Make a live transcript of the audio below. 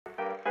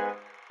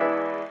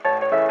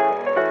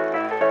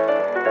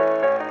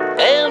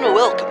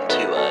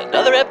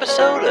another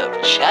episode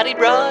of Chatty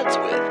Broads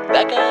with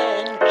Bekah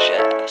and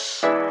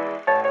Jess.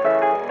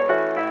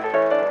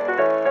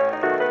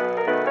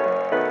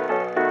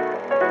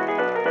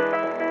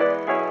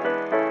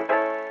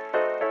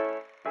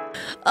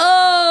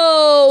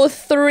 Oh,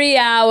 3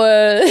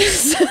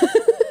 hours.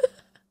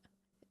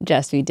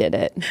 Jess, we did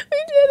it. We did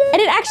it.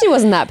 And it actually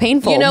wasn't that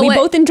painful. You know we what?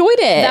 both enjoyed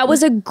it. That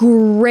was a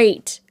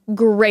great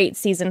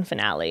season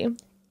finale.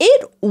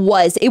 It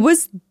was,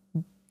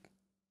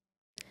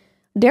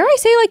 dare I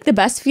say, like the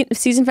best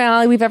season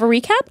finale we've ever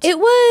recapped? It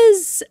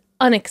was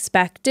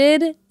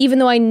unexpected, even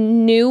though I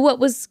knew what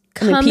was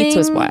coming. I mean, Pete's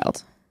was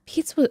wild.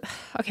 Pete's was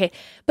okay,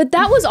 but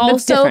that was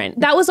also different.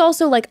 that was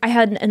also like I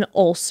had an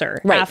ulcer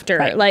after,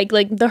 right.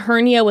 like the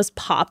hernia was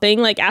popping,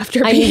 like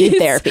after I needed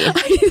therapy.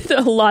 I needed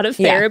a lot of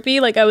therapy.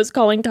 Like I was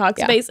calling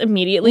Talkspace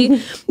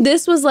immediately.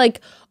 This was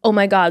like, oh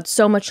my God,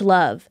 so much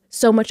love,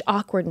 so much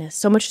awkwardness,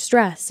 so much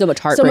stress, So much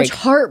heartbreak. so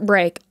much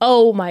heartbreak.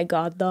 Oh my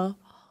God, the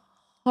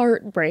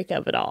heartbreak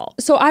of it all.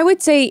 So I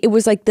would say it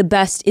was like the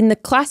best in the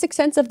classic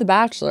sense of The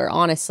Bachelor,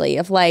 honestly,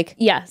 of like,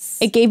 Yes,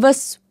 it gave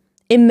us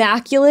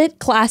immaculate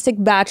classic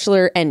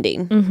Bachelor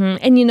ending.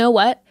 And you know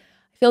what?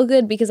 I feel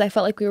good because I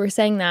felt like we were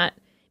saying that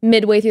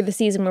midway through the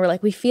season. We were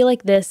like, we feel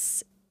like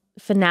this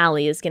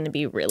finale is going to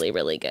be really,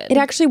 really good. It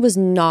actually was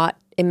not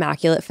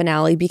immaculate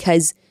finale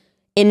because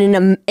in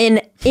an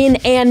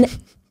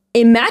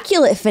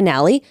immaculate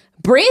finale,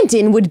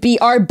 Brandon would be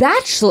our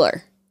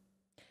Bachelor.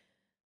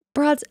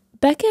 Broads,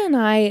 Becca and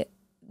I,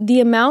 the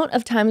amount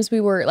of times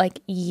we were like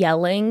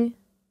yelling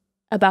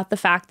about the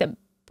fact that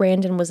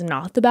Brandon was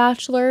not the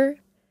Bachelor.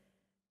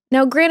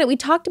 Now, granted, we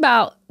talked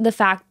about the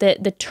fact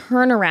that the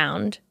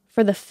turnaround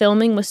for the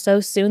filming was so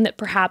soon that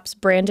perhaps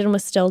Brandon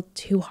was still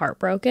too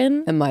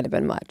heartbroken. It might have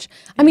been much.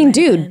 I mean,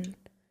 dude,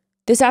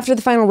 this after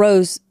the final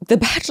rose, The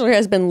Bachelor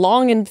has been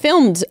long and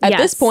filmed at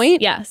this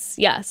point. Yes.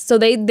 So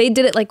they did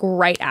it like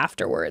right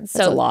afterwards.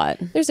 That's so a lot.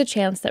 There's a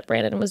chance that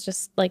Brandon was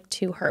just like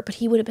too hurt, but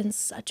he would have been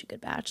such a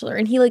good Bachelor.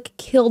 And he like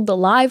killed the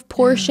live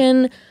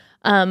portion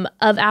of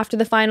after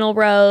the final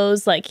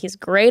rose. Like he's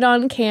great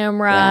on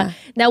camera. Yeah.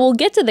 Now we'll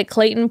get to the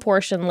Clayton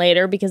portion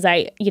later because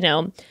I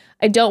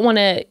don't want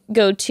to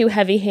go too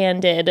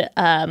heavy-handed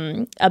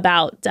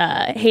about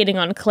hating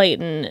on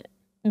Clayton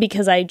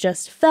because I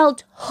just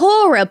felt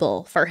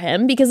horrible for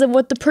him because of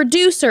what the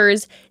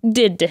producers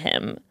did to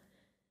him.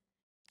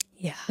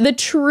 Yeah. The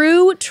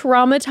true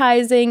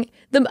traumatizing,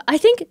 I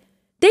think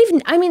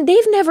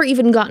they've never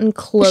even gotten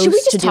close Should we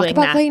to just talk doing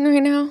about that. Clayton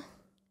right now?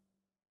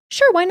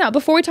 Sure, why not?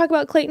 Before we talk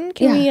about Clayton,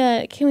 can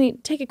we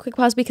take a quick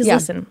pause? Because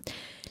listen,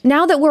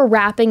 now that we're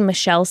wrapping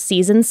Michelle's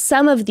season,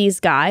 some of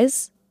these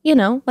guys,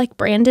 like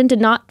Brandon,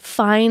 did not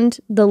find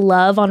the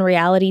love on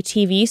reality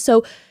TV.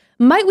 So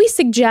might we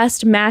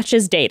suggest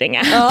Match's dating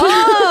app?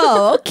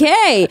 Oh,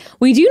 okay.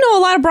 We do know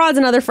a lot of broads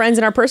and other friends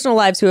in our personal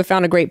lives who have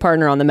found a great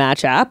partner on the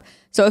Match app.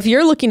 So if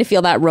you're looking to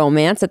feel that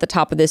romance at the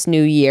top of this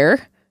new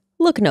year,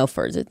 look no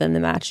further than the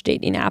Match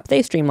dating app.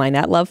 They streamline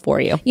that love for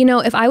you.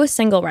 If I was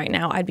single right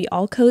now, I'd be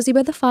all cozy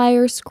by the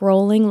fire,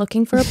 scrolling,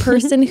 looking for a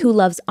person who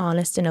loves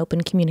honest and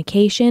open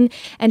communication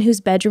and whose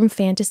bedroom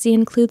fantasy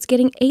includes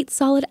getting 8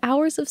 solid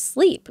hours of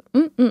sleep.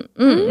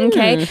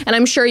 Okay? And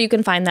I'm sure you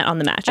can find that on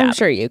the Match app. I'm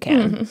sure you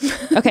can.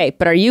 Okay,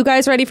 but are you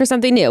guys ready for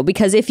something new?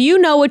 Because if you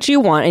know what you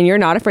want and you're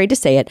not afraid to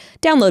say it,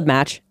 download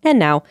Match. And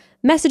now,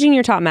 messaging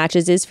your top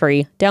matches is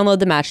free. Download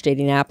the Match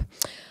dating app.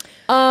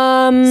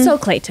 So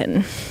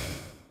Clayton,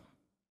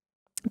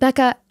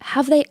 Becca,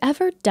 have they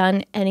ever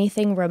done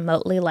anything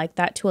remotely like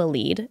that to a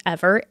lead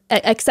ever?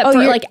 Except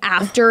for like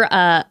after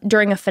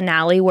during a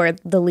finale where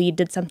the lead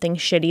did something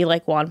shitty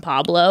like Juan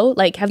Pablo?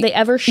 Like, have they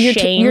ever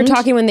shamed? You're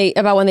talking when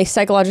they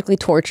psychologically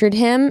tortured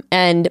him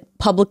and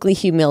publicly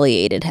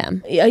humiliated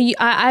him.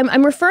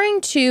 I'm referring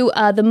to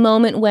the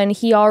moment when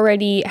he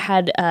already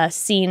had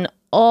seen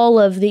all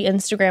of the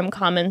Instagram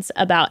comments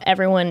about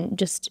everyone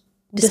just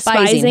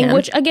despising him.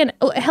 Which again,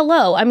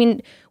 hello. I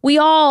mean,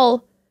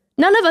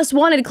 none of us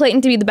wanted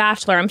Clayton to be the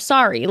Bachelor. I'm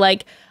sorry.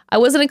 Like, I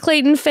wasn't a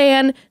Clayton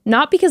fan,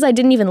 not because I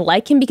didn't even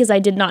like him, because I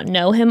did not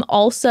know him.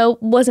 Also,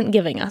 wasn't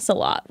giving us a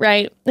lot,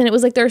 right? And it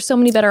was like, there are so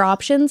many better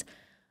options.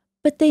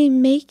 But they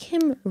make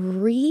him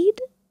read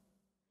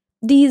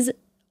these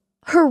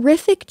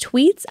horrific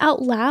tweets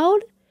out loud,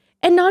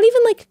 and not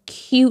even like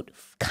cute,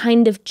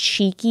 kind of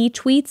cheeky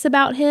tweets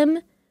about him.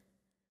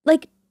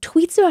 Like,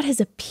 tweets about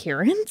his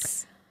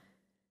appearance.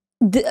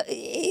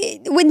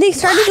 When they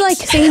started like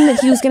saying that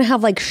he was gonna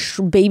have like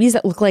babies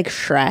that look like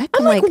Shrek,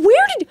 I'm like,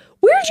 where did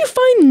you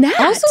find that?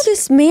 Also,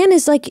 this man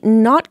is like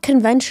not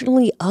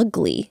conventionally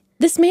ugly.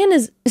 This man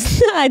is.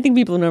 I think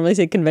people normally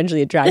say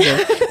conventionally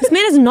attractive. This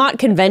man is not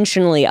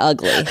conventionally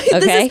ugly.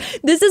 Okay,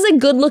 this is a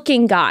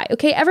good-looking guy.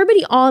 Okay,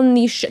 everybody on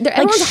these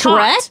like Shrek.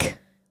 Hot.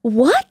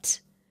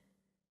 What?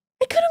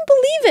 I couldn't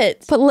believe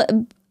it.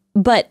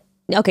 But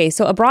okay,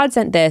 so Abroad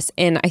sent this,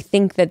 and I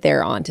think that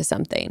they're onto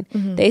something.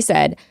 They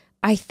said,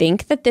 I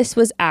think that this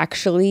was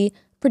actually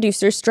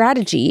producer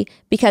strategy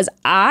because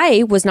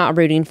I was not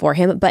rooting for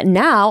him, but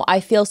now I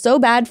feel so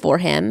bad for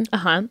him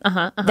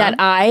that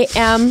I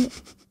am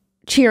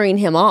cheering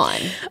him on.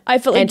 I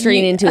felt like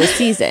entering into a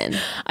season.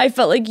 I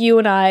felt like you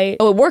and I.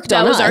 Oh, it worked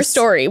that on us. was our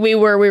story. We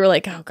were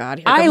like, oh God,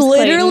 here I comes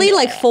literally Clayton.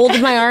 like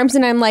folded my arms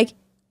and I'm like,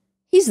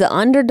 he's the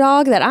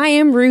underdog that I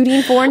am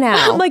rooting for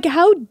now. I'm like,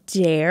 how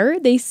dare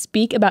they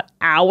speak about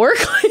our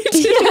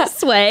Clayton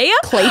this way?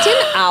 Clayton?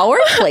 Our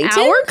Clayton?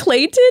 Our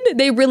Clayton?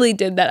 They really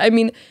did that. I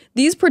mean,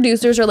 these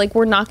producers are like,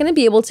 we're not going to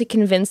be able to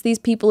convince these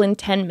people in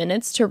 10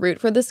 minutes to root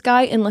for this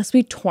guy unless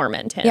we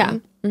torment him. Yeah.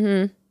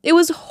 Mm-hmm. It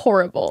was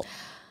horrible.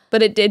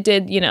 But it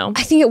did, you know.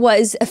 I think it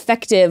was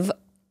effective.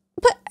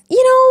 But,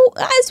 you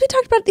know, as we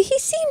talked about, he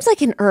seems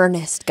like an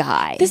earnest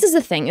guy. This is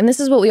the thing, and this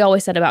is what we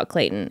always said about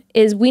Clayton,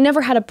 is we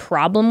never had a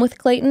problem with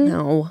Clayton.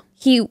 No.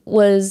 He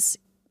was,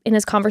 in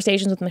his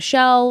conversations with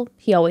Michelle,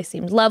 he always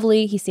seemed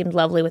lovely. He seemed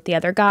lovely with the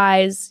other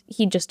guys.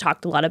 He just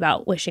talked a lot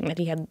about wishing that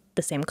he had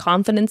the same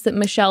confidence that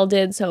Michelle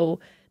did. So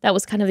that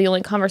was kind of the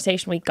only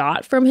conversation we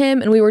got from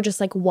him. And we were just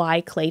like,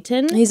 why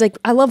Clayton? He's like,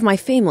 I love my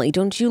family.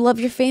 Don't you love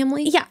your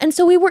family? Yeah. And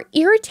so we were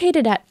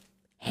irritated at,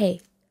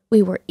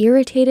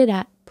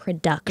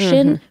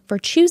 production for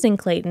choosing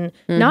Clayton,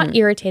 not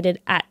irritated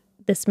at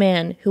this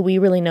man who we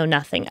really know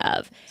nothing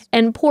of.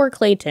 And poor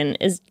Clayton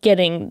is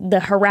getting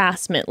the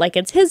harassment like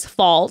it's his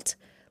fault.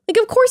 Like,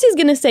 of course he's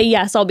going to say,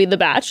 yes, I'll be the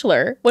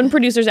bachelor. When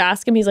producers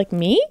ask him, he's like,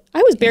 me?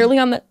 I was barely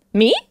on the...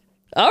 Me?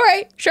 All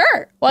right,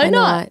 sure. Why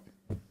not?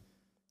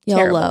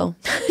 YOLO.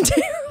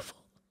 Terrible.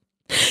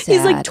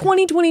 He's like,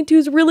 2022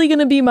 is really going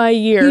to be my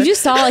year. You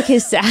just saw like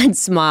his sad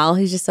smile.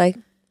 He's just like,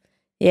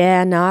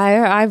 yeah, no,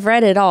 I've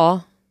read it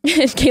all.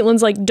 And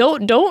Caitlin's like,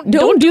 don't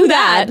do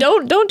that.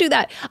 Don't do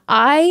that.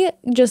 I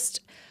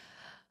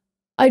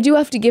do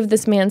have to give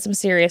this man some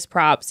serious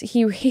props.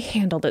 He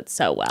handled it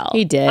so well.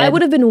 He did. I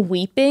would have been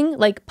weeping,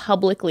 like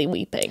publicly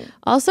weeping.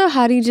 Also,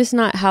 how do you just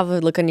not have a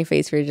look on your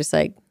face where you're just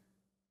like,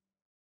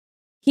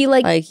 He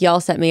like y'all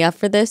set me up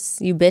for this,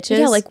 you bitches?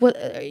 yeah, like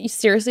what? You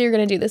seriously are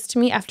gonna do this to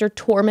me after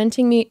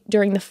tormenting me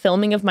during the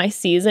filming of my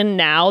season?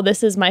 Now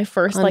this is my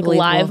first like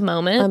live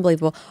moment.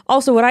 Unbelievable.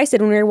 Also, what I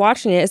said when we were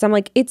watching it is I'm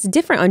like, it's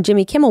different on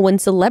Jimmy Kimmel when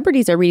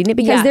celebrities are reading it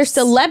because they're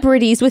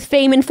celebrities with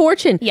fame and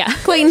fortune. Yeah.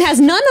 Clayton has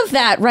none of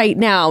that right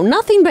now.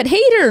 Nothing but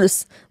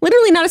haters.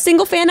 Literally not a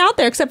single fan out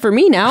there except for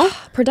me now.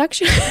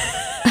 Production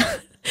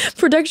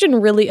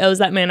really owes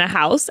that man a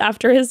house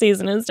after his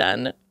season is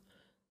done.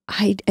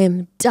 I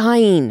am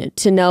dying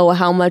to know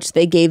how much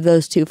they gave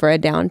those two for a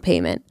down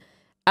payment.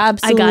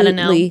 Absolutely. I gotta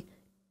know.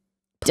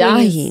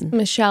 Dying. Please,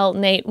 Michelle,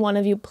 Nate, one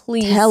of you,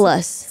 please tell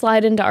us.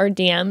 Slide into our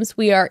DMs.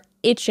 We are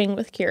itching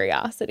with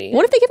curiosity.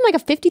 What if they give him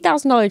like a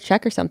 $50,000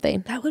 check or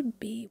something? That would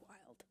be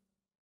wild.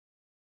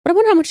 But I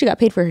wonder how much she got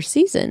paid for her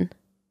season.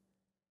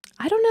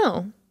 I don't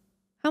know.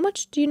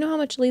 Do you know how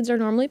much leads are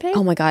normally paid?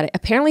 Oh my God.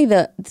 Apparently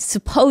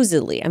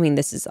supposedly, I mean,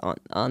 this is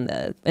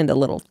in the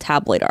little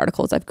tabloid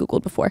articles I've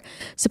Googled before.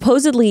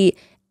 Supposedly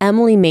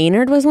Emily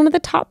Maynard was one of the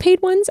top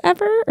paid ones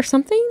ever or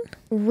something.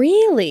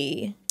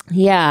 Really?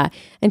 Yeah.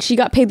 And she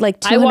got paid like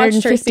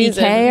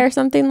 $250K or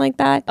something like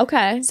that.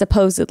 Okay.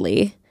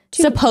 Supposedly.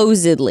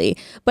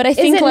 But I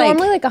think is it like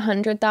normally like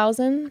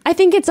 100,000? I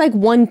think it's like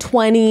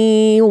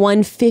 120,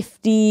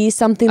 150,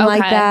 something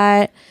like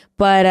that.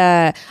 But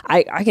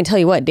I can tell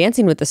you what,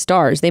 Dancing with the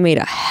Stars, they made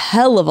a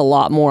hell of a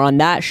lot more on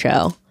that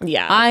show.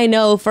 Yeah. I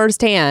know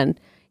firsthand.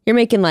 You're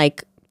making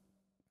like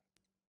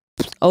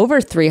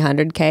over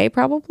 300K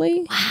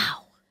probably.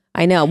 Wow.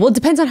 I know. Well, it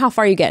depends on how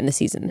far you get in the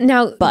season.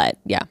 Now, but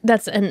yeah.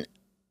 That's an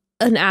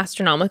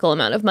astronomical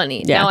amount of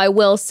money. Yeah. Now, I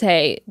will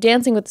say,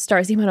 Dancing with the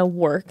Stars, the amount of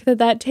work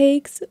that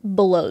takes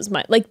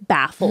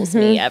baffles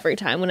me every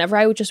time. Whenever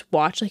I would just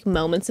watch like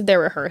moments of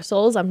their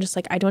rehearsals, I'm just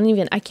like, I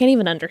can't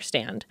even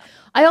understand.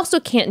 I also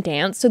can't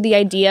dance, so the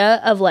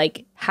idea of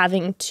like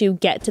having to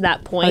get to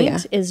that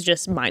point is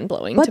just mind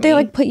blowing. But they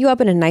like put you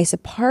up in a nice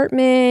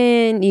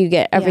apartment, you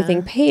get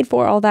everything paid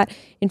for, all that.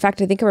 In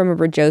fact, I think I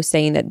remember Joe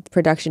saying that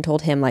production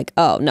told him like,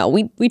 "Oh no,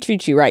 we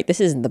treat you right. This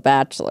isn't The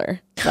Bachelor."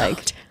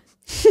 Like.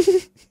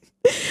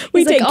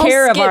 We take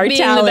care of our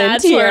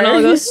talent here, and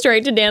I'll go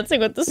straight to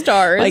Dancing with the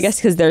Stars. Well, I guess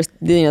because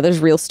there's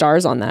real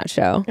stars on that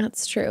show.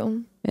 That's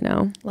true. You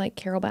know, like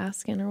Carol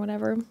Baskin or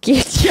whatever.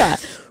 Yeah,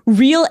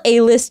 real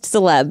A-list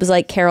celebs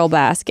like Carol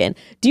Baskin.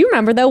 Do you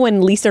remember though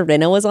when Lisa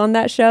Rinna was on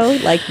that show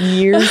like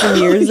years and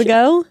years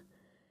ago?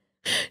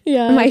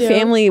 Yeah, my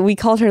family, we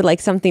called her like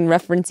something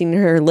referencing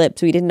her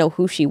lips. We didn't know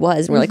who she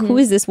was. And we're like, who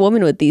is this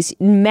woman with these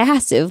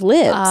massive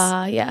lips?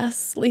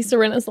 Yes, Lisa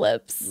Rinna's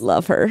lips.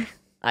 Love her.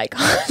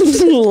 Icon.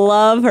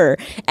 Love her.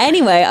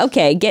 Anyway,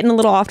 okay, getting a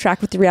little off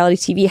track with the reality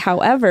TV.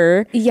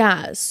 However,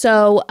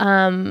 so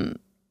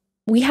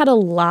we had a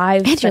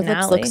live finale. Your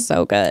lips look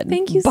so good.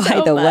 Thank you so much.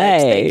 By the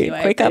way,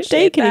 quick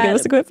update. Can you give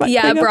us a quick update?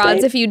 Yeah,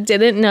 broads, if you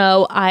didn't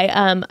know,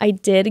 I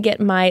did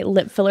get my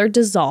lip filler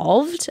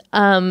dissolved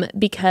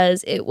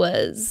because it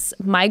was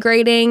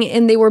migrating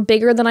and they were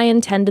bigger than I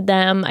intended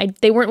them.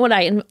 They weren't what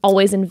I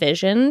always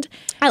envisioned.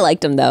 I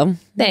liked them though.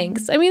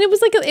 Thanks. I mean, it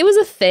was like it was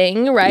a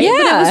thing, right? Yeah.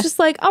 But it was just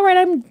like, all right,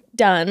 I'm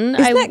done.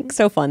 Isn't that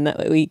so fun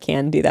that we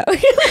can do that?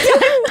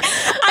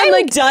 I'm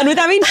like done with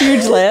having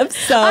huge lips.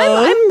 So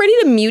I'm ready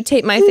to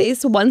mutate my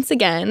face once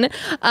again.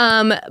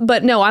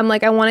 But no, I'm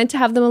like, I wanted to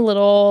have them a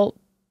little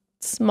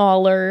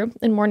smaller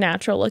and more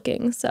natural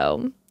looking.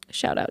 So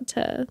shout out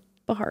to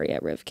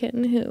Baharia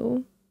Rivkin,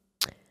 who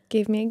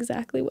gave me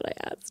exactly what I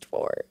asked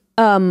for.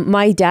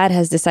 My dad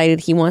has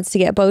decided he wants to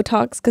get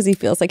Botox because he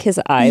feels like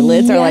his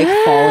eyelids are like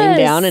falling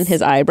down in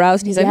his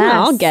eyebrows. And he's like, no,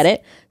 I'll get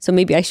it. So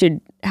maybe I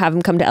should have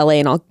him come to LA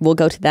and we'll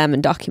go to them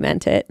and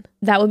document it.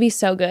 That would be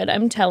so good.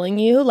 I'm telling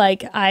you,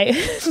 like, I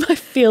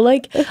feel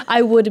like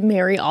I would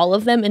marry all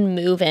of them and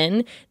move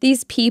in.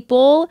 These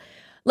people,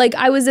 like,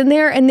 I was in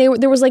there and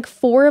there was like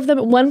 4 of them.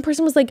 One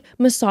person was like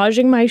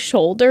massaging my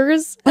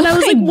shoulders. And I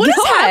was like, what is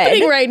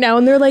happening right now?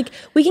 And they're like,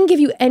 we can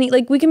give you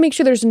we can make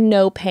sure there's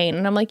no pain.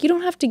 And I'm like, you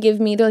don't have to give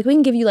me. They're like, we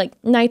can give you like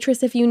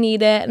nitrous if you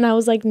need it. And I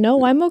was like,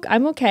 no, I'm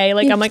okay.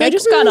 Like, I'm like, I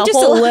just got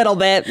a little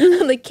bit.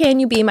 Like, can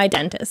you be my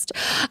dentist?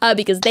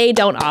 Because they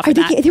don't offer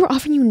that. They were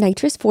offering you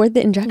nitrous for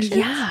the injection?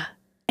 Yeah.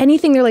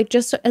 Anything, they're like,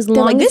 just as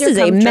long as this you're is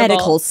a comfortable.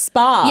 medical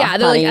spa. Yeah,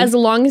 they're like, as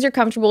long as you're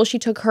comfortable. She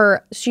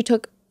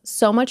took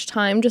so much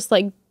time just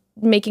like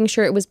making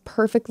sure it was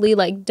perfectly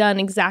like done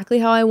exactly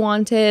how I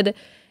wanted.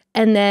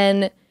 And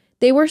then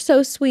they were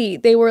so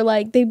sweet. They were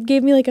like, they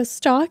gave me like a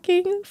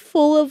stocking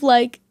full of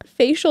like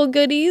facial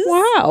goodies.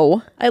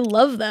 Wow. I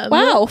love them.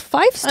 Wow.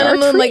 5-star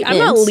treatment. Like, I'm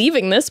not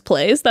leaving this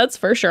place. That's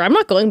for sure. I'm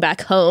not going back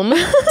home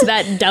to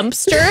that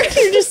dumpster.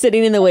 You're just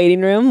sitting in the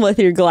waiting room with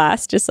your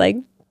glass, just like.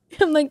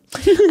 I'm like,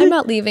 I'm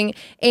not leaving.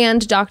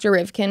 And Dr.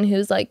 Rivkin,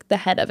 who's like the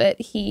head of it,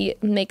 he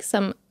makes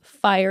some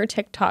fire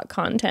TikTok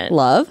content.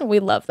 Love. We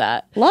love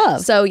that.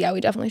 Love. So yeah,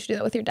 we definitely should do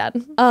that with your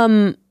dad.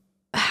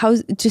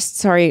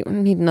 Sorry, I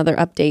need another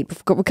update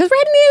because we're heading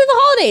into the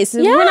holidays.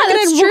 Yeah, we're not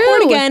going that's to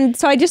record true. again,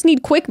 so I just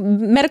need quick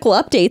medical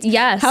updates.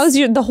 Yes. How's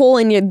the hole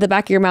in the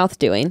back of your mouth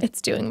doing?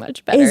 It's doing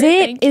much better. Is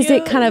it? Thank Is you.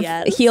 it kind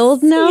of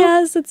healed now?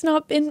 Yes,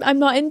 I'm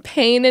not in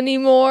pain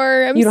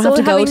anymore. You don't have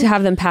to go to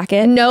have them pack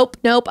it? Nope.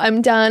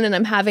 I'm done, and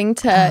I'm having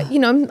to,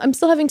 I'm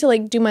still having to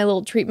like do my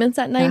little treatments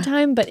at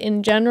nighttime, but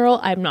in general,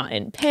 I'm not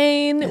in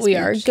pain. We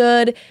are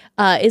good.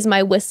 Is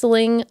my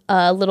whistling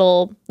a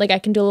little, like I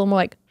can do a little more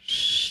like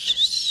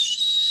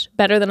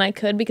better than I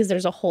could because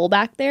there's a hole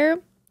back there.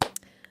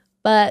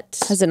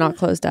 But has it not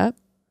closed up?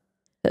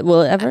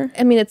 Will it ever?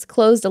 I mean, it's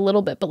closed a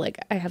little bit, but like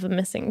I have a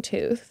missing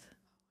tooth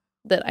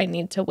that I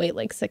need to wait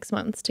like 6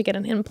 months to get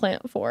an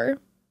implant for.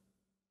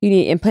 You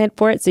need an implant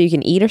for it so you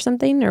can eat or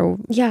something? Or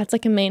yeah, it's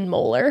like a main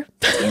molar.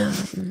 Yeah,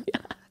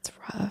 that's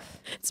rough.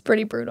 It's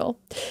pretty brutal.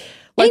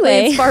 Luckily,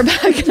 it's far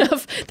back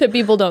enough that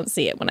people don't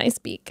see it when I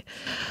speak.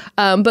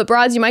 But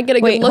broads, you might get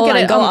a good look at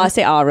it. I'll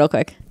say real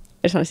quick.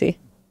 I just want to see.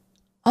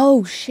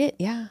 Oh shit!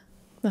 Yeah.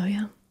 Oh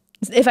yeah.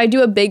 If I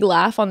do a big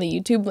laugh on the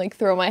YouTube, like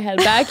throw my head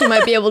back, you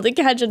might be able to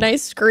catch a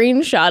nice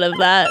screenshot of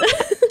that.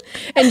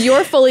 And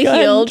you're fully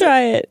healed.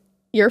 Try it.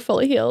 You're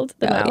fully healed.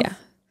 The mouth.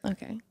 Yeah.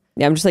 Okay.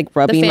 Yeah, I'm just like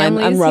rubbing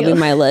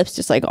my lips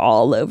just like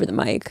all over the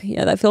mic.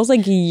 Yeah, that feels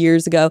like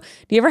years ago.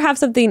 Do you ever have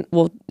something?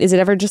 Well, is it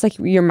ever just like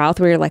your mouth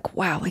where you're like,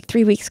 wow, like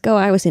 3 weeks ago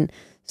I was in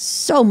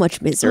so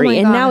much misery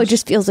and now it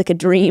just feels like a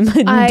dream,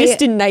 a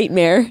distant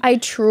nightmare.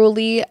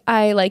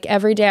 I like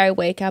every day I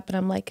wake up and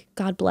I'm like,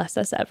 God bless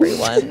us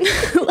everyone.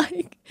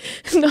 Like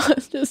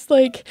not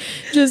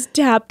just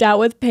tapped out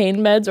with pain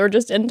meds or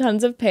just in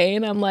tons of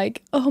pain. I'm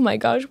like, oh my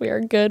gosh, we are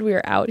good. We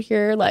are out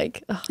here.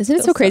 Like, isn't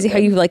it so crazy how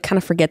you like kind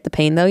of forget the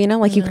pain though? You know,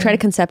 like you try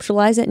to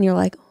conceptualize it and you're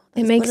like, oh,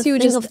 it makes you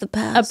just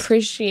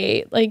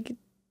appreciate like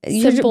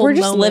we're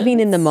just living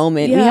in the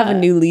moment. Yeah. We have a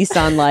new lease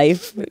on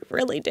life. We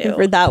really do. And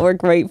for that, we're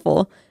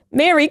grateful.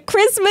 Merry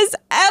Christmas,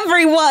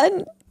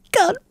 everyone.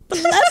 God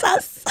bless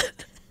us.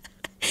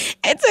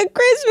 It's a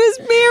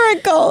Christmas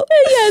miracle.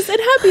 Yes, and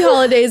happy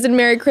holidays and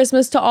Merry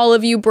Christmas to all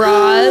of you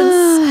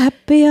broads.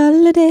 Happy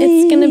holidays.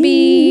 It's going to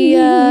be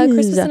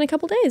Christmas in a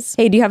couple days.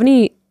 Hey, do you have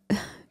any...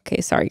 Okay,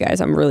 sorry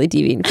guys, I'm really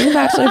deviating from the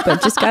Bachelor,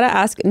 but just got to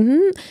ask,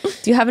 do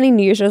you have any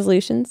New Year's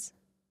resolutions?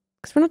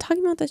 Because we're not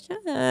talking about this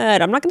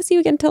yet. I'm not going to see you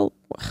again until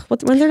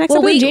when's their next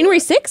episode? January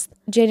 6th?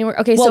 January.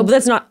 Okay, well, so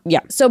that's not. Yeah.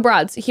 So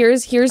broads,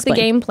 here's the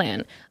game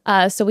plan.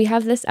 So we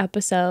have this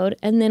episode,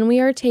 and then we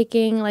are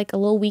taking like a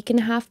little week and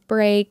a half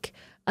break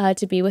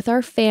to be with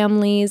our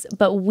families.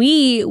 But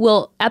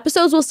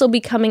episodes will still be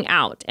coming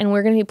out, and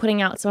we're going to be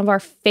putting out some of our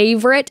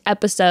favorite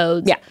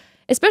episodes. Yeah.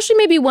 Especially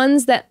maybe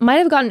ones that might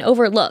have gotten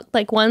overlooked,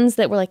 like ones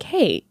that were like,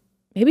 hey,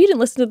 maybe you didn't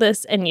listen to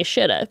this and you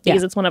should have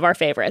because it's one of our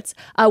favorites.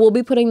 We'll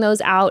be putting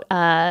those out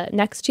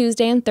next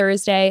Tuesday and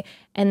Thursday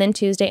and then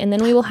Tuesday. And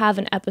then we will have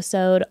an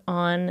episode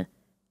on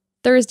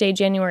Thursday,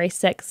 January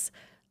 6th.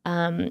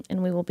 And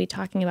we will be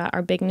talking about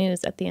our big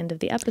news at the end of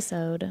the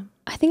episode.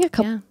 I think a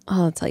couple. Yeah.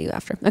 I'll tell you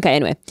after. Okay.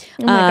 Anyway.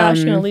 Oh my gosh,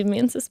 you're gonna leave me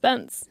in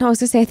suspense. No, I was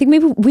gonna say I think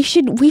maybe we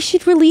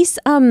should release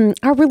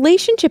our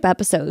relationship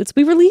episodes.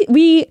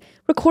 We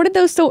recorded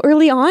those so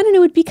early on, and it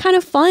would be kind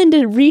of fun to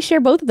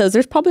reshare both of those.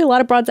 There's probably a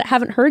lot of broads that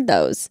haven't heard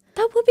those.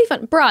 That would be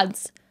fun.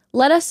 Broads,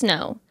 let us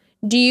know.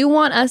 Do you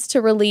want us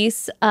to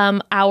release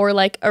our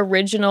like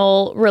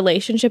original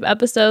relationship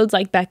episodes,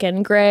 like Becca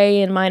and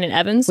Gray and mine and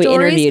Evan's stories?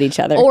 We interviewed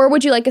each other. Or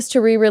would you like us to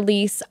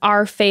re-release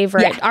our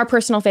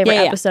personal favorite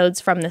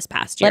episodes from this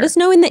past year? Let us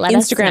know in the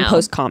Instagram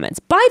post comments.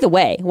 By the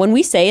way, when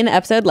we say in the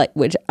episode, like,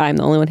 which I'm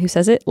the only one who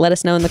says it, let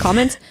us know in the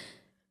comments.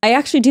 I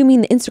actually do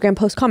mean the Instagram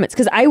post comments,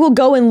 because I will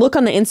go and look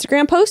on the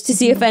Instagram post to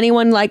see if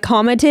anyone like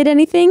commented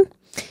anything.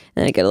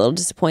 And I get a little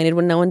disappointed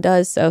when no one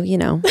does. So, you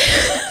know.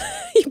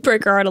 You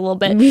break our heart a little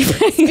bit.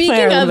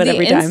 Speaking of the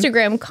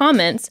Instagram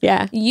comments,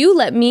 you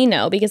let me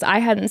know, because I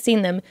hadn't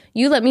seen them.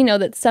 You let me know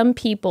that some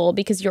people,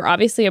 because you're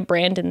obviously a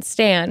Brandon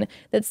stan,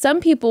 that some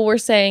people were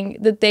saying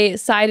that they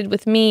sided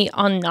with me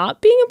on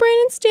not being a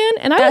Brandon stan.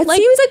 And that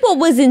seems like what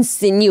was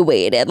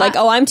insinuated. Like,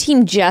 I'm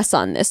Team Jess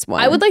on this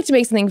one. I would like to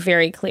make something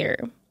very clear.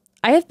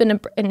 I have been,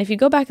 and if you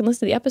go back and listen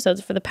to the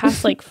episodes for the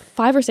past like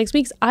 5 or 6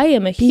 weeks, I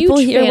am a huge fan. People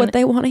hear what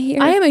they want to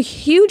hear. I am a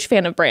huge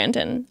fan of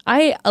Brandon.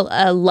 I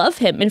love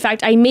him. In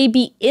fact, I may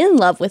be in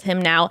love with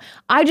him now.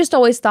 I just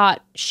always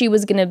thought she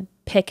was going to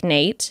pick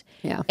Nate.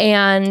 Yeah.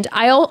 And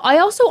I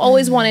also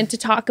always wanted to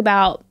talk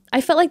about,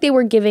 I felt like they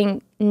were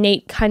giving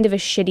Nate kind of a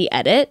shitty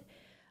edit.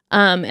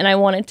 And I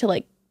wanted to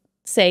like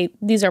say,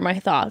 these are my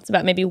thoughts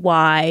about maybe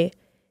why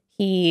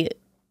he...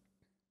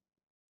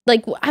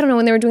 Like, I don't know,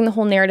 when they were doing the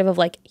whole narrative of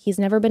like, he's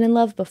never been in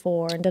love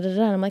before and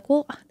da-da-da. And I'm like,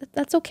 well,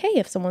 that's okay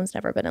if someone's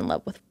never been in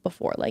love with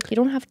before. Like, you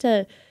don't have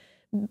to,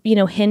 you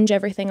know, hinge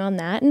everything on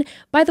that. And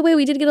by the way,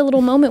 we did get a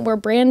little moment where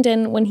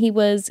Brandon, when he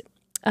was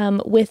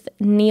with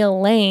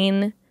Neil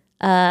Lane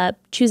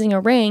choosing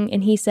a ring,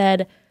 and he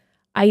said,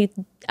 I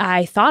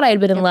thought I had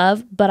been in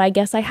love, but I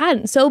guess I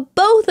hadn't. So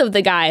both of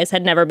the guys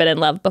had never been in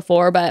love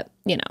before, but,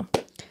 you know.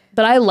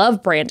 But I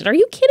love Brandon. Are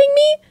you kidding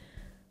me?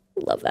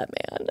 Love that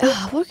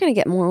man. We're gonna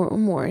get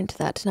more into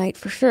that tonight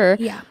for sure.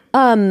 Yeah.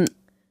 Yeah.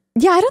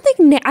 I don't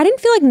think I didn't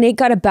feel like Nate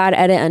got a bad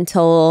edit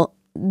until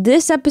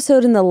this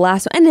episode and the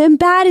last one. And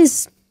bad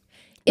is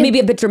maybe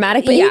a bit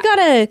dramatic, but you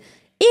gotta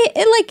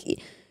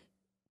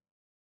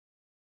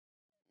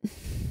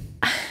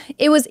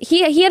it was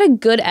he had a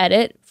good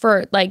edit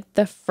for like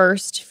the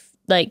first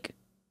like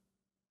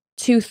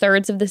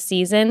 2/3 of the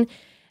season,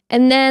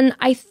 and then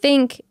I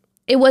think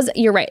it was,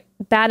 you're right,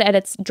 bad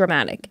edit's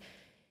dramatic.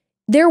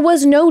 There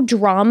was no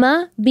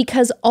drama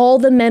because all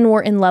the men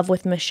were in love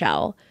with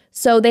Michelle.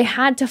 So they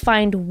had to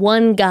find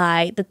one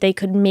guy that they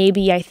could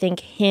maybe, I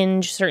think,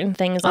 hinge certain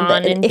things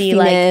on and be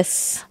like,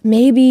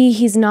 maybe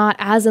he's not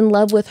as in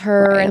love with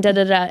her and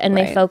da-da-da. And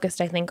they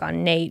focused, I think,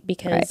 on Nate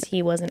because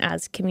he wasn't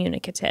as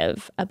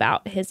communicative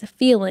about his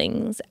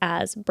feelings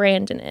as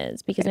Brandon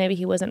is, because maybe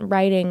he wasn't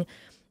writing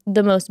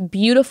the most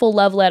beautiful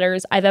love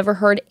letters I've ever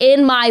heard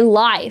in my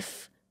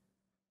life.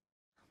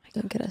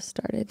 Don't get us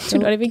started. Do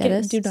not even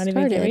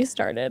get me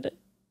started.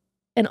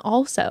 And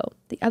also,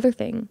 the other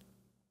thing,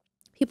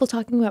 people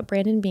talking about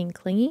Brandon being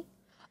clingy.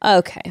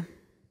 Okay.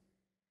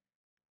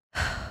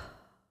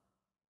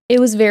 It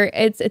was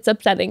it's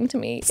upsetting to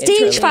me.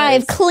 Stage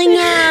 5,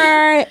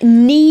 clinger,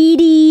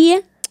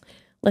 needy.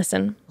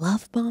 Listen.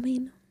 Love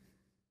bombing.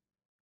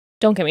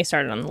 Don't get me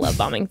started on the love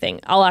bombing thing.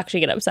 I'll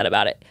actually get upset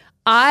about it.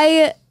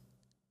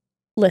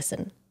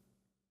 Listen.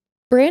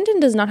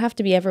 Brandon does not have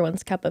to be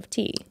everyone's cup of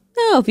tea.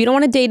 No, if you don't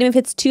want to date him, if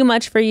it's too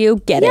much for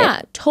you, get it.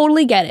 Yeah,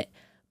 totally get it.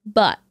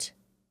 But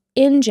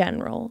in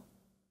general,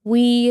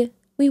 we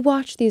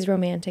watch these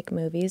romantic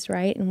movies,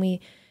 right? And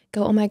we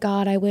go, oh my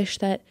God, I wish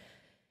that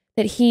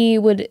he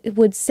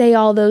would say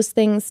all those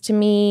things to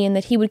me, and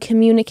that he would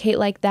communicate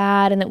like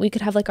that, and that we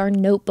could have like our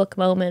notebook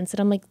moments. And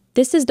I'm like,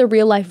 this is the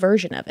real life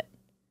version of it.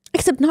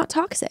 Except not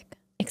toxic.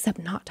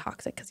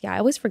 Because I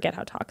always forget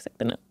how toxic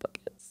the Notebook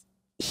is.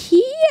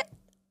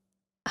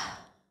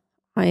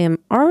 I am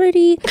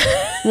already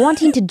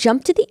wanting to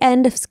jump to the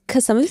end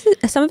because some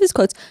of his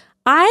quotes.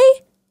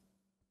 I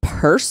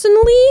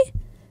personally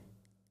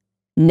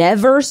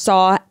never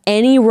saw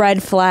any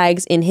red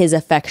flags in his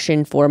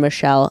affection for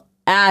Michelle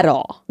at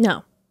all.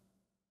 No.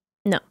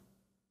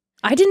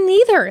 I didn't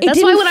either.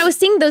 That's why when I was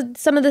seeing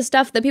some of the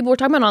stuff that people were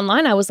talking about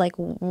online, I was like,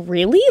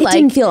 really? It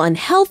didn't feel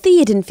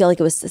unhealthy. It didn't feel like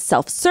it was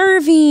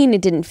self-serving.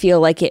 It didn't feel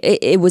like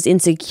it was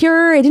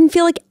insecure. It didn't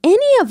feel like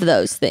any of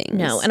those things.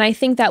 No, and I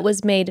think that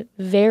was made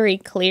very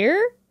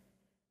clear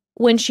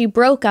when she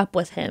broke up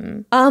with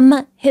him.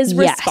 His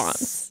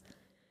response.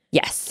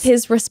 Yes.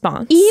 His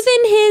response. He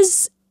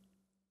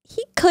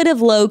could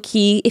have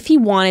low-key, if he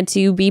wanted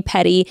to be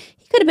petty,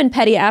 he could have been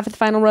petty after the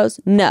final rose.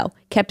 No,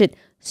 kept it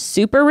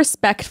super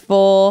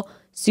respectful,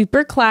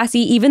 super classy,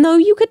 even though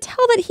you could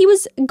tell that he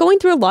was going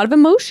through a lot of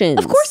emotions.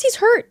 Of course he's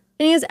hurt,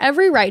 and he has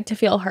every right to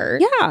feel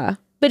hurt. Yeah.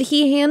 But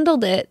he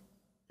handled it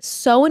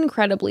so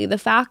incredibly. The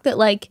fact that,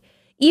 like,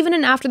 even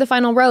in after the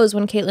final rose,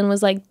 when Caitlyn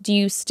was like, are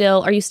you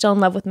still in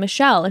love with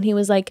Michelle? And he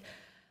was like,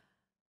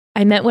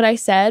 I meant what I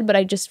said, but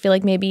I just feel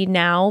like maybe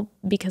now,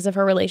 because of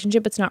her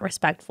relationship, it's not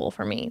respectful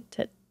for me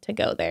to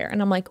go there.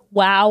 And I'm like,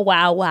 wow.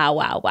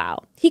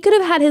 He could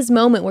have had his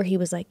moment where he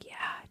was like, yeah,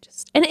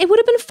 and it would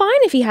have been fine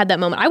if he had that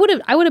moment. I would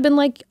have been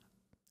like,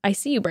 I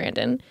see you,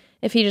 Brandon.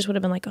 If he just would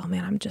have been like, oh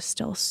man, I'm just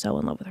still so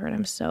in love with her and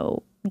I'm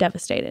so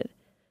devastated.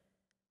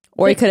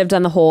 Or he could have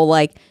done the whole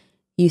like,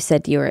 you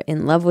said you were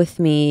in love with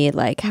me.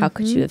 Like, how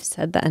could you have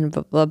said that? And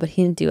blah, blah, but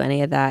he didn't do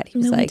any of that. He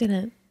was No, like, he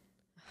didn't.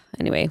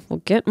 Anyway,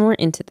 we'll get more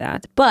into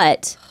that.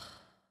 But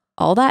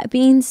all that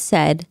being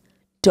said,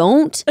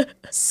 don't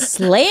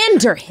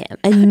slander him.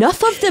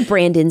 Enough of the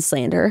Brandon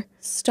slander.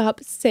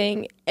 Stop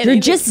saying You're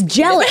just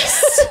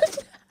jealous.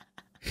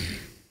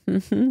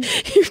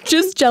 You're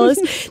just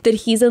jealous that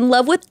he's in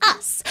love with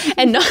us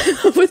and not in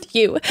love with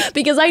you,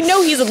 because I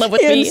know he's in love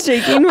with me.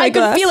 I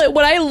could feel it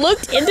when I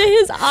looked into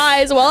his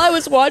eyes while I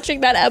was watching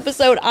that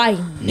episode. I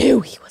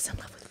knew he was in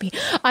love with me.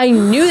 I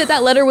knew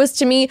that letter was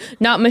to me,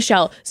 not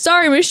Michelle.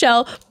 Sorry,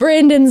 Michelle.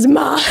 Brandon's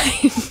mine.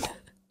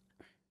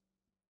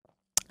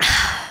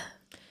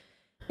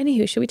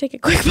 Anywho, should we take a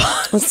quick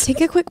pause? Let's take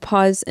a quick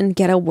pause and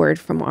get a word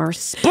from our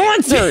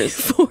sponsors.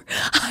 Before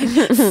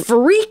I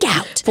freak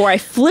out. Before I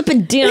flip a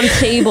damn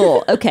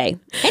table. Okay.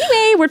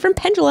 Anyway, word from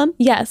Pendulum.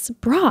 Yes,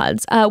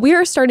 broads. We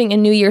are starting a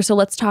new year, so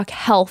let's talk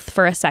health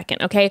for a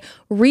second, okay?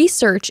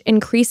 Research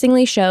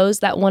increasingly shows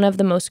that one of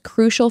the most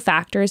crucial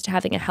factors to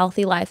having a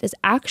healthy life is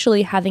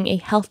actually having a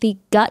healthy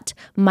gut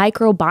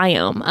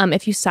microbiome.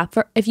 If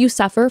you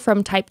suffer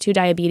from type 2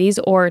 diabetes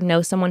or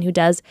know someone who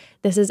does,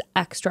 this is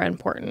extra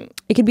important.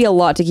 It could be a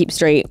lot to keep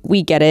straight.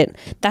 We get it.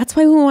 That's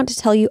why we want to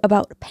tell you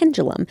about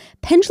Pendulum.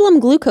 Pendulum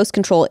Glucose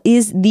Control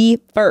is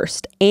the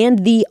first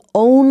and the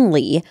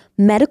only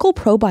medical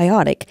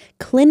probiotic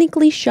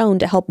clinically shown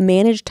to help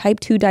manage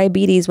type 2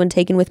 diabetes when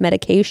taken with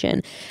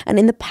medication. And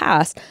in the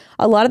past,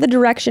 a lot of the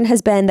direction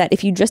has been that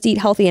if you just eat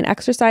healthy and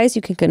exercise,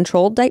 you can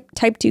control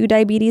type 2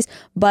 diabetes.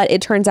 But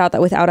it turns out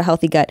that without a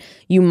healthy gut,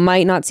 you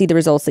might not see the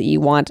results that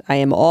you want. I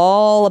am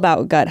all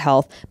about gut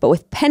health. But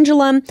with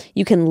Pendulum,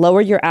 you can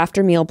lower your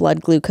after meal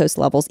blood glucose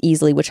levels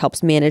easily, which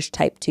helps manage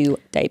type 2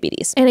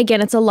 diabetes. And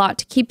again, it's a lot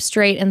to keep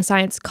straight, and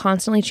science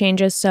constantly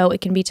changes, so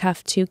it can be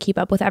tough to keep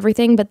up with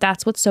everything. But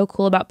that's what's so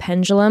cool about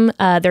Pendulum.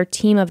 Their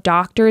team of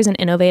doctors and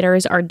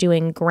innovators are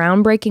doing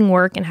groundbreaking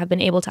work and have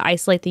been able to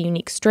isolate the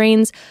unique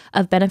strains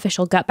of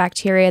beneficial gut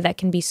bacteria that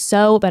can be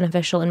so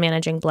beneficial in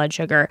managing blood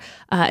sugar.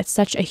 It's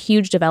such a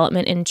huge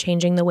development in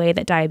changing the way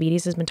that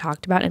diabetes has been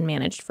talked about and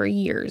managed for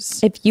years.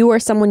 If you or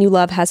someone you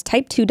love has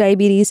type 2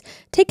 diabetes,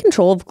 take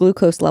control of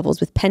glucose levels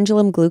with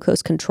Pendulum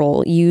Glucose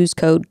Control. Use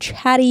code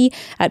CHATTY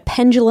at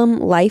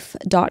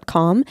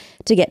pendulumlife.com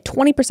to get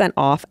 20%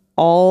 off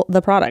all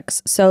the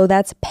products. So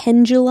that's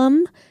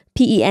Pendulum,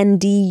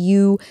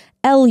 PENDULUM,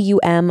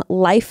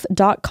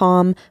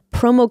 life.com,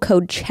 promo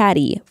code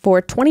CHATTY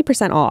for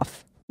 20%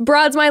 off.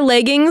 Broads, my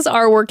leggings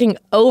are working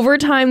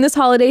overtime this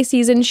holiday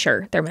season.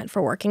 Sure, they're meant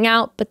for working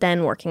out, but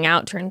then working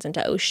out turns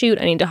into, oh shoot,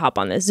 I need to hop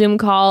on this Zoom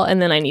call, and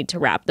then I need to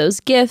wrap those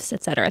gifts,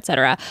 etc.,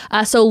 etc.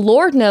 So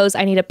Lord knows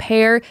I need a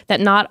pair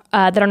that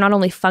are not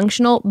only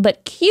functional,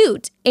 but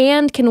cute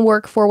and can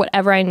work for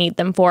whatever I need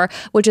them for,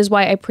 which is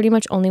why I pretty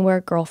much only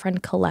wear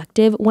Girlfriend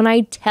Collective. When I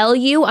tell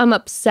you I'm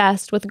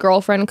obsessed with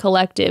Girlfriend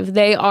Collective,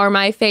 they are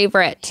my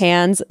favorite.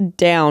 Hands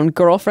down,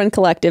 Girlfriend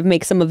Collective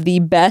makes some of the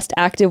best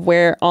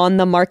activewear on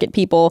the market,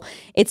 people.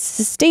 It's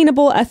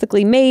sustainable,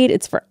 ethically made.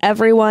 It's for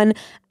everyone.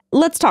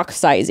 Let's talk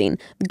sizing.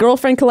 The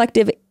Girlfriend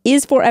Collective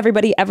is for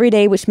everybody every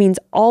day, which means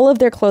all of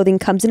their clothing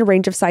comes in a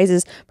range of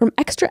sizes from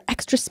extra,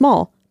 extra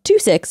small to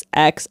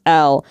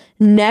 6XL.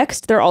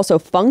 Next, they're also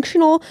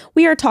functional.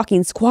 We are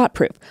talking squat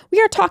proof.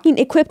 We are talking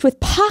equipped with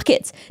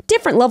pockets,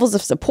 different levels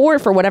of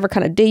support for whatever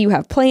kind of day you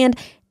have planned,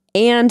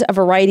 and a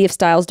variety of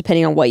styles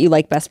depending on what you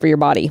like best for your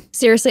body.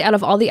 Seriously, out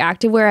of all the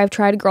activewear I've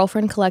tried,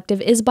 Girlfriend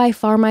Collective is by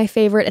far my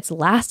favorite. It's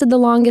lasted the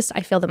longest. I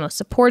feel the most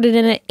supported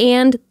in it.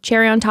 And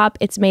cherry on top,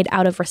 it's made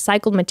out of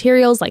recycled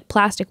materials like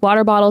plastic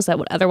water bottles that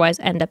would otherwise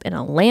end up in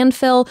a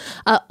landfill.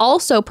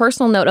 Also,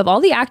 personal note, of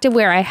all the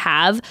activewear I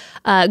have,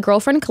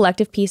 Girlfriend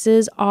Collective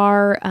pieces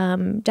are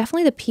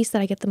definitely the piece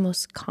that I get the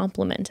most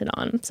complimented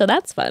on. So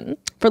that's fun.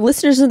 For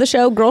listeners of the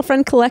show,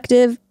 Girlfriend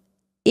Collective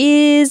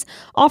is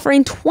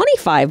offering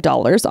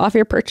 $25 off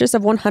your purchase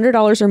of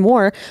 $100 or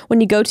more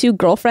when you go to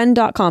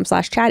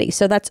girlfriend.com/chatty.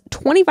 So that's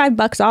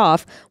 $25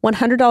 off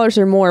 $100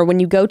 or more when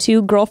you go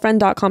to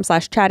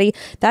girlfriend.com/chatty.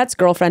 That's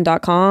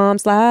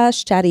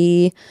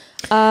girlfriend.com/chatty.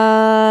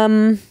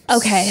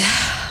 Okay.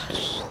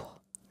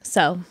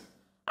 So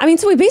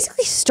we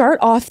basically start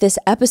off this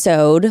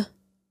episode,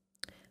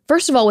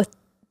 first of all, with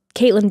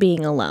Caitlin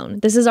being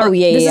alone. This is our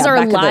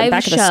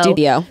back show. At the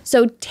studio.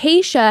 So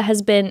Tayshia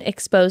has been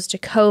exposed to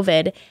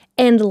COVID,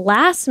 and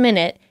last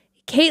minute,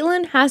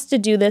 Caitlin has to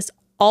do this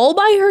all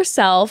by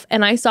herself.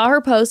 And I saw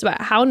her post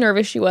about how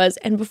nervous she was.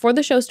 And before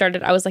the show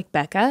started, I was like,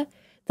 Becca,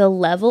 the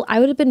level, I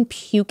would have been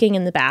puking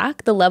in the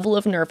back. The level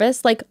of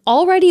nervous, like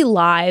already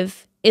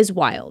live, is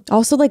wild.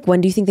 Also, like,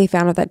 when do you think they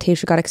found out that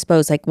Tayshia got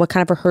exposed? Like, what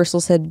kind of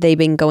rehearsals had they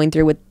been going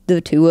through with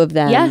the two of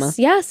them?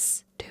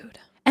 Yes.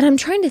 And I'm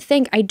trying to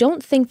think, I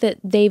don't think that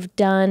they've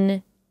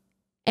done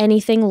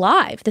anything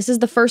live. This is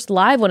the first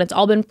live one. It's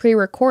all been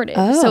pre-recorded.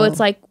 Oh. So it's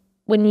like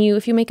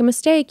if you make a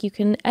mistake, you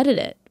can edit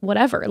it,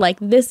 whatever. Like,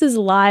 this is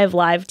live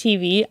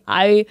TV.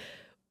 I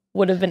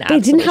would have been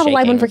absolutely They didn't have shaking. a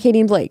live one for Katie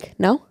and Blake,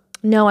 no?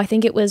 No, I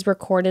think it was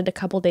recorded a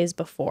couple days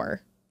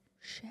before.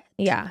 Shit.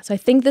 Yeah. So I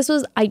think this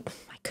was, I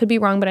could be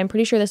wrong, but I'm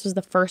pretty sure this was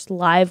the first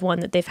live one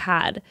that they've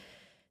had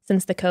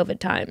since the COVID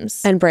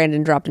times. And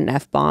Brandon dropped an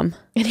F-bomb.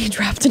 And he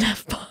dropped an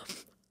F-bomb.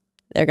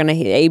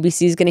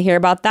 ABC's gonna hear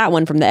about that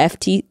one from the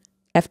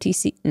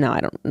FTC. No,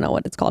 I don't know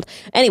what it's called.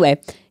 Anyway,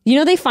 you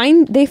know, they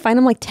find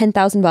them like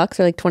 $10,000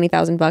 or like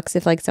 $20,000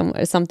 if like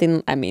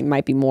something. I mean,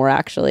 might be more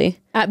actually.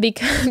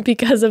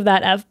 Because of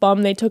that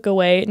F-bomb, they took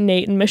away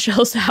Nate and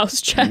Michelle's house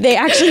check. They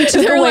actually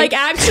took They're away. like,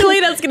 actually,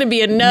 that's gonna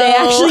be a no. They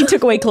actually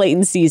took away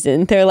Clayton's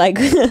season. They're like,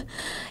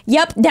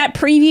 yep, that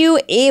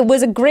preview, it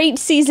was a great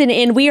season,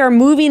 and we are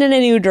moving in a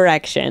new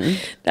direction.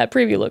 That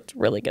preview looked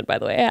really good, by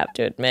the way. I have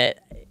to admit.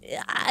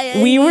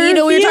 We were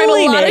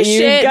talking a lot of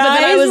shit, but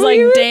then I was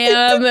like,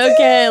 damn,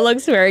 okay, it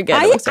looks very good.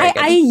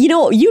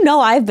 You know,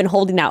 I've been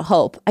holding out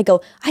hope. I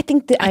go, I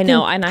think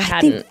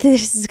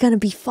this is gonna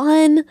be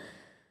fun.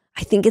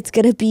 I think it's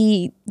gonna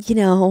be, you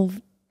know,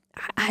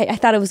 I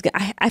thought it was.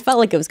 I felt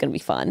like it was gonna be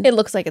fun. It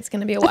looks like it's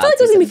gonna be a wild. I felt like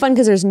it was gonna be fun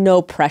because there's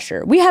no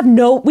pressure. We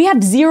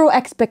have zero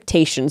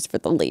expectations for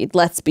the lead.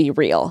 Let's be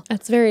real.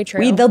 That's very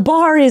true. The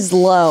bar is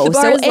low,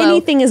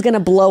 anything is gonna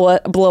blow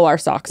our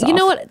socks off. You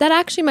know what? That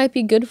actually might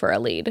be good for a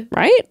lead,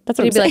 right? That's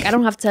what you'd be like. I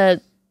don't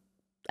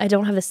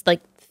have this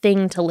like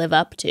thing to live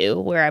up to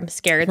where I'm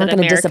scared that I'm not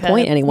gonna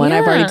disappoint anyone. Yeah.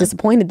 I've already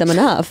disappointed them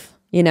enough.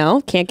 You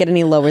know, can't get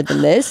any lower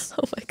than this.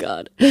 Oh my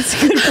God,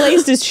 it's a good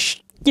place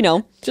to. You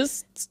know,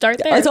 just start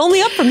there. It's only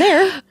up from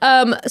there.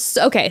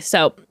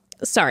 So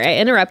sorry, I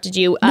interrupted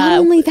you. Not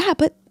only that,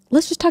 but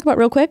let's just talk about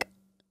real quick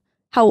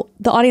how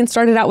the audience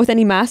started out with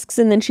any masks,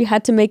 and then she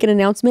had to make an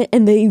announcement,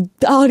 and they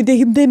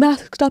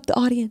masked up the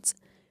audience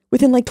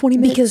within like 20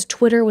 minutes because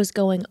Twitter was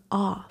going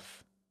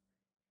off.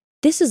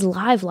 This is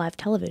live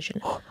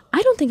television.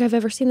 I don't think I've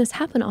ever seen this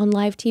happen on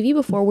live TV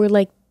before, where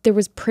like there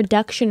was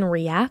production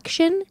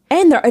reaction,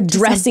 and they're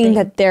addressing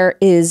that there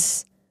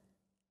is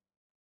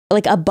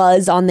like a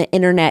buzz on the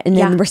internet and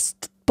then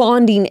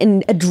responding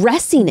and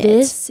addressing it.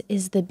 This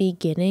is the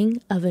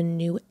beginning of a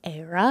new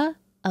era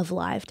of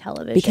live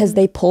television. Because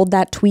they pulled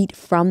that tweet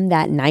from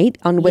that night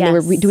on when they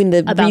were doing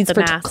the reads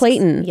for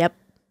Clayton. Yep.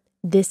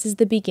 This is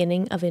the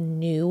beginning of a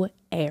new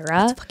era.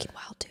 That's fucking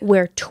wild, dude.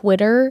 Where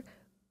Twitter,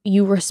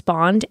 you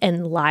respond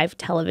and live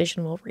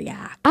television will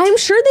react. I'm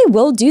sure they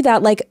will do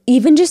that. Like,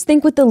 even just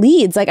think with the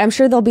leads. Like, I'm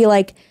sure they'll be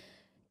like,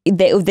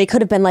 they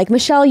could have been like,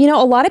 Michelle, you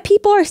know, a lot of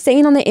people are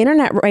saying on the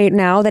internet right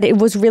now that it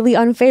was really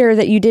unfair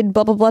that you did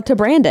blah, blah, blah to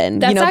Brandon.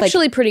 That's actually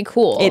actually pretty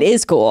cool. It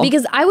is cool.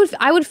 Because I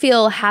would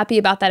feel happy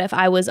about that if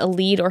I was a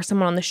lead or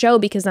someone on the show,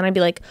 because then I'd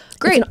be like,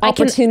 great, I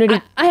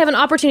have an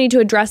opportunity to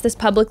address this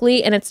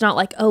publicly, and it's not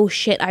like, oh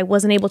shit, I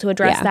wasn't able to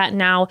address that.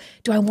 Now,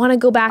 do I want to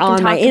go back and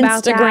talk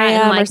about that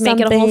and like make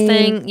it a whole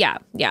thing? Yeah.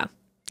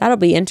 That'll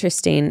be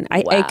interesting.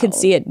 I could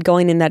see it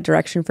going in that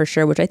direction for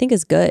sure, which I think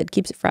is good.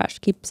 Keeps it fresh.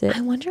 Keeps it.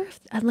 I wonder if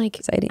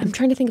exciting. I'm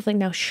trying to think of like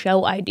now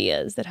show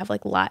ideas that have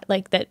like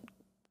that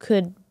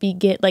could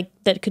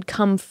that could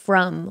come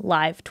from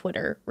live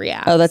Twitter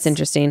reacts. Oh, that's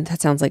interesting.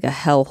 That sounds like a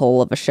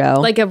hellhole of a show.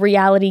 Like a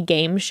reality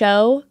game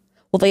show.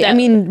 Well,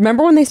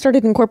 remember when they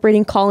started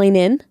incorporating calling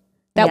in?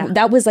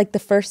 That was like the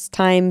first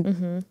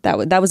time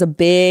that was a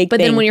big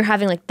But thing. then when you're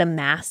having like the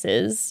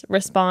masses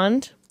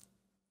respond,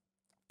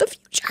 the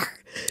future.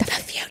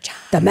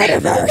 The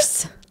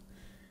metaverse.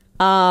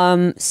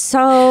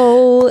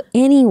 So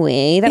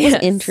anyway, that was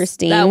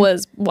interesting. That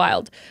was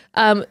wild.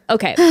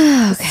 Okay.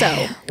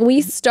 So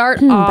we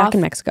start off back in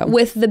Mexico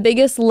with the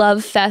biggest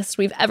love fest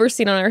we've ever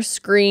seen on our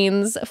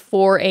screens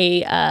for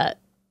a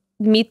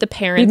meet the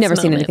parents. We've never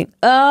seen anything.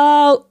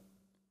 Oh,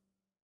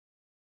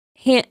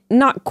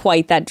 not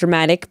quite that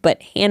dramatic,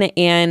 but Hannah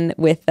Ann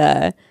with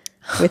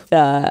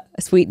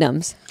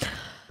Sweetnums.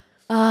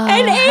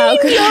 An angel.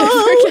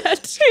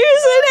 She's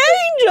an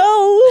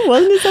angel.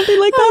 Wasn't it something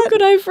like that? How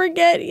could I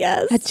forget?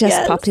 Yes. That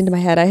just popped into my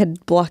head. I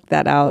had blocked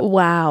that out.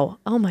 Wow.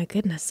 Oh my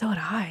goodness. So had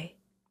I.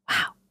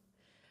 Wow.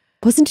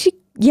 Wasn't she?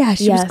 Yeah,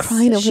 she was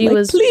crying over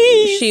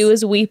please. She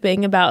was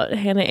weeping about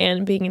Hannah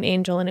Ann being an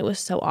angel, and it was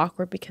so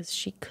awkward because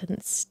she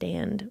couldn't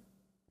stand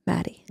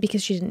Maddie.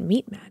 Because she didn't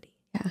meet Maddie.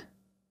 Yeah.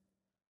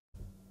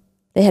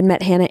 They had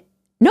met Hannah.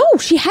 No,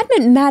 she had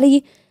met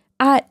Maddie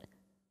at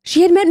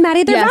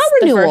their vow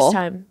renewal. The first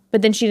time.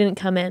 But then she didn't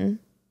come in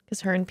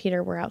because her and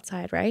Peter were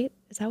outside, right?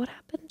 Is that what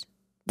happened?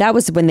 That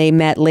was when they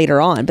met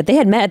later on. But they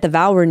had met at the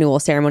vow renewal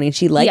ceremony, and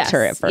she liked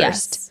her at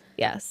first.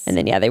 Yes. And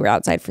then, they were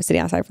sitting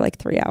outside for like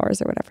 3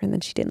 hours or whatever. And then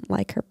she didn't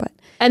like her. But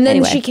and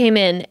then she came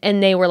in,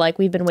 and they were like,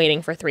 we've been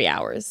waiting for 3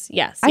 hours.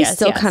 Yes. I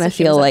still kind of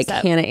feel like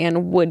Hannah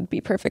Ann would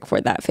be perfect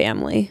for that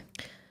family.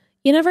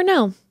 You never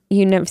know.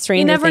 You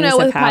never know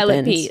with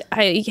Pilot Pete.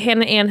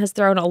 Hannah Ann has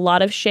thrown a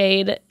lot of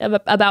shade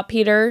about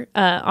Peter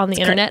on the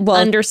internet,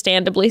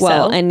 understandably so.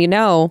 Well,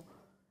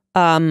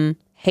 and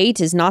hate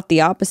is not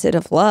the opposite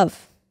of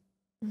love.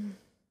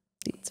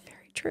 It's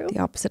very true. The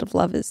opposite of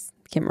love is,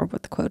 I can't remember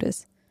what the quote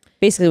is.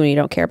 Basically, when you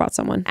don't care about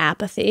someone.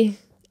 Apathy.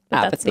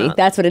 Apathy.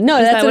 That's what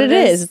it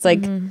is. It's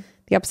like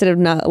the opposite of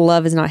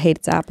love is not hate,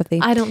 it's apathy.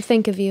 I don't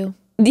think of you.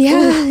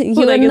 Yeah,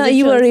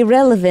 you are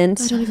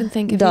irrelevant. I don't even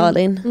think of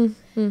darling. You.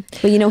 Mm-hmm.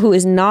 But you know who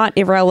is not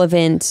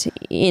irrelevant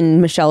in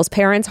Michelle's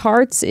parents'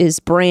 hearts is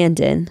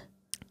Brandon.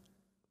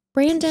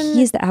 Brandon,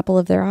 He's the apple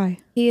of their eye.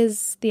 he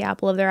is the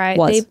apple of their eye.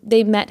 Was.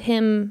 They met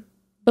him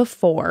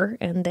before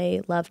and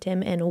they loved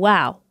him, and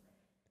wow,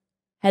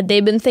 had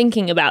they been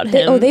thinking about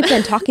him. They've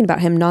been talking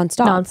about him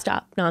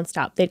nonstop.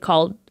 Nonstop. They'd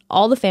called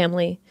all the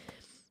family,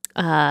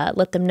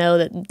 let them know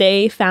that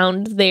they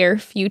found their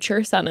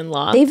future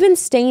son-in-law. They've been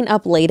staying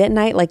up late at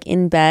night, like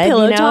in bed,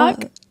 Pillow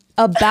talk?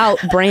 about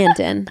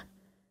Brandon.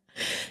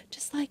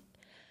 Just like,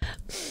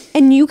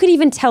 And you could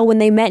even tell when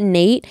they met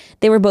Nate,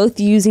 they were both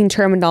using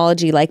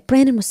terminology like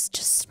Brandon was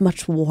just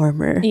much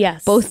warmer.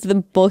 Yes. Both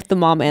the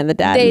mom and the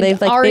dad.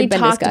 they've already been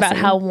talked about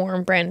discussing. how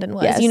warm Brandon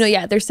was. Yes. You know,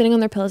 yeah, they're sitting on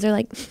their pillows. They're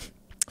like,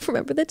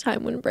 remember the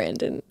time when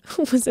Brandon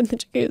was in the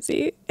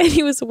jacuzzi and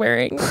he was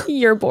wearing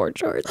your board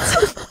shorts?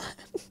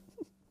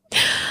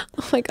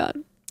 Oh my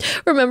God.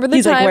 Remember the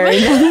He's time like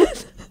wearing them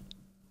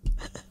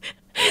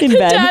in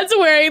bed. Dad's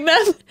wearing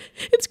them.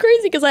 It's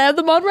crazy because I have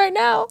them on right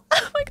now.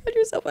 Oh my God,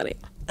 you're so funny.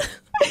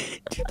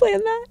 Did you plan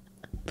that?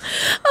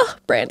 Oh,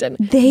 Brandon.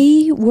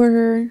 He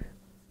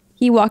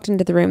walked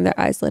into the room, their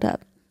eyes lit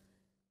up.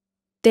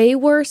 They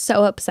were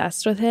so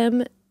obsessed with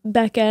him.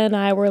 Bekah and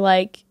I were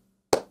like,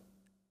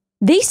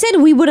 They said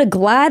we would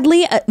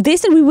gladly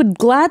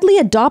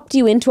adopt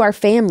you into our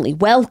family.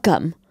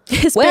 Welcome.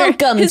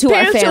 Welcome his to our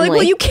parents family. are like,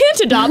 well, you can't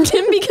adopt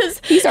him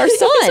because He's our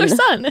son. He's our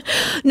son.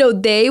 No,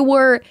 they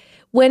were.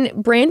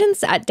 When Brandon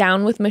sat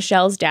down with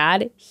Michelle's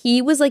dad,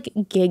 he was like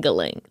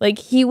giggling. Like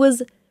he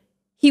was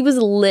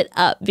lit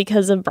up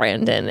because of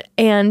Brandon.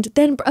 And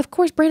then, of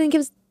course, Brandon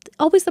gives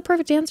always the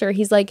perfect answer.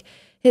 He's like,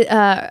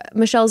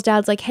 Michelle's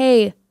dad's like,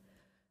 hey,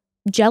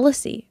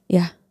 jealousy.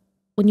 Yeah.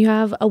 When you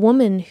have a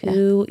woman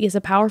who is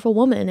a powerful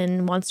woman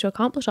and wants to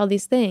accomplish all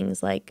these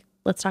things, like,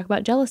 let's talk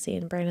about jealousy.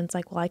 And Brandon's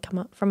like, well, I come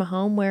up from a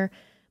home where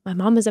my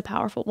mom is a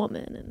powerful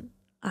woman and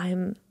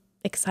I'm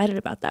excited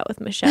about that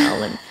with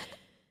Michelle. And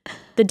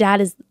the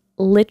dad is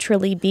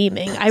literally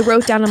beaming. I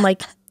wrote down, I'm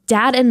like,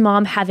 dad and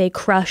mom have a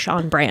crush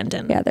on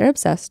Brandon. Yeah, they're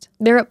obsessed.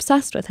 They're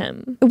obsessed with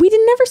him. We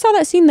never saw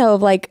that scene though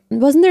of like,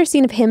 wasn't there a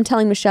scene of him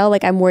telling Michelle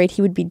like I'm worried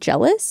he would be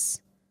jealous?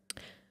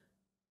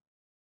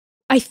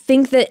 I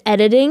think that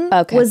editing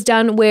Okay. was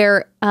done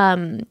where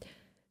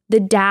the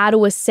dad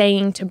was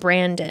saying to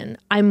Brandon,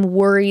 I'm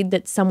worried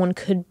that someone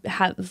could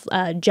have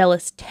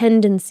jealous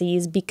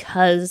tendencies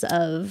because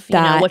of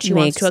what she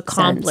wants to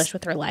accomplish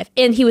with her life.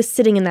 And he was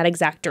sitting in that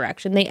exact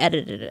direction. They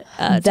edited it.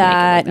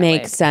 That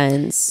makes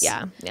sense.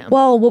 Yeah.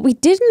 Well, what we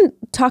didn't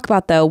talk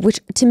about though, which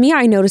to me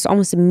I noticed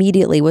almost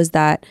immediately, was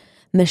that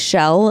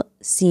Michelle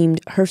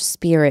her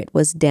spirit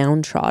was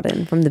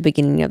downtrodden from the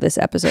beginning of this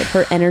episode.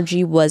 Her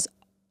energy was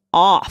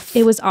off.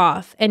 It was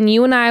off. And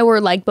you and I were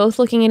like both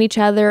looking at each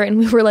other and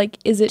we were like,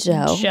 is it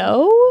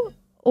Joe?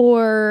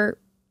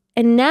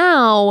 And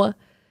now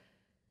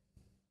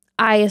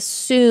I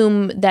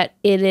assume that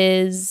it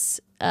is,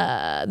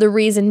 the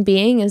reason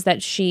being is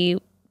that she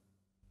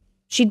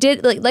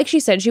did, like she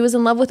said, she was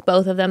in love with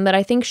both of them, but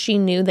I think she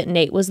knew that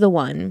Nate was the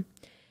one.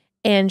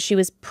 And she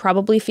was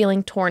probably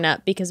feeling torn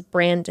up because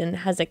Brandon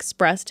has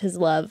expressed his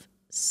love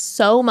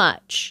so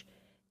much.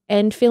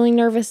 And feeling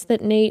nervous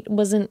that Nate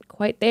wasn't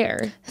quite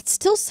there. That's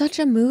still such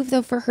a move,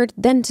 though, for her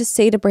then to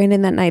say to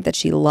Brandon that night that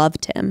she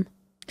loved him.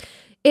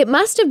 It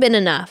must have been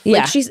enough. Yeah,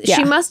 Like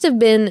she must have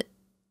been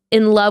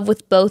in love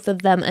with both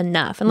of them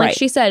enough. And like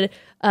she said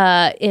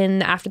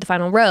in After the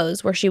Final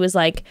Rose, where she was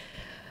like,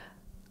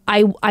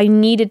 I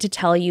needed to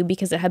tell you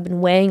because it had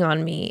been weighing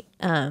on me.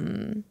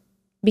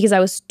 Because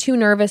I was too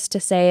nervous to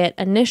say it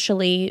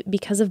initially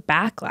because of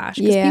backlash.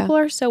 Because people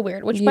are so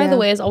weird, which by the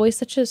way is always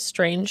such a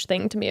strange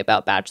thing to me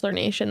about Bachelor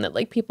Nation, that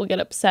like people get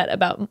upset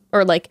about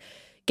or like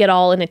get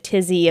all in a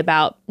tizzy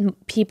about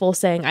people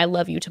saying I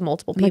love you to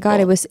multiple people. Oh my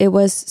God, it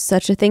was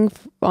such a thing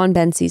on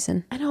Ben's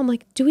season. I know. I'm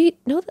like, do we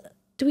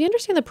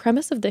understand the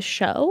premise of this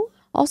show?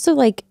 Also,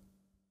 like,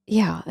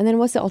 yeah. And then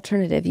what's the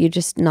alternative? You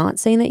just not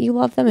saying that you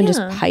love them and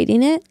just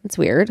hiding it? It's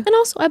weird. And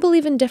also, I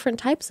believe in different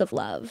types of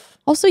love.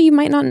 Also, you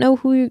might not know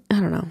I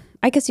don't know.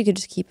 I guess you could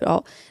just keep it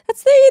all.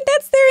 That's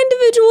their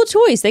individual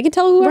choice. They can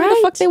tell whoever the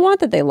fuck they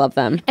want that they love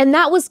them. And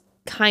that was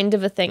kind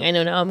of a thing. I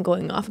know now I'm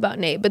going off about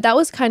Nate, but that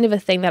was kind of a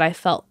thing that I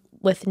felt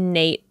with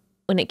Nate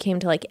when it came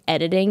to like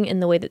editing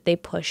and the way that they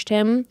pushed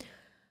him.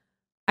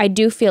 I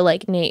do feel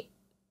like Nate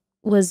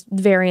was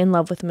very in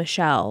love with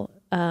Michelle.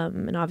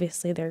 And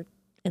obviously they're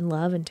in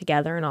love and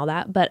together and all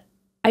that. But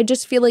I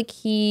just feel like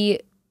he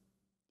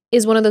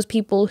is one of those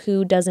people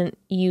who doesn't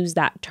use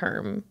that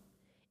term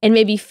and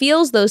maybe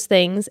feels those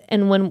things.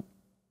 And when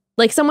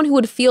like someone who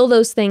would feel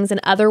those things and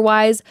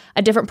otherwise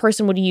a different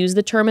person would use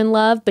the term in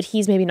love, but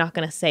he's maybe not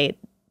going to say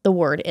the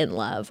word in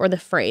love or the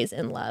phrase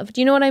in love.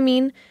 Do you know what I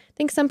mean? I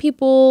think some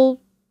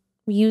people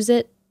use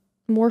it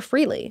more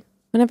freely.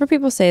 Whenever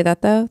people say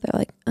that though, they're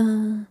like,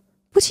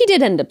 which he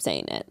did end up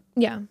saying it.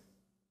 Yeah.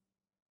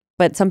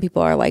 But some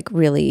people are like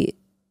really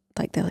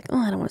like, they're like, oh,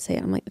 I don't want to say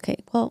it. I'm like, okay,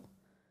 well.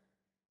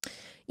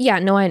 Yeah,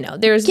 no, I know.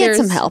 There's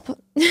some help.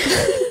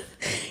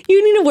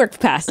 You need to work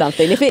past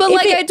something.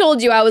 I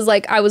told you, I was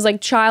like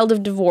child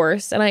of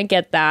divorce, and I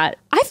get that.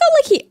 I felt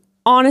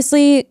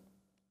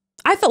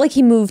like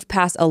he moved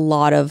past a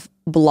lot of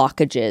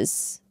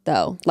blockages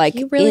though. Like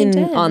He really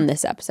did. on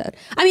this episode.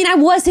 I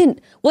mean,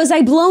 was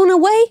I blown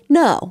away?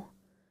 No.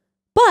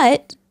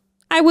 But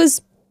I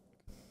was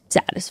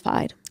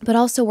satisfied. But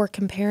also we're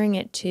comparing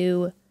it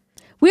to...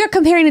 We are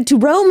comparing it to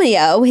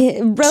Romeo.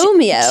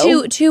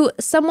 To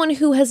someone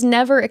who has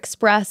never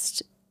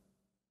expressed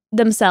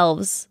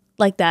themselves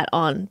like that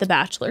on the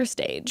Bachelor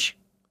stage.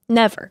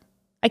 Never.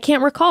 I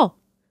can't recall.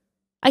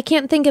 I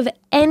can't think of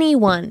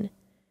anyone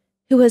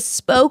who has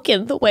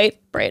spoken the way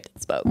Brandon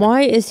spoke.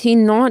 Why is he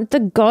not the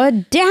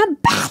goddamn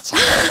Bachelor?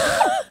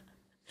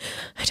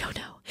 I don't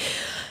know.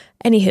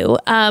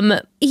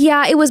 Anywho,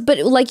 yeah, it was, but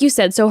like you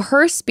said, so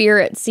her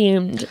spirit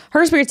seemed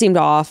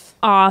off.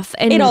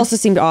 And it also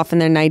seemed off in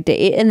their night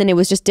date, and then it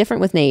was just different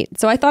with Nate.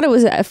 So I thought it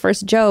was at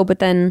first Joe, but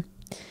then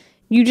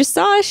you just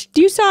saw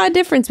a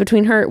difference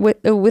between her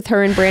with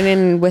her and Brandon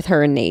and with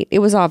her and Nate. It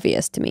was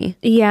obvious to me.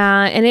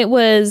 Yeah, and it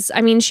was, I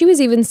mean, she was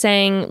even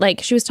saying,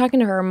 like, she was talking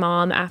to her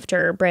mom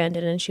after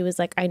Brandon, and she was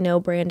like, I know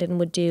Brandon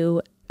would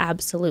do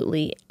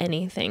absolutely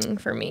anything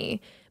for me,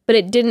 but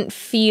it didn't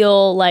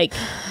feel like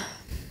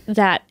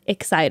that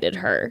excited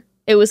her.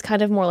 It was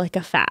kind of more like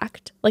a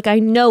fact. Like, I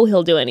know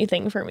he'll do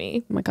anything for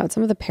me. Oh my God,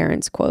 some of the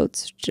parents'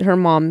 quotes. Her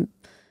mom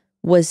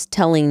was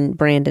telling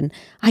Brandon,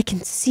 I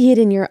can see it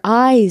in your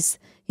eyes,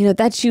 you know,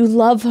 that you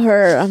love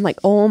her. I'm like,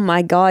 oh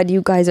my God,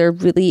 you guys are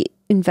really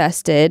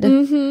invested.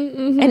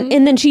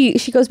 And then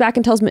she goes back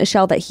and tells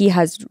Michelle that he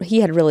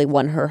had really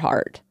won her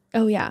heart.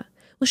 Oh yeah.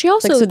 Well, she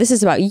also... Like, so this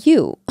is about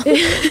you.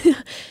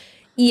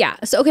 Yeah.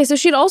 So, okay. So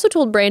she'd also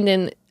told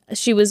Brandon,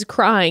 she was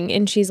crying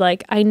and she's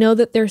like, I know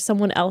that there's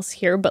someone else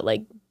here, but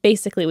like,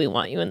 basically we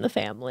want you in the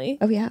family.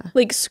 Oh yeah.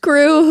 Like,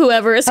 screw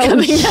whoever is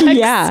coming next.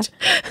 Yeah.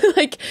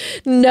 Like,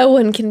 no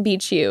one can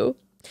beat you.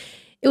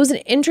 It was an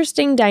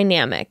interesting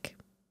dynamic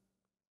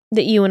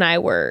that you and I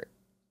were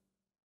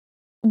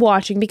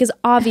watching, because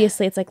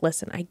obviously it's like,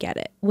 listen, I get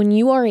it. When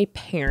you are a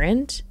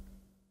parent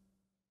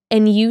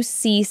and you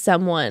see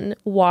someone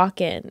walk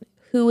in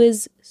who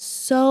is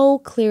so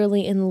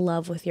clearly in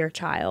love with your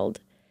child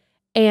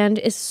and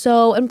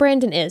and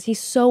Brandon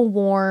he's so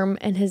warm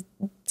and his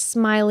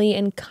smiley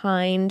and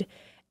kind,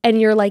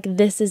 and you're like,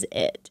 this is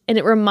it. And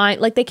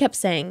like they kept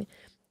saying,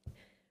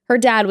 her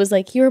dad was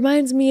like, he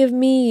reminds me of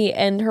me,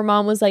 and her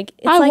mom was like,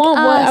 it's like us.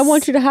 I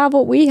want you to have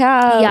what we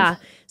have. Yeah.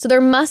 So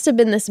there must have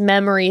been this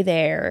memory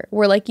there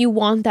where like you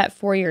want that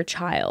for your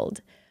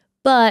child,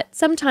 but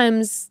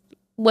sometimes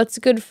what's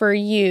good for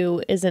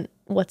you isn't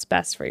what's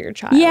best for your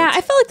child. Yeah,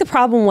 I felt like the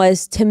problem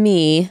was, to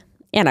me,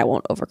 and I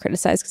won't over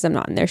criticize because I'm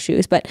not in their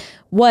shoes, but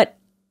what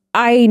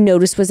I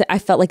noticed was that I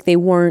felt like they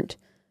weren't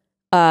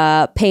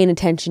paying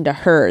attention to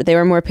her. They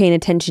were more paying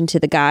attention to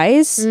the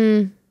guys.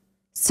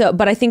 So,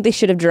 but I think they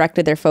should have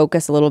directed their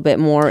focus a little bit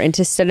more, and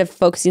instead of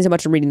focusing so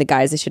much on reading the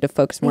guys, they should have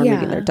focused more on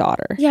reading their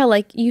daughter. Yeah,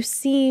 like, you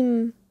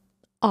seem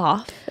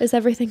off. Is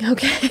everything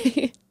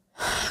okay?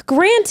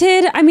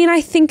 Granted, I mean,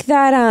 I think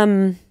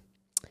that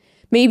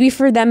maybe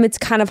for them it's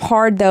kind of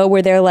hard though,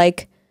 where they're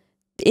like,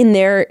 in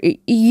their,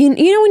 you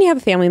know, when you have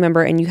a family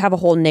member and you have a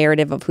whole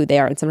narrative of who they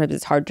are, and sometimes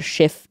it's hard to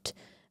shift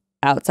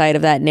outside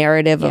of that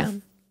narrative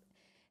of,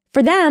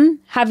 for them,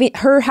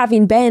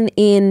 having been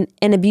in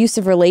an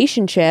abusive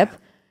relationship,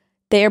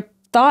 their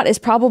thought is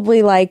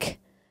probably like,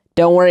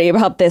 don't worry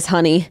about this,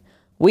 honey.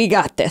 We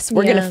got this.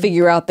 We're going to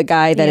figure out the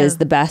guy that is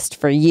the best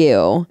for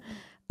you.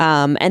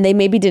 And they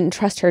maybe didn't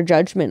trust her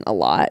judgment a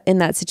lot in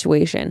that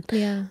situation.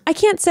 Yeah. I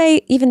can't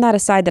say, even that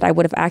aside, that I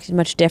would have acted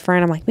much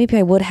different. I'm like, maybe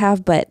I would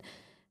have, but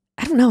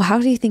I don't know. How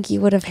do you think you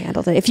would have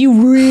handled it? If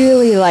you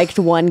really liked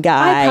one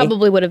guy. I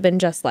probably would have been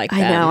just like them.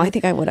 I know. I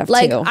think I would have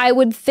like, too. I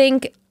would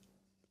think,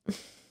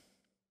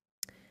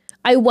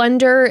 I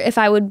wonder if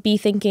I would be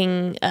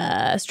thinking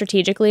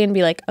strategically and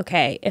be like,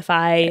 okay, if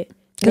I...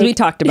 Because we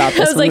talked about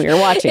this when we were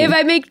watching. If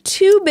I make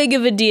too big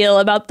of a deal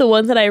about the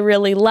one that I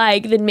really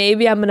like, then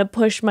maybe I'm going to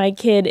push my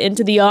kid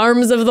into the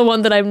arms of the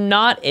one that I'm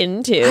not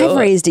into. I've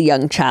raised a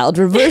young child.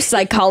 Reverse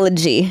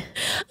psychology.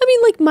 I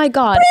mean, like, my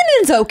God.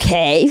 Brandon's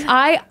okay.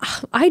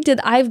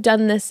 I've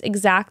done this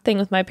exact thing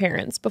with my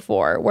parents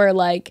before, where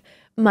like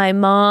my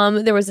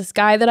mom, there was this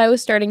guy that I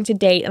was starting to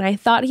date, and I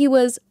thought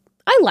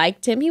I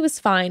liked him. He was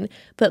fine.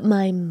 But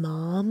my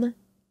mom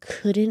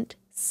couldn't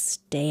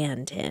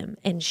stand him,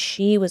 and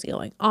she was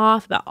going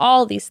off about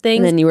all these things.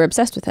 And then you were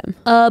obsessed with him.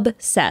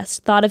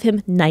 Obsessed. Thought of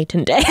him night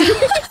and day.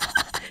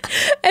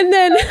 And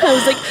then I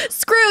was like,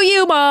 screw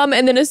you, Mom.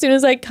 And then as soon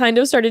as I kind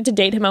of started to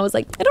date him, I was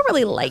like, I don't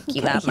really like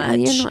you that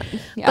much.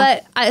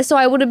 But so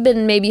I would have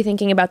been maybe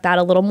thinking about that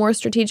a little more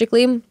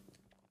strategically.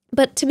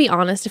 But to be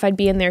honest, if I'd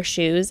be in their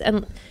shoes,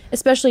 and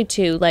especially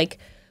too, like,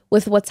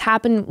 with what's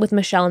happened with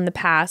Michelle in the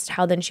past,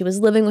 how then she was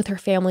living with her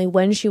family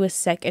when she was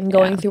sick and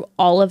going through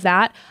all of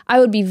that, I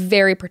would be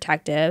very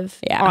protective,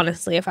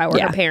 honestly, if I were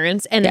her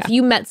parents. And if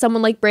you met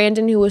someone like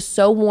Brandon who was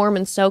so warm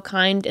and so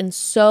kind and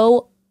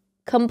so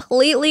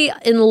completely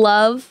in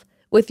love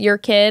with your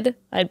kid,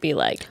 I'd be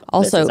like,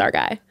 also, this is our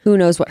guy. Who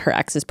knows what her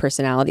ex's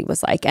personality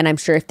was like. And I'm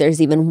sure if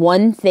there's even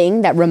one thing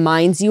that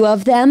reminds you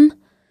of them,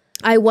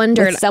 I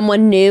wondered.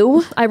 Someone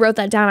new. I wrote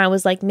that down. I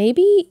was like,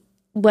 maybe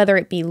whether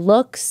it be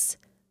looks,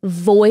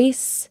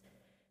 voice,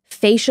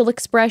 facial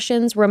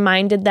expressions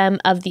reminded them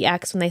of the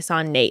ex when they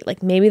saw Nate.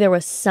 Like maybe there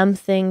was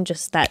something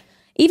just that.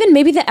 Even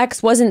maybe the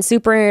ex wasn't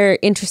super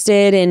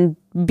interested in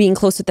being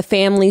close with the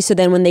family. So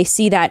then when they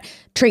see that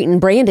trait in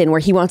Brandon where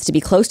he wants to be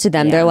close to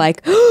them, they're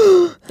like,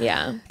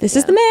 yeah, this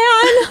is the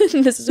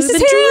man. this is what we've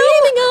been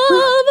dreaming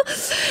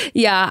of.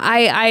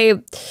 Yeah,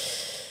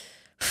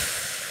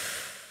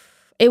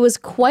 it was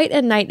quite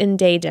a night and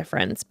day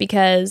difference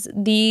because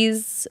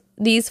these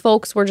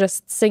folks were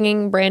just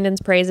singing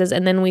Brandon's praises,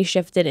 and then we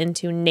shifted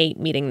into Nate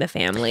meeting the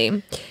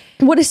family.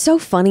 What is so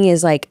funny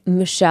is like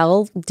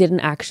Michelle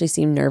didn't actually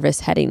seem nervous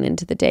heading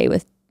into the day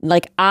with,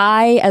 like,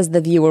 I as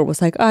the viewer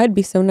was like, oh, I'd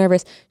be so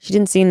nervous. She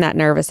didn't seem that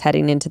nervous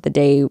heading into the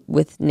day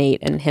with Nate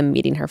and him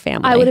meeting her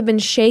family. I would have been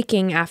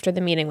shaking after the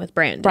meeting with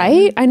Brandon.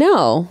 Right? I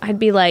know. I'd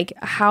be like,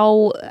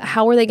 how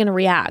are they going to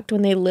react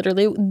when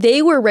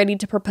they were ready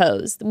to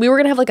propose? We were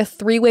going to have like a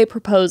 3-way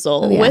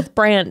proposal with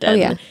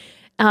Brandon.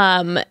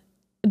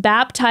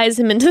 Baptize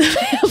him into the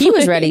family. He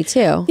was ready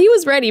too. He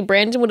was ready.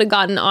 Brandon would have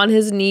gotten on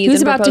his knees. He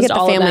was and about to get the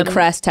all family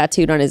crest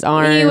tattooed on his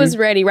arm. He was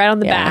ready, right on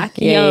the back.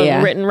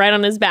 Written right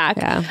on his back.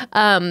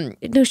 Yeah.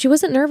 No, she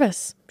wasn't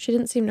nervous. She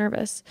didn't seem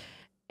nervous.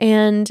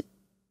 And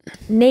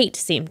Nate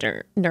seemed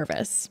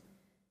nervous.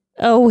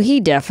 Oh, he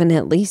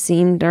definitely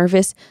seemed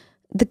nervous.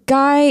 The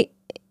guy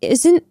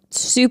isn't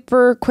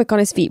super quick on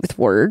his feet with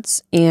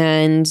words,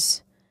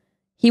 and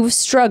he was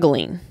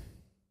struggling.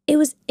 It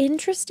was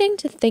interesting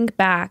to think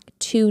back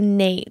to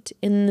Nate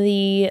in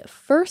the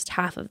first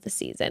half of the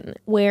season,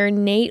 where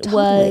Nate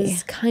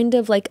was kind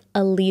of like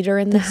a leader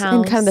in the house.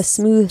 And kind of the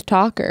smooth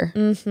talker.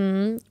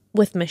 Mm-hmm.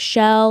 With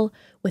Michelle,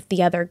 with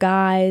the other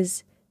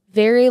guys.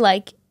 Very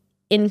like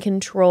in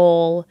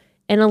control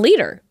and a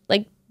leader,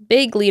 like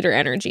big leader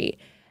energy.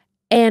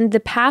 And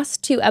the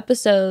past 2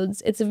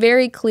 episodes, it's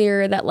very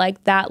clear that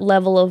like that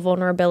level of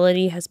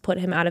vulnerability has put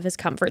him out of his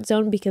comfort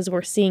zone, because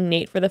we're seeing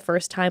Nate for the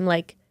first time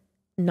like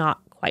not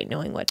quite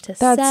knowing what to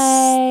say.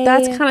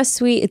 That's kind of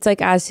sweet. It's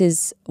like as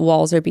his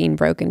walls are being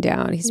broken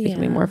down, he's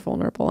becoming more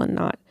vulnerable and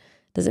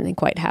doesn't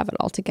quite have it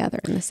all together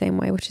in the same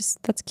way,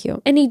 that's cute.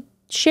 And he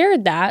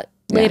shared that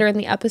later in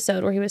the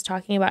episode where he was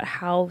talking about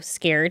how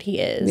scared he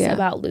is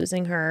about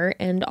losing her,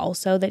 and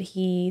also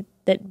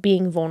that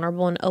being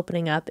vulnerable and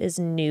opening up is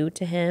new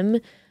to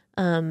him.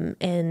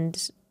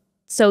 And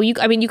so you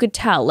could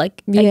tell,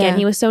 like, again,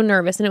 he was so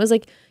nervous, and it was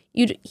like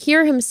you'd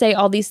hear him say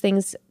all these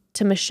things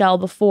to Michelle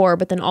before,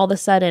 but then all of a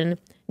sudden,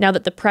 now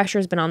that the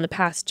pressure's been on the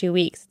past 2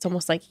 weeks, it's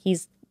almost like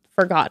he's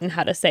forgotten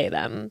how to say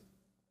them.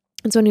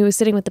 And so when he was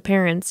sitting with the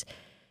parents,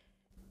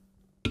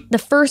 the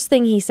first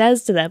thing he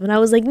says to them, and I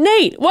was like,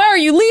 Nate, why are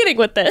you leading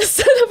with this?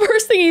 The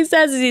first thing he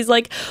says is he's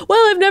like,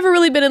 well, I've never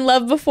really been in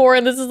love before,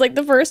 and this is like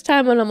the first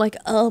time. And I'm like,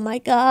 oh my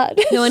God.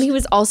 No, and he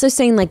was also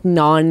saying like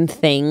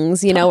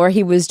non-things, where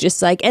he was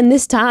just like, and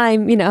this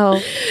time,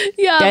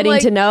 getting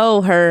to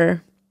know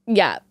her.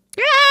 Yeah.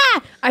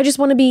 I just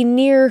want to be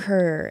near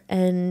her,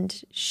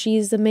 and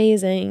she's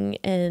amazing,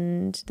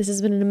 and this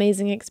has been an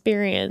amazing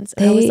experience.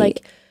 And I was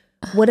like,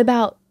 what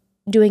about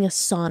doing a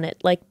sonnet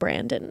like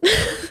Brandon?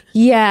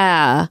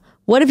 Yeah.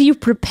 What have you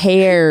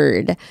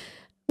prepared?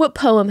 What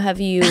poem have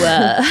you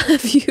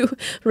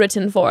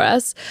written for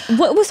us?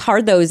 What was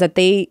hard though is that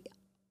they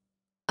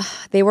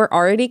were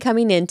already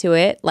coming into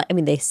it. Like, I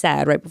mean, they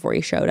said right before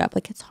he showed up,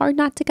 like, it's hard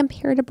not to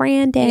compare to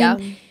Brandon. Yeah.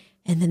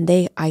 And then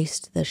they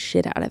iced the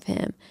shit out of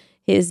him.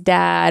 Her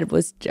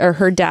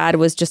dad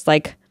was just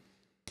like,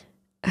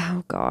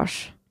 oh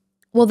gosh.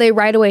 Well, they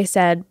right away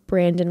said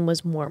Brandon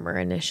was warmer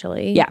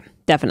initially. Yeah,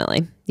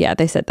 definitely. Yeah,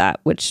 they said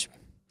that, which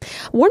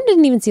warm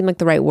didn't even seem like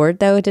the right word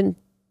though. It didn't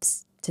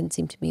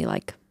seem to me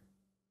like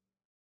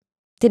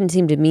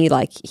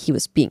he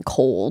was being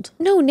cold.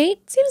 No,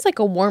 Nate seems like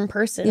a warm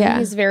person. Yeah.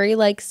 He's very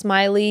like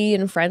smiley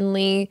and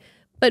friendly,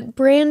 but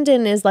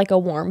Brandon is like a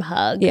warm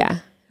hug. Yeah.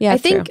 Yeah. I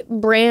think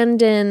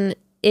Brandon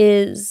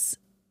is,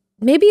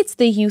 maybe it's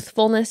the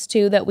youthfulness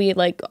too that we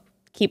like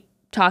keep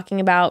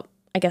talking about,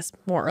 I guess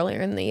more earlier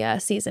in the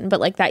season, but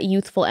like that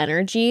youthful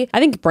energy.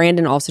 I think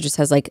Brandon also just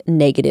has like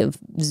negative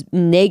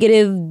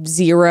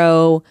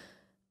 0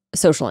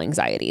 social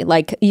anxiety.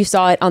 Like you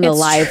saw it on the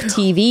live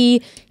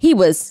TV. He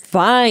was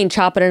fine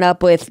chopping it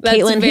up with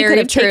Caitlin. He could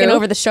have taken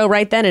over the show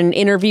right then and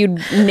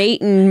interviewed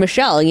Nate and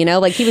Michelle,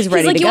 like he was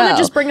ready to go. You want to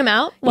just bring him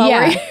out?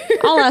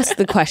 I'll ask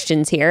the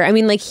questions here. I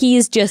mean, like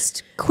he's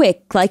just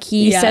quick. Like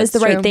he says the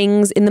right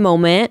things in the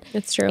moment.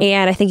 It's true.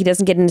 And I think he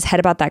doesn't get in his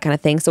head about that kind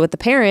of thing. So with the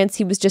parents,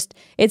 he was just,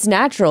 it's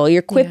natural.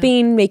 You're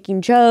quipping,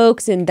 making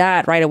jokes, and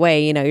that right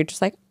away, you're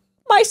just like,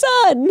 my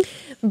son.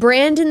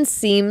 Brandon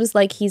seems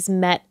like he's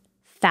met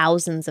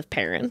thousands of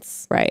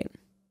parents. Right.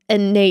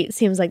 And Nate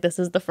seems like this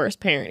is the first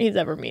parent he's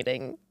ever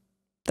meeting.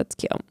 That's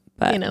cute.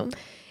 But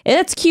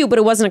it's cute, but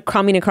it wasn't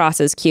coming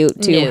across as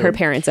cute to her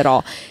parents at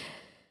all.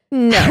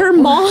 No. Her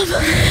mom.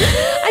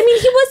 I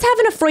mean, he was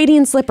having a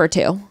Freudian slip or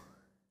two.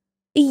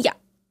 Yeah.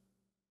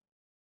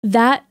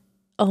 That,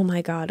 oh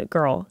my God,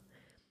 girl.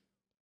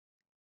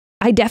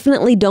 I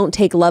definitely don't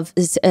take love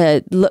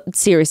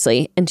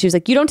seriously. And she was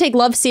like, you don't take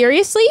love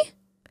seriously?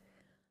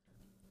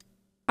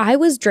 I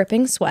was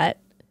dripping sweat.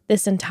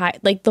 this entire,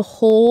 like this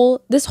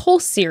whole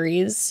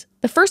series,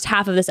 the first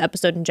half of this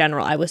episode in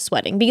general, I was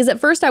sweating. Because at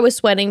first I was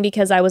sweating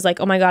because I was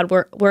like, oh my God,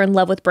 we're in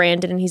love with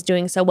Brandon and he's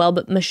doing so well,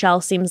 but Michelle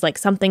seems like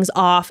something's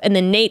off. And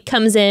then Nate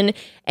comes in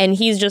and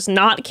he's just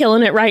not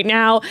killing it right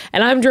now.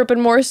 And I'm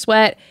dripping more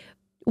sweat.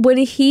 When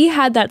he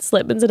had that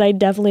slip and said, I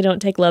definitely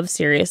don't take love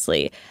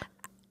seriously.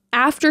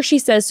 After she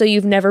says, so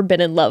you've never been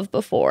in love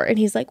before. And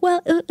he's like,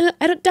 well,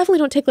 I definitely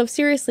don't take love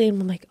seriously.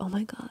 And I'm like, oh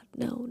my God,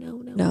 no.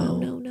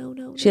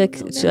 She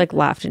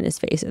laughed in his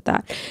face at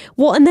that.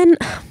 Well, and then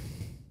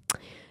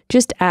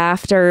just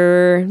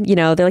after, you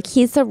know, they're like,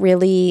 he's a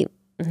really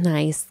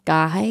nice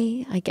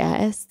guy, I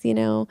guess, you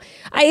know.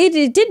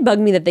 It did bug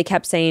me that they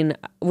kept saying,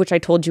 which I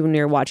told you when we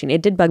were watching,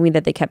 it did bug me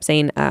that they kept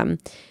saying,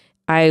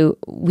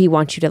 we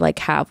want you to like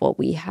have what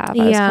we have.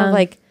 I was kind of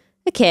like,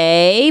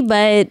 okay,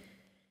 but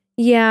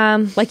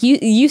yeah, like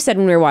you said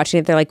when we were watching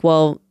it, they're like,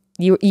 well,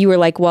 you were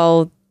like,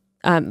 well,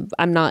 I'm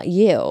not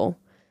you.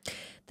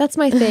 That's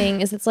my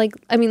thing, is it's like,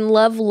 I mean,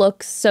 love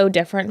looks so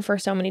different for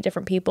so many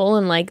different people,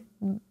 and like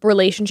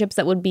relationships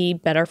that would be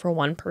better for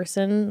one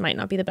person might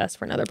not be the best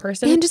for another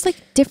person. And just like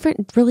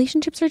different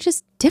relationships are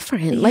just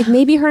different. Yeah. Like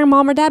maybe her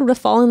mom or dad would have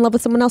fallen in love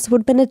with someone else who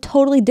would have been a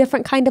totally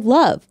different kind of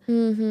love.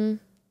 Mm-hmm.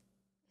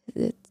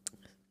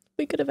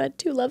 We could have had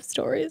 2 love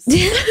stories.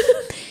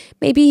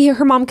 Maybe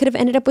her mom could have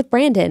ended up with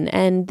Brandon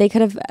and they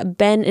could have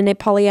been in a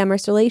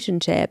polyamorous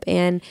relationship.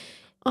 And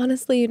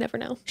honestly, you never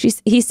know.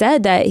 He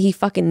said that he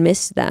fucking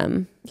missed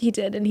them. He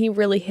did, and he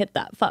really hit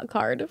that fuck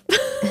hard.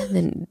 And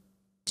then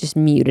just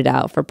muted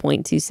out for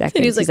 0.2 seconds.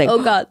 And he's like,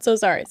 oh God, so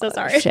sorry.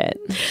 Shit.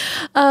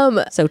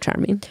 So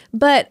charming.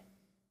 But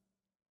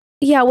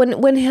yeah, when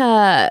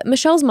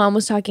Michelle's mom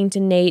was talking to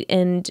Nate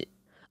and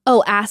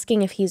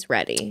asking if he's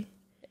ready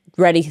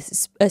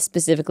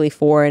specifically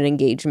for an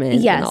engagement,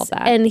 yes, and all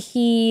that. And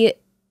he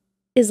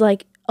is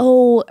like,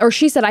 or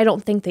she said, I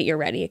don't think that you're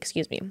ready,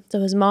 excuse me.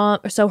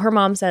 So her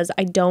mom says,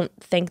 I don't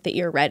think that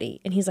you're ready.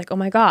 And he's like, oh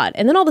my God.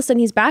 And then all of a sudden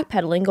he's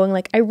backpedaling, going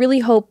like, I really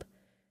hope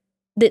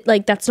that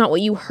like, that's not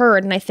what you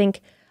heard. And I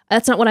think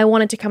that's not what I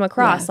wanted to come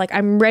across. Yeah. Like,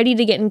 I'm ready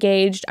to get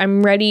engaged.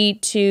 I'm ready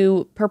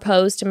to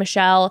propose to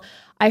Michelle.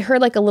 I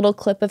heard like a little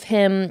clip of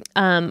him.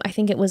 I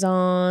think it was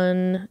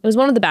one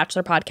of the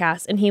Bachelor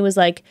podcasts. And he was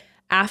like,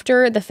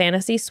 after the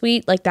fantasy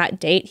suite, like that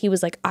date, he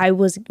was like, I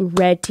was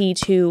ready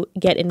to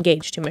get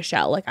engaged to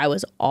Michelle. Like, I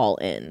was all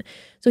in.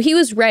 So he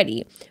was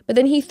ready. But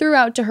then he threw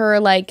out to her,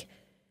 like,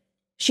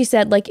 she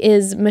said, like,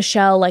 is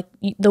Michelle, like,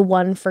 the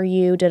one for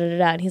you? Da, da, da,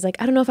 da. And he's like,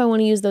 I don't know if I want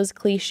to use those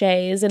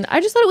cliches. And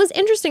I just thought it was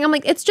interesting. I'm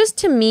like, it's just,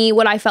 to me,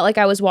 what I felt like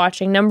I was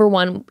watching. Number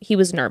one, he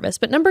was nervous.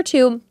 But number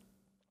two,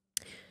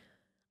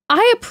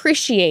 I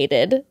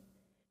appreciated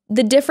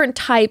the different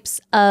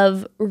types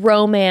of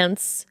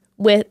romance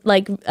with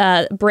like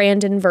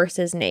Brandon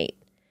versus Nate.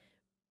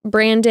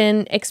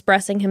 Brandon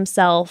expressing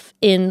himself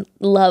in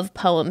love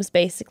poems,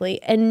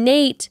 basically. And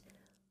Nate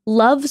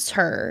loves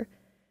her.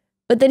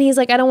 But then he's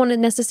like, I don't want to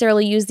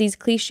necessarily use these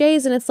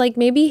cliches. And it's like,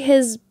 maybe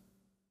his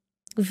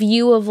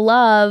view of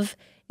love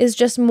is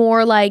just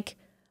more like,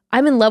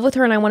 I'm in love with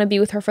her and I want to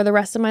be with her for the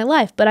rest of my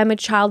life. But I'm a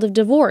child of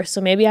divorce.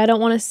 So maybe I don't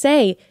want to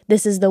say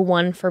this is the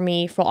one for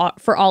me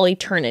for all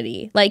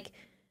eternity. Like,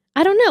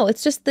 I don't know.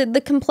 It's just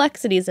the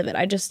complexities of it.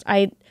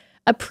 I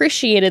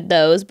appreciated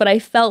those, but I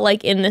felt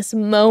like in this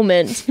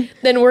moment,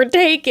 then we're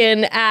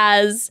taken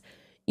as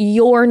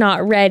you're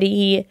not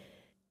ready,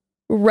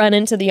 run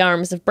into the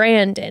arms of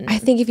Brandon. I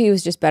think if he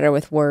was just better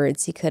with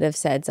words, he could have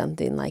said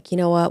something like, you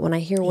know what, when I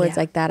hear words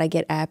like that, I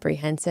get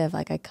apprehensive.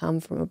 Like, I come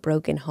from a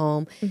broken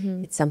home.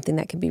 Mm-hmm. It's something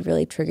that can be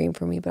really triggering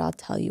for me, but I'll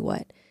tell you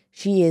what,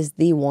 she is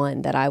the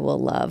one that I will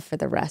love for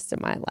the rest of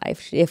my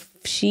life. If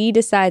she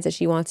decides that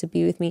she wants to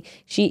be with me,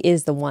 she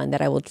is the one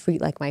that I will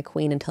treat like my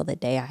queen until the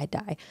day I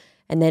die.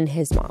 And then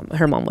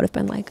her mom would have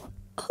been like,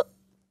 oh.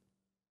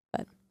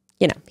 But,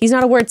 you know, he's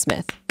not a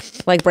wordsmith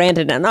like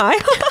Brandon and I.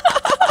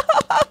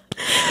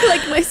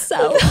 Like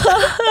myself.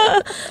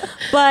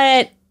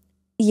 But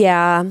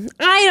yeah,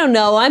 I don't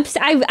know.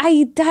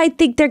 I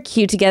think they're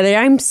cute together.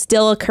 I'm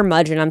still a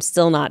curmudgeon. I'm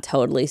still not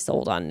totally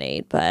sold on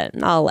Nate, but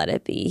I'll let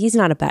it be. He's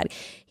not a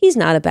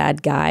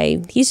bad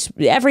guy.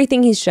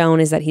 Everything he's shown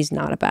is that he's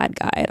not a bad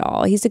guy at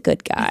all. He's a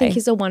good guy. I think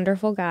he's a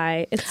wonderful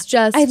guy. It's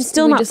just I'm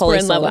still not fully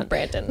in love sold with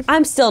Brandon.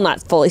 I'm still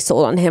not fully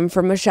sold on him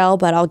for Michelle,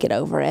 but I'll get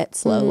over it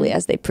slowly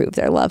as they prove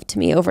their love to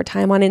me over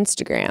time on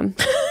Instagram.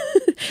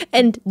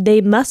 And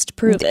they must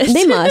prove it.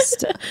 They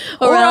must.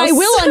 or I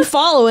will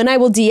unfollow and I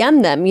will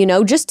DM them, you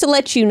know, just to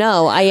let you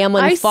know I am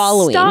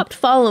unfollowing. I stopped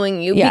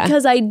following you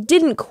because I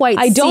didn't quite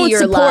see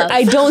your love.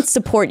 I don't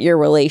support your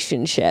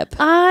relationship.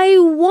 I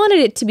wanted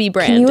it to be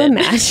Brandon. Can you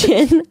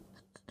imagine?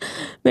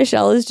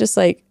 Michelle is just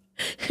like,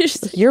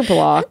 you're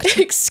blocked.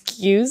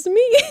 Excuse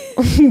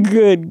me?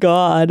 Good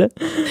God.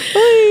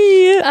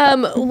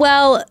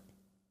 Well,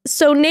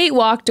 so Nate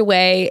walked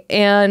away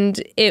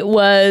and it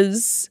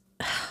was...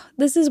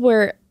 This is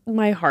where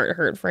my heart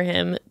hurt for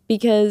him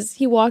because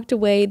he walked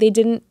away.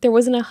 There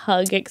wasn't a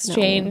hug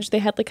exchange. No. They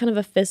had like kind of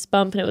a fist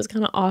bump and it was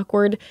kind of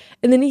awkward.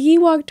 And then he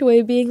walked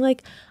away being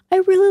like, I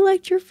really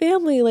liked your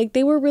family. Like,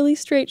 they were really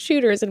straight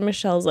shooters. And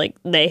Michelle's like,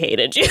 they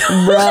hated you.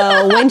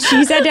 Bro, when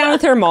she sat down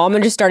with her mom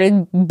and just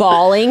started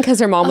bawling because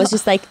her mom was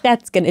just like,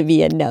 that's going to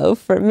be a no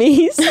for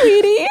me,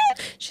 sweetie.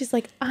 She's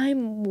like,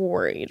 I'm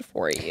worried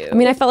for you. I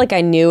mean, I felt like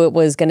I knew it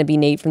was going to be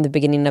Nate from the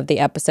beginning of the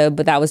episode,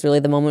 but that was really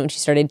the moment when she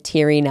started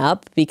tearing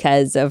up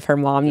because of her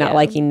mom not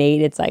liking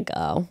Nate. It's like,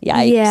 oh,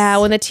 yikes. Yeah,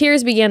 when the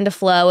tears began to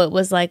flow, it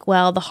was like,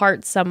 well, the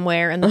heart's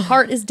somewhere, and the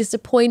heart is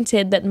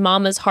disappointed that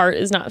Mama's heart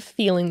is not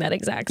feeling that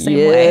exact same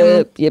way.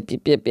 Yep.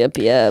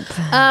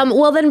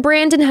 Well, then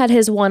Brandon had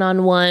his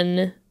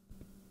one-on-one,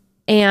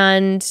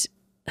 and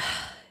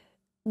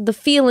the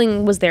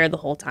feeling was there the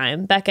whole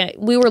time. Becca,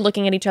 we were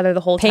looking at each other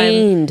the whole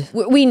Pained.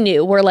 time. We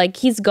knew. We're like,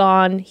 he's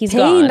gone. He's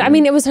Pained. gone. I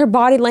mean, it was her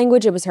body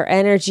language. It was her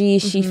energy.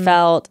 She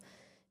felt...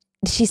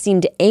 She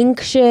seemed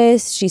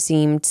anxious. She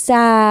seemed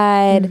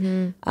sad.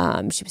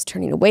 She was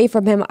turning away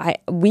from him.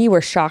 We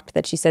were shocked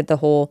that she said the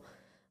whole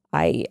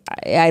 "I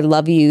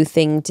love you"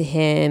 thing to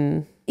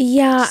him.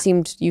 Yeah,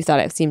 You thought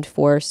it seemed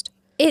forced.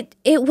 It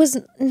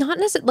was not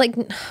necessarily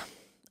like,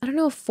 I don't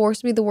know if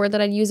forced would be the word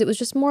that I'd use. It was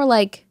just more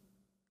like,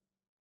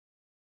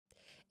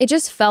 it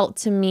just felt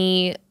to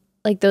me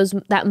like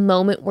that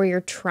moment where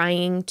you're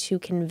trying to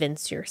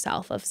convince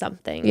yourself of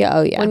something. Yeah.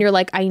 Oh yeah. When you're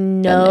like, I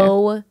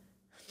know.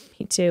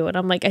 Me too. And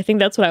I'm like, I think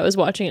that's what I was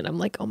watching, and I'm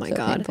like, oh my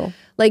God. Painful.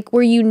 Like,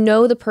 where you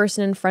know the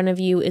person in front of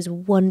you is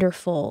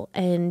wonderful,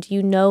 and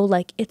you know,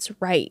 like, it's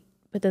right,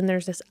 but then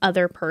there's this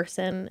other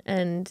person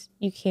and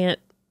you can't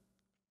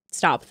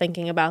stop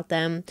thinking about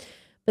them.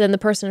 But then the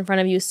person in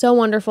front of you is so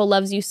wonderful,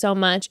 loves you so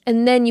much,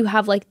 and then you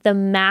have like the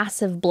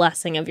massive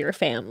blessing of your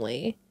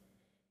family.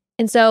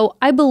 And so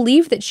I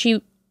believe that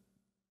she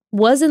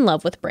was in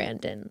love with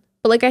Brandon.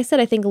 But like I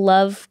said, I think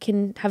love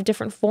can have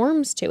different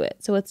forms to it.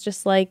 So it's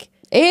just like,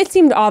 it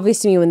seemed obvious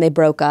to me when they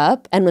broke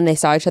up and when they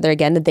saw each other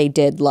again that they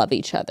did love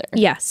each other.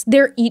 yes,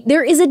 there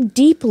is a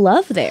deep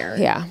love there.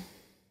 Yeah.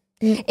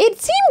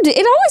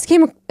 It always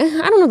came,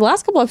 I don't know, the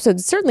last couple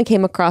episodes, it certainly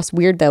came across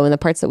weird though in the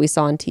parts that we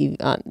saw on TV,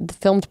 the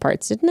filmed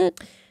parts, didn't it?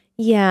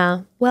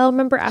 Yeah. Well,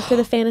 remember after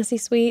the fantasy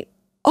suite?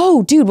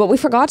 Oh, dude, what we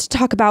forgot to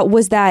talk about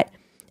was that,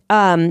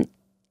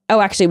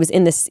 actually it was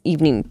in this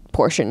evening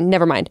portion.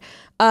 Never mind.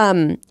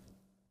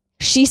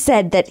 She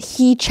said that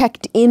he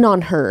checked in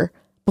on her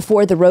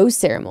before the rose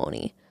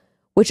ceremony,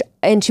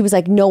 and she was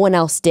like, no one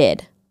else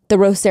did. The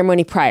rose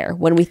ceremony prior,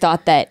 when we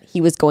thought that he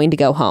was going to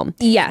go home.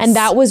 Yes. And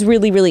that was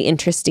really, really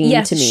interesting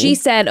to me. She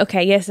said,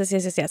 okay, yes.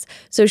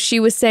 So she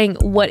was saying,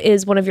 what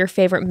is one of your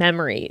favorite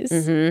memories?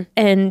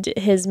 And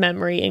his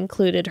memory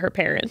included her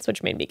parents,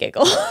 which made me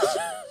giggle.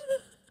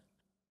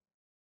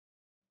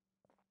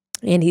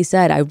 And he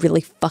said, I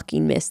really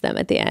fucking miss them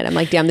at the end. I'm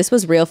like, damn, this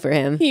was real for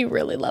him. He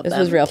really loved them. This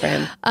was real for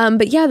him.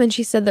 But yeah, then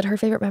she said that her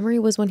favorite memory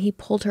was when he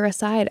pulled her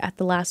aside at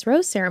the last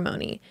rose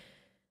ceremony.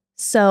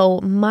 So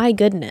my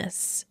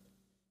goodness.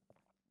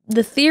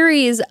 The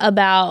theories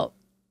about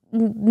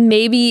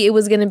maybe it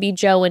was going to be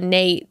Joe and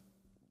Nate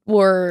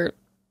were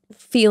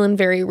feeling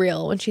very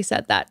real when she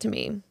said that to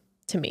me.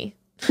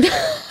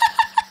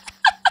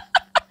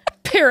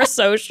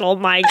 Parasocial,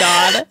 my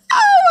God.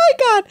 Oh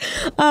my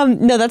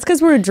God. No, that's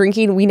because we're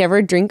drinking. We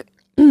never drink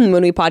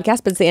when we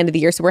podcast, but it's the end of the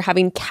year. So we're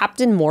having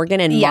Captain Morgan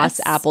and Moss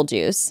apple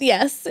juice.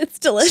 Yes, it's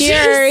delicious.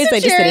 Cheers. I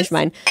just finished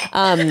mine.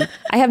 I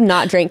have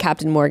not drank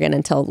Captain Morgan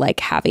until like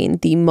having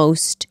the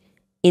most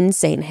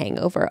insane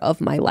hangover of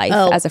my life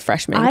as a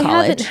freshman in college.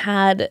 I haven't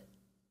had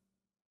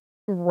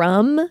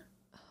rum.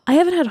 I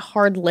haven't had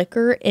hard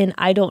liquor in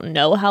I don't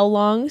know how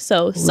long.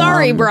 So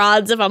sorry,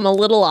 broads, if I'm a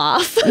little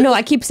off. No,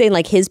 I keep saying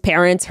like his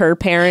parents, her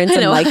parents,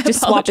 and like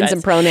just swapping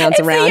some pronouns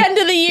around. It's the end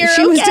of the year.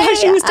 She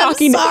was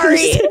talking.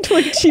 Sorry.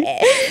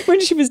 when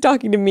she was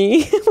talking to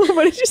me.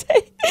 What did you say?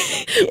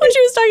 When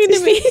she was talking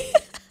to me.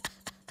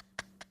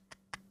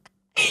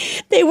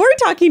 They were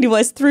talking to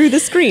us through the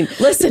screen.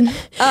 Listen,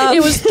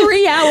 it was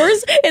 3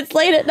 hours. It's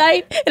late at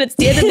night, and it's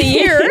the end of the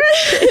year,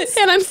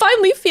 and I'm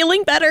finally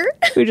feeling better.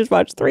 We just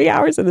watched 3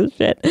 hours of this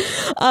shit.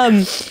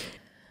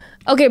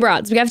 Okay,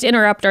 broads, we have to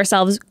interrupt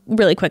ourselves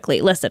really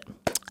quickly. Listen,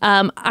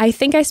 I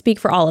think I speak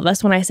for all of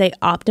us when I say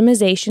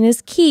optimization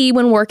is key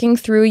when working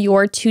through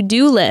your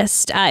to-do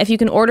list. If you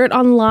can order it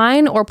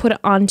online or put it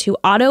onto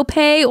auto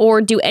pay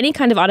or do any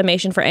kind of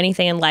automation for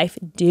anything in life,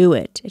 do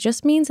it. It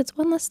just means it's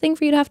one less thing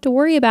for you to have to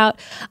worry about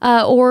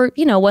or,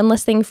 one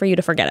less thing for you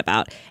to forget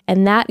about.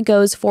 And that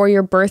goes for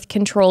your birth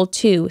control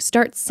too.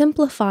 Start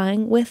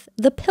simplifying with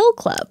the Pill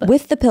Club.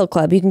 With the Pill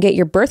Club, you can get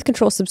your birth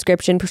control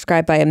subscription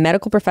prescribed by a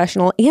medical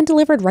professional and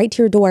delivered right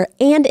to your door,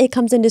 and it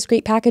comes in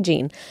discreet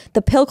packaging.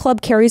 The Pill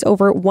Club carries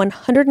over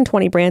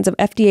 120 brands of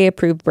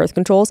FDA-approved birth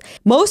controls.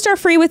 Most are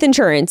free with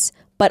insurance,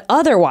 but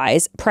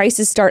otherwise,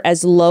 prices start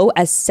as low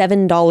as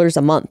 $7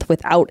 a month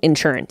without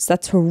insurance.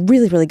 That's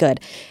really, really good.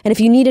 And if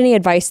you need any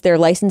advice, their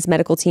licensed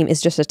medical team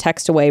is just a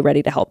text away,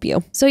 ready to help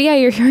you. So yeah,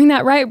 you're hearing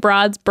that right,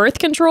 broads. Birth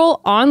control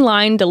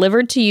online,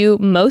 delivered to you,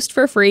 most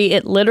for free.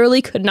 It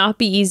literally could not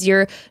be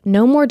easier.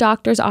 No more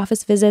doctor's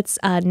office visits,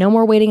 no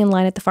more waiting in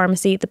line at the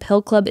pharmacy. The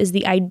Pill Club is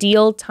the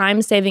ideal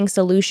time-saving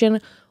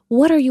solution.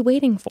 What are you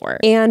waiting for?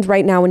 And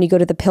right now, when you go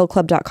to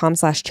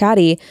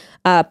thepillclub.com/chatty,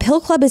 Pill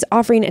Club is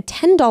offering a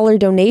 $10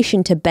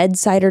 donation to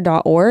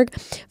bedsider.org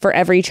for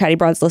every Chatty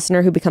Broads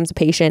listener who becomes a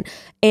patient.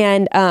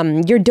 And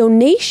your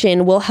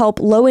donation will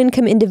help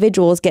low-income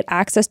individuals get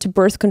access to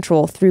birth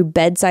control through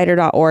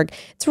bedsider.org.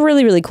 It's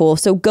really, really cool.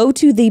 So go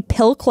to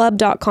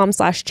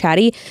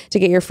thepillclub.com/chatty to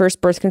get your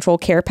first birth control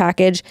care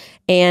package,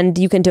 and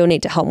you can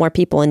donate to help more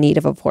people in need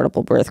of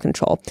affordable birth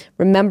control.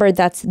 Remember,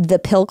 that's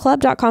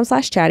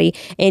thepillclub.com/chatty,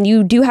 and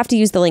you do have to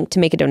use the link to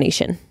make a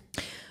donation.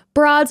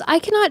 Broads, I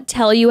cannot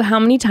tell you how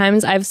many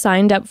times I've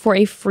signed up for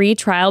a free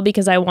trial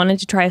because I wanted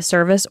to try a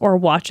service or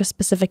watch a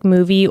specific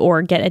movie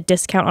or get a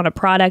discount on a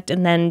product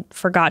and then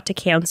forgot to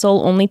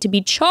cancel, only to be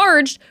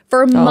charged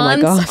for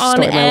months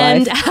on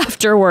end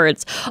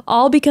afterwards.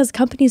 All because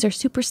companies are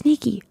super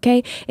sneaky,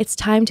 okay? It's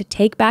time to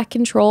take back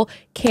control,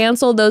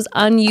 cancel those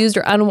unused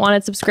or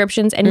unwanted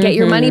subscriptions, and get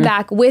your money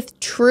back with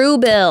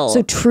Truebill.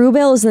 So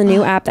Truebill is the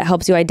new app that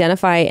helps you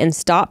identify and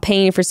stop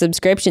paying for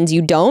subscriptions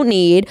you don't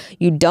need,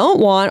 you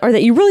don't want, or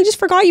that you really just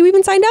forgot you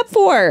even signed up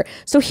for.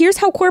 So here's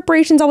how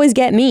corporations always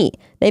get me.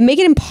 They make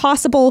it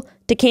impossible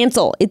to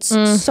cancel. It's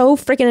so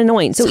freaking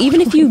annoying. So even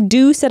if you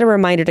do set a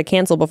reminder to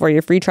cancel before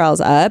your free trial's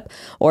up,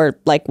 or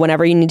like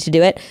whenever you need to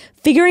do it,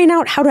 figuring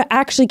out how to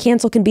actually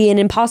cancel can be an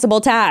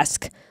impossible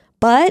task.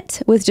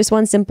 But with just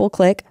one simple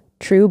click,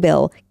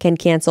 Truebill can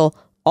cancel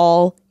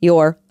all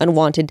your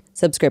unwanted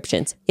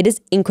subscriptions. It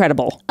is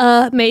incredible.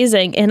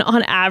 Amazing. And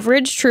on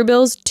average,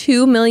 Truebill's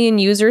 2 million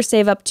users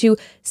save up to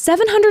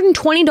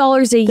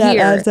 $720 a year. That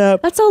adds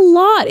up. That's a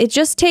lot. It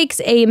just takes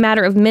a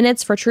matter of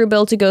minutes for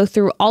Truebill to go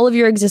through all of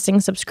your existing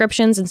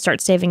subscriptions and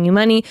start saving you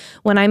money.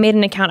 When I made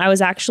an account, I was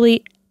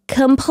actually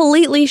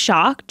completely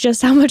shocked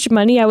just how much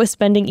money I was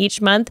spending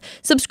each month.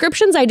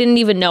 Subscriptions I didn't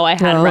even know I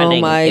had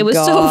running. It was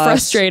so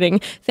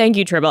frustrating. Thank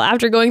you, Truebill.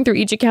 After going through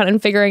each account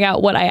and figuring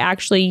out what I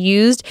actually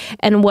used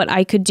and what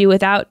I could do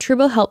without,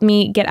 Truebill helped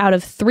me get out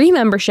of 3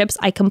 memberships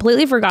I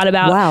completely forgot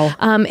about. Wow.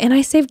 And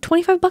I saved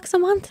 $25 a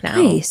month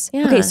now. Nice.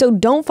 Yeah. Okay, so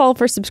don't fall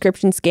for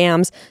subscription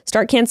scams.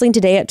 Start canceling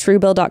today at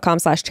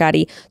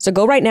truebill.com/chatty. So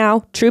go right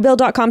now,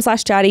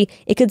 truebill.com/chatty.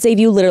 It could save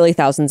you literally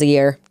thousands a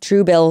year.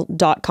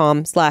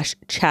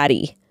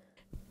 Truebill.com/chatty.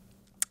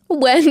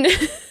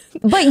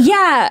 But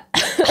yeah.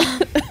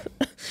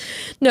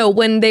 No,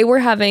 when they were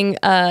having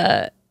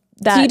that.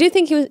 So you do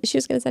think she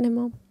was going to send him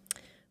home?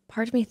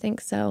 Part of me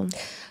thinks so.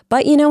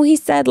 But you know, he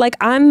said, like,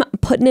 I'm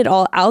putting it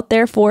all out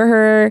there for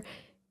her.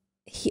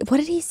 What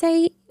did he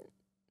say?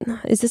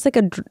 Is this like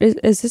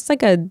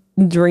a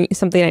dream,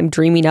 something I'm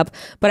dreaming up?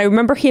 But I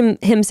remember him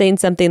saying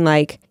something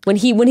like when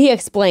he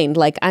explained,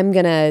 like, I'm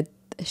gonna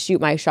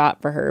shoot my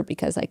shot for her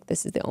because like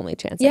this is the only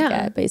chance I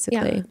get,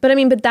 basically. Yeah. But I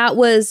mean, but that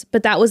was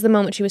the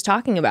moment she was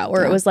talking about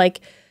where it was like,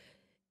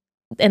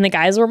 and the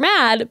guys were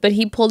mad, but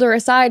he pulled her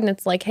aside and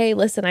it's like, hey,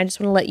 listen, I just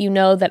want to let you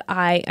know that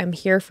I am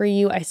here for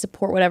you. I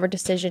support whatever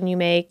decision you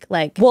make.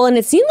 Like, well, and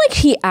it seemed like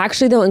he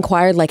actually though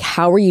inquired like,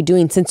 how are you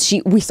doing, since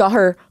we saw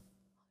her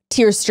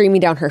tears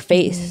streaming down her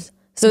face.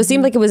 So it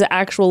seemed like it was an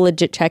actual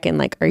legit check-in,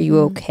 like, are you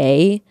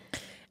okay?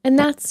 And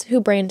that's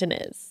who Brandon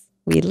is.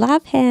 We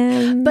love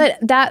him. But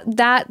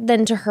that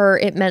then to her,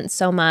 it meant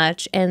so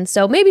much. And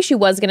so maybe she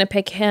was going to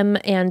pick him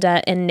and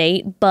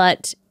Nate,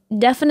 but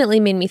definitely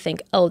made me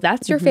think, oh,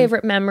 that's your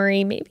favorite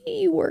memory. Maybe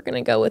you were going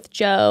to go with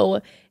Joe.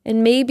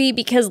 And maybe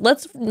because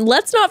let's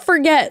not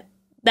forget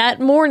that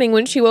morning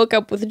when she woke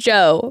up with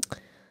Joe,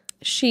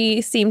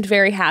 she seemed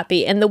very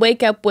happy. And the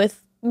wake up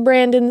with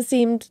Brandon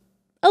seemed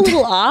a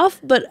little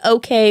off, but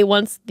okay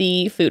once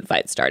the food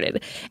fight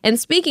started. And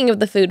speaking of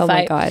the food fight,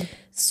 my God.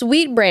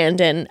 Sweet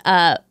Brandon,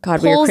 God,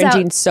 we were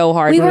cringing so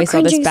hard when we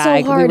saw this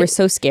bag. We were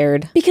so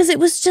scared. Because it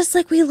was just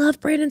like, we love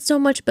Brandon so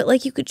much, but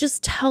like you could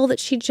just tell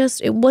that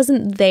it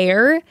wasn't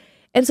there.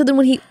 And so then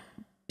when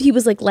he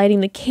was like lighting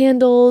the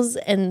candles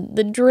and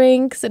the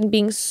drinks and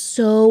being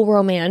so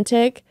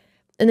romantic,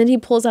 and then he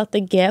pulls out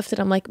the gift and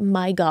I'm like,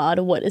 my God,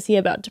 what is he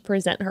about to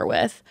present her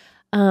with?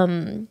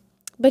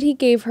 But he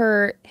gave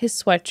her his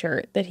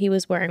sweatshirt that he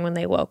was wearing when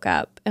they woke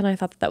up. And I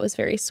thought that was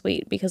very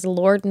sweet because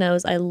Lord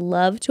knows I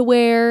love to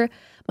wear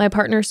my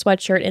partner's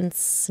sweatshirt and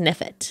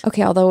sniff it.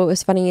 Okay, although what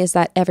was funny is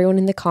that everyone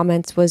in the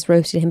comments was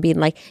roasting him, being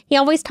like, he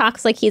always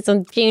talks like he's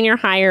a junior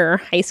high or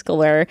high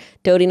schooler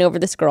doting over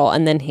this girl.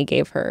 And then he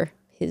gave her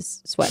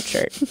his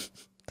sweatshirt.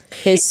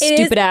 His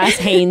stupid ass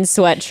Hanes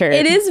sweatshirt.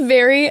 It is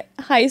very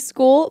high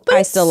school, but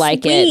I still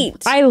like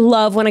it. I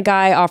love when a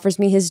guy offers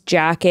me his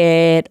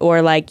jacket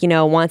or like, you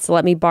know, wants to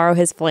let me borrow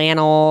his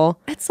flannel.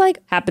 It's like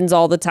happens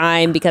all the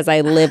time because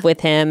I live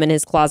with him and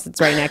his closet's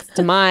right next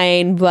to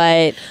mine.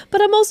 But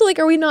I'm also like,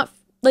 are we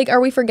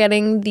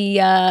forgetting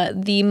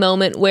the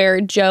moment where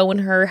Joe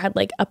and her had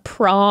like a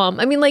prom?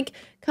 I mean, like,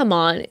 come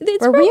on,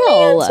 it's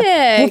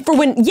romantic.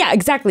 Well,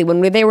 exactly. When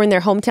they were in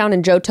their hometown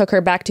and Joe took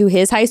her back to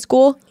his high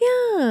school. Yeah.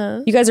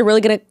 You guys are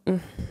really gonna.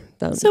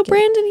 So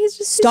Brandon, he's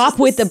just stop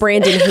with the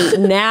Brandon hate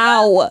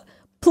now.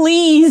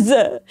 Please.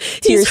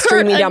 Tears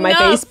streaming down my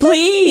face.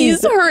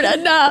 Please. He's hurt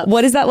enough.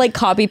 What is that like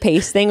copy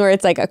paste thing where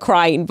it's like a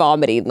crying,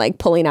 vomiting, like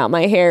pulling out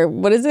my hair?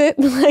 What is it?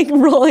 Like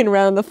rolling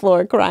around the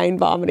floor, crying,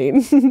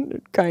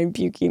 vomiting, crying,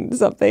 puking,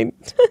 something.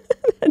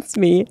 That's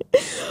me.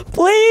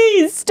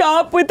 Please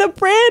stop with the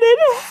Brandon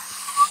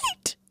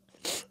hate.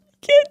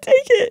 Can't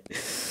take it.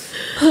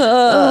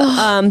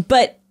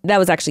 But that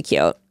was actually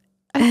cute.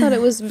 I thought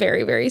it was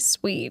very, very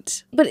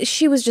sweet. But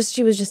she was just,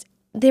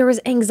 there was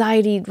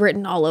anxiety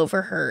written all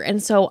over her.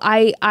 And so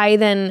I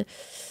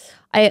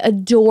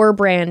adore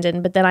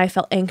Brandon, but then I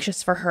felt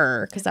anxious for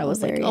her because I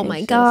was like, oh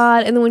my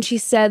God. And then when she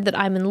said that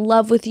I'm in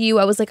love with you,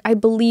 I was like, I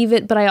believe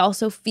it, but I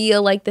also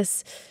feel like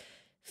this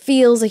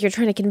feels like you're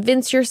trying to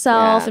convince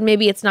yourself, and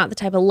maybe it's not the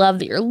type of love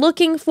that you're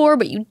looking for,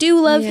 but you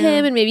do love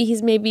him, and maybe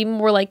he's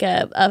more like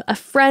a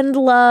friend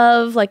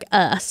love, like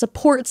a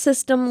support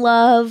system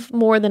love,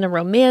 more than a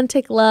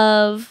romantic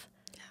love.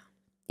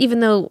 Even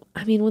though,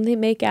 I mean, when they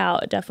make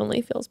out, it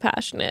definitely feels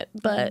passionate,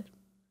 but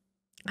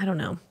I don't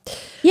know.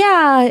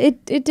 Yeah,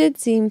 it did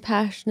seem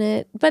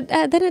passionate, but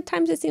then at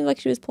times it seemed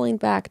like she was pulling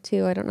back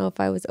too. I don't know if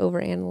I was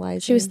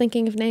overanalyzing. She was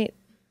thinking of Nate.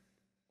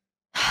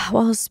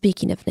 Well,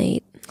 speaking of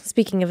Nate.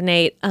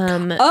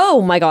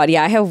 Oh my God,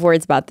 yeah, I have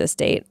words about this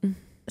date.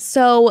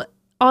 So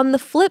on the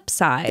flip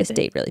side, this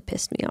date really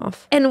pissed me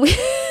off. And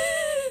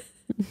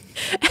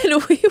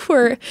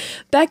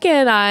Becca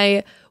and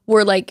I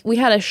were like, we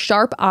had a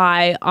sharp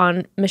eye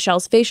on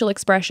Michelle's facial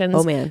expressions.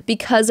 Oh man.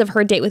 Because of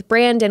her date with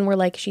Brandon. We're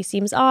like, she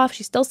seems off.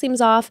 She still seems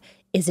off.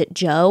 Is it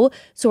Joe?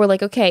 So we're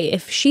like, okay,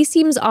 if she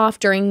seems off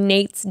during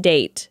Nate's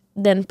date,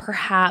 then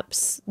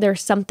perhaps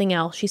there's something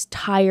else. She's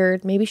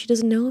tired. Maybe she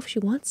doesn't know if she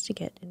wants to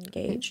get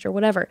engaged or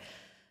whatever.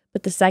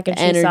 But the second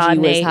she saw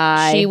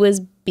Nate, she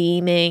was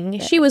beaming.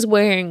 Yeah. She was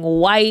wearing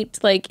white.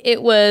 Like she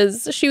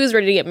was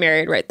ready to get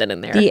married right then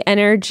and there. The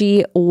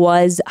energy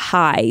was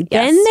high.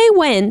 Yes. Then they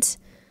went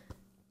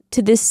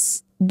to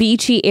this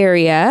beachy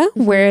area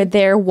where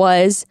there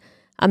was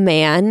a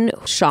man,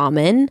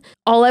 shaman.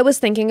 All I was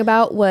thinking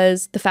about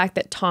was the fact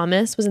that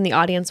Thomas was in the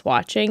audience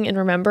watching, and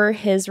remember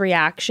his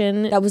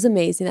reaction. That was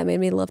amazing. That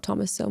made me love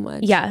Thomas so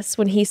much. Yes,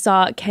 when he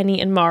saw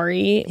Kenny and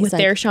Mari with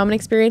their shaman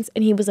experience,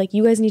 and he was like,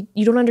 you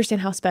don't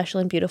understand how special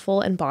and beautiful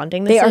and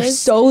bonding this is. They are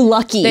so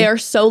lucky. They are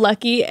so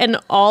lucky. And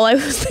all I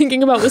was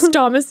thinking about was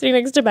Thomas sitting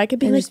next to Becca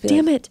being like,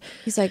 damn it.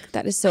 He's like,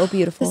 that is so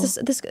beautiful.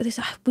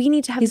 We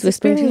need to have this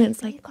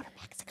experience. Like,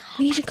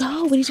 we need to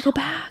go. We need to go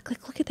back.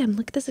 Like, look at them.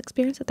 Look at this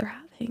experience that they're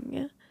having.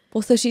 Yeah.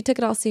 Well, so she took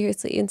it all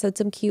seriously and said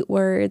some cute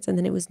words, and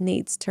then it was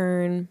Nate's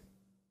turn.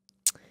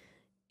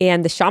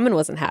 And the shaman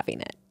wasn't having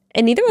it.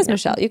 And neither was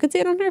Michelle. You could see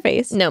it on her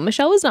face. No,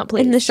 Michelle was not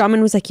pleased. And the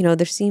shaman was like,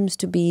 there seems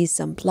to be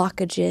some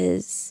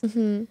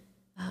blockages.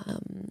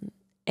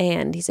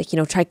 And he's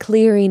like, try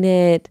clearing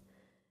it.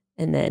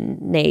 And then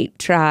Nate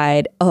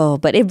tried. Oh,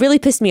 but it really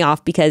pissed me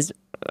off because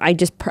I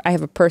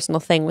have a personal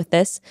thing with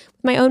this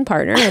with my own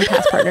partner and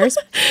past partners.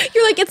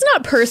 You're like, it's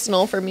not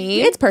personal for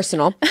me. It's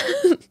personal.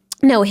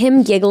 No,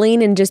 him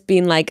giggling and just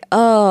being like,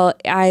 oh,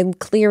 I'm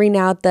clearing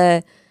out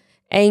the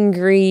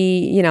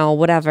angry,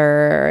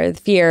 whatever,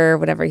 fear,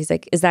 whatever. He's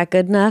like, is that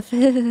good enough?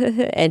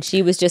 And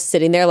she was just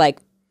sitting there like.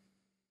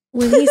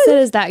 When he said,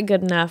 is that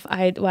good enough?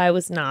 I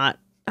was not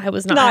happy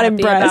impressed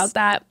about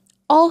that.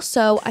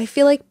 Also, I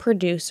feel like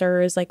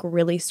producers like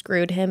really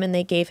screwed him, and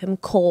they gave him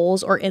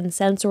coals or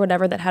incense or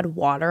whatever that had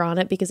water on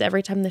it, because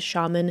every time the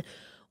shaman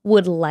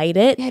would light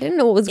it, I didn't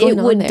know what was going on.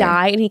 It would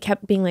die, and he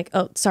kept being like,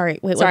 "Oh, sorry,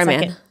 wait, 1 second."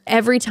 Man.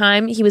 Every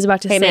time he was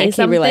about to say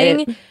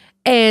something,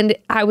 and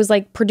I was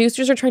like,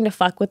 producers are trying to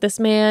fuck with this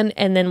man,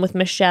 and then with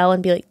Michelle,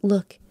 and be like,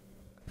 "Look,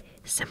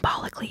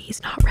 symbolically,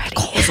 he's not ready.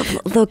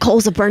 The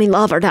coals of burning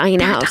love are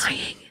dying out.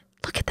 Dying.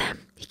 Look at them.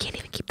 He can't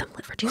even keep them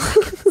lit for 2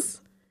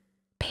 seconds.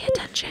 Pay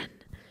attention."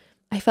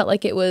 I felt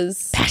like it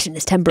was... Passion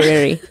is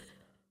temporary.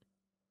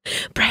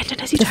 Brandon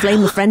is eternal. The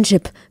flame of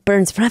friendship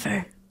burns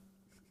forever.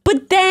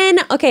 But then,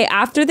 okay,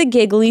 after the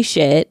giggly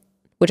shit,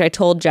 which I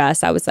told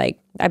Jess, I was like,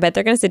 I bet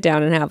they're going to sit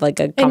down and have like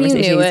a conversation.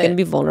 He's going to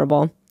be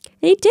vulnerable. And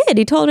he did.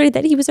 He told her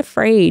that he was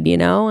afraid,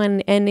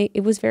 and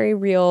it was very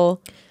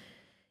real.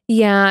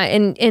 Yeah,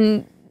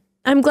 and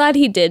I'm glad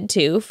he did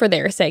too, for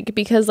their sake,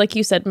 because like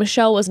you said,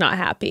 Michelle was not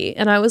happy.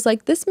 And I was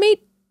like, this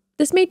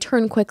may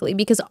turn quickly,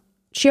 because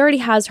she already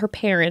has her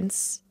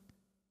parents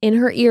in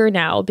her ear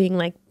now being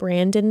like,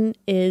 Brandon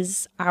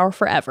is our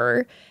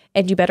forever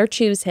and you better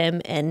choose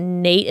him,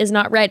 and Nate is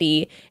not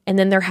ready. And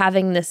then they're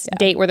having this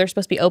date where they're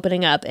supposed to be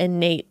opening up, and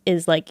Nate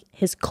is like,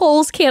 his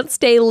coals can't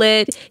stay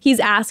lit. He's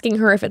asking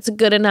her if it's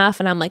good enough,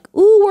 and I'm like,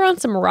 ooh, we're on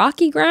some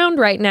rocky ground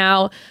right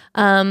now.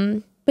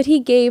 But he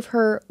gave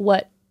her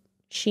what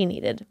she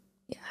needed.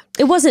 Yeah,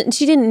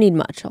 she didn't need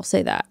much, I'll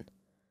say that.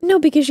 No,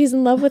 because she's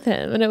in love with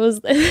him. And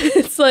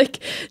it's like,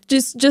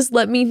 just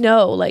let me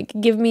know, like,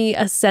 give me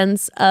a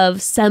sense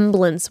of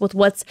semblance with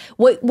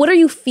what are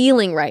you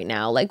feeling right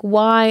now? Like,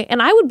 why? And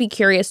I would be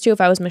curious too,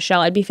 if I was Michelle.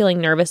 I'd be feeling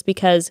nervous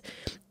because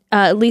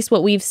at least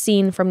what we've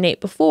seen from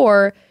Nate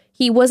before,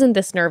 he wasn't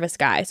this nervous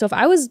guy. So if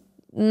I was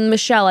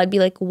Michelle, I'd be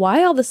like,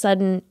 why all of a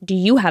sudden do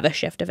you have a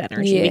shift of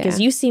energy? Yeah. Because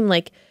you seem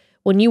like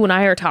when you and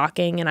I are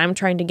talking and I'm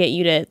trying to get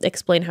you to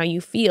explain how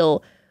you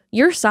feel,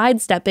 you're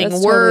sidestepping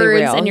That's words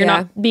totally real, and you're yeah.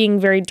 not being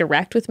very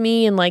direct with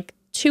me. And like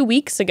 2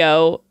 weeks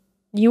ago,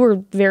 you were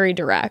very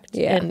direct.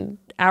 Yeah. And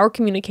our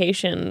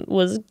communication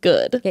was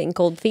good. Getting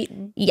cold feet.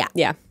 Yeah.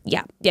 Yeah.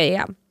 Yeah. Yeah.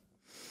 Yeah.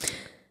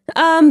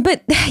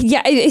 But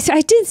yeah,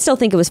 I did still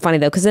think it was funny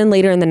though, because then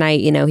later in the night,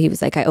 you know, he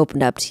was like, I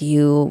opened up to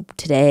you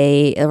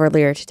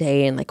earlier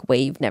today in like a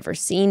way you've never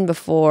seen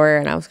before.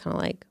 And I was kind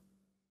of like,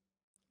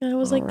 And I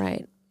was all like,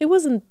 right. it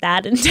wasn't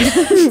that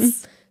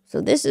intense.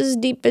 So this is as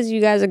deep as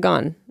you guys have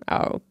gone.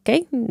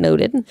 Okay,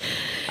 noted.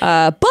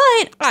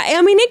 But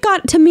I mean,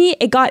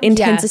 it got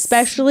intense, Yes.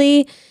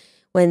 especially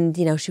when,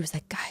 you know, she was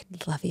like, I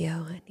love you.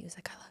 And he was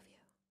like, I love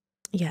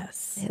you.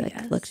 Yes. They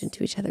like looked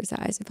into each other's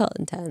eyes. It felt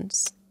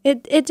intense.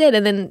 It did.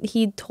 And then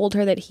he told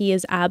her that he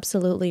is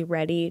absolutely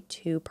ready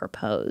to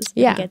propose.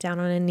 Yeah. And get down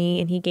on a knee.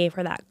 And he gave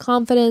her that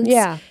confidence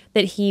Yeah.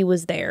 that he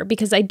was there.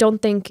 Because I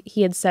don't think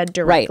he had said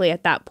directly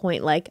at that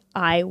point, like,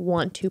 I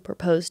want to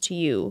propose to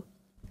you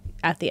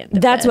at the end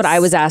of That's what this. I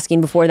was asking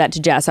before that to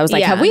Jess. I was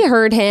like, Yeah. have we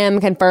heard him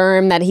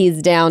confirm that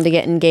he's down to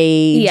get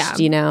engaged? Yeah.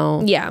 You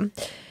know? Yeah.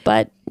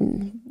 But,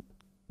 I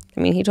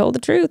mean, he told the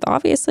truth,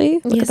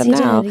 obviously. Look Yes, at them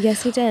he now. did.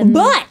 Yes, he did.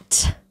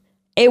 But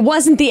it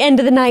wasn't the end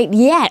of the night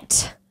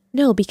yet.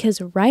 No, because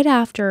right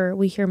after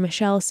we hear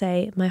Michelle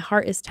say, my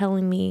heart is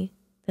telling me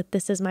that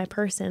this is my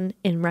person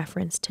in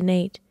reference to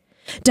Nate.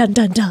 Dun,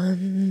 dun,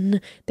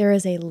 dun. There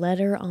is a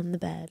letter on the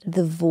bed.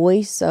 The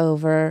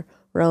voiceover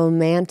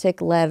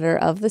romantic letter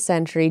of the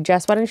century.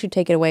 Jess, why don't you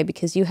take it away,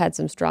 because you had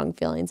some strong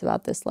feelings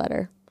about this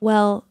letter.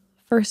 Well,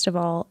 first of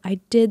all, I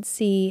did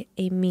see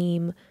a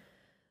meme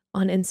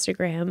on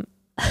Instagram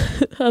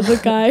of a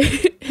guy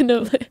in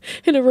a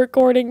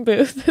recording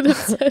booth that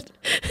said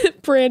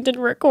Brandon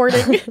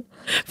recording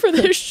for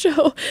this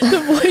show,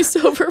 the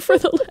voiceover for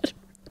the letter.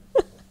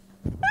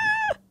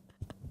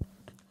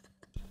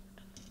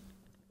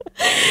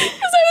 Because I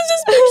was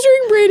just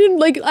picturing Brandon,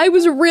 like I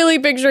was really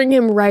picturing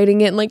him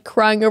writing it and like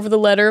crying over the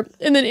letter,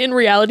 and then in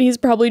reality he's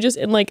probably just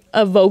in like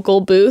a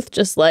vocal booth,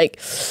 just like,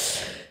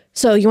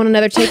 so you want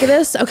another take of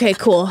this? Okay,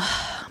 cool.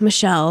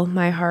 Michelle,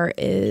 my heart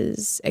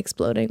is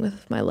exploding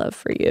with my love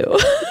for you.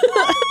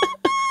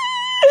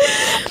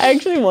 I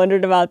actually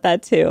wondered about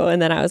that too.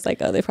 And then I was like,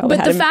 oh, they probably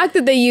But had the him. fact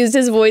that they used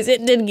his voice,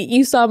 it did.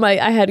 You saw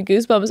I had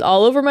goosebumps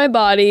all over my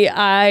body.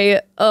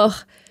 It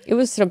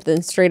was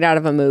something straight out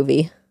of a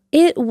movie.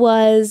 It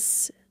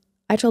was,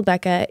 I told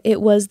Becca,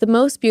 it was the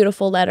most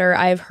beautiful letter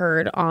I've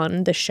heard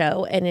on the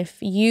show. And if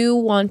you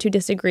want to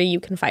disagree, you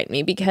can fight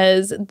me,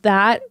 because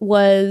there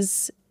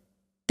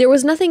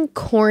was nothing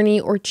corny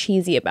or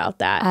cheesy about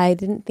that. I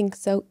didn't think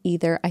so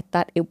either. I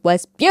thought it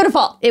was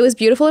beautiful. It was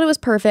beautiful and it was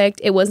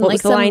perfect. It wasn't What like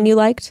was the line you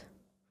liked?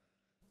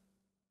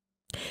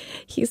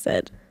 He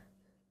said,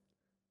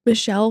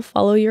 Michelle,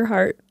 follow your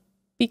heart,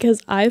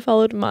 because I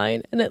followed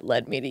mine and it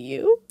led me to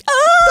you.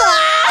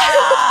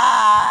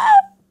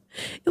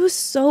 It was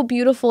so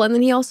beautiful. And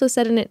then he also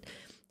said in it,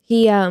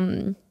 he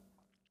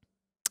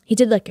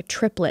did like a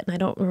triplet, and I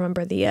don't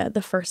remember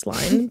the first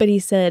line, but he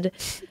said,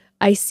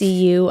 I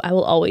see you, I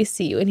will always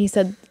see you. And he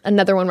said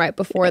another one right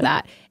before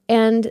that.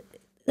 And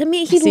I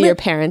mean, I see your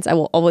parents. I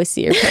will always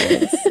see your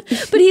parents.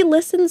 but he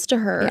listens to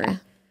her. Yeah.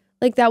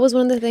 Like that was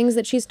one of the things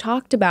that she's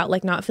talked about,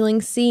 like not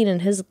feeling seen.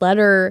 And his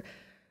letter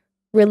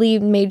really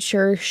made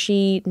sure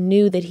she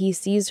knew that he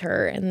sees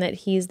her and that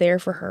he's there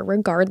for her,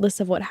 regardless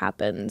of what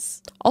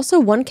happens. Also,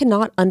 one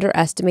cannot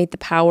underestimate the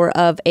power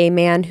of a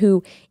man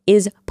who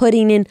is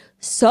putting in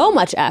so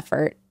much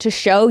effort to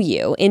show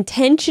you,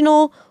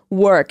 intentional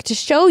work to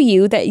show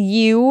you that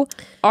you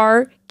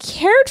are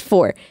cared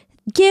for.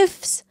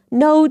 Gifts,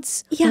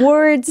 notes,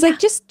 words, like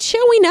just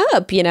showing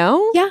up, you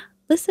know? Yeah,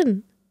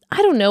 listen,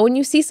 I don't know. When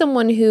you see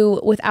someone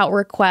who, without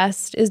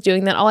request, is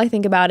doing that, all I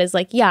think about is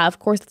like, yeah, of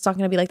course it's not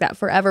going to be like that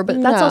forever.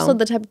 But that's also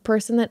the type of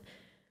person that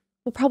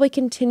will probably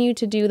continue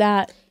to do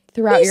that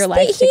throughout your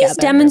life together. He's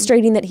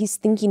demonstrating that he's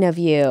thinking of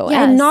you. Yes.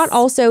 And not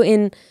also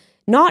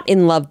not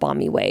in love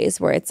bomby ways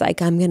where it's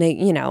like, I'm going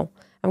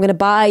to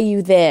buy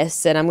you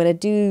this and I'm going to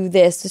do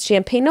this with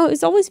champagne. No, it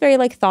was always very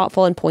like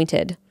thoughtful and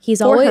pointed.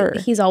 He's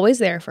always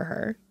there for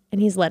her,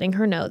 and he's letting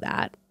her know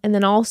that. And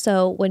then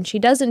also when she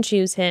doesn't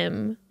choose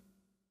him,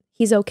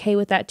 he's okay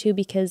with that too,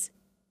 because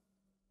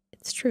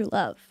it's true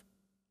love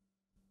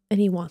and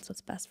he wants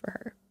what's best for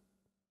her.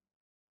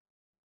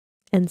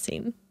 End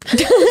scene.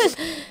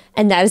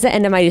 And that is the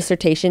end of my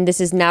dissertation.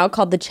 This is now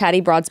called the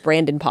Chatty Broads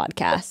Brandon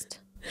podcast.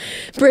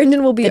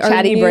 Brandon will be the our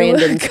Chatty new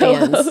Brandon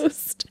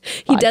co-host.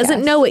 He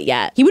doesn't know it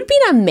yet. He would be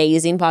an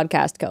amazing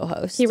podcast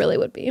co-host. He really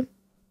would be.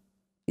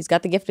 He's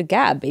got the gift of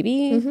gab,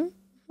 baby.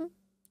 Mm-hmm.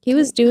 He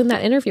was doing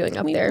that interviewing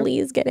up there.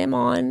 Please get him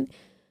on.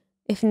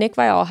 If Nick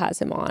Viall has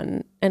him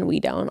on and we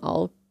don't,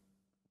 I'll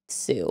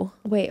sue.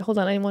 Wait, hold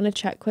on. I want to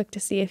check quick to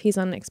see if he's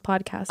on Nick's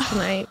podcast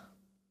tonight.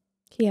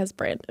 He has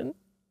Brandon.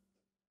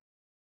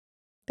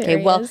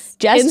 Okay, well,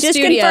 Jess just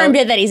confirmed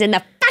it that he's in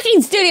the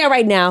fucking studio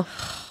right now.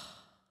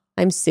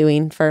 I'm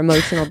suing for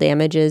emotional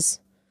damages.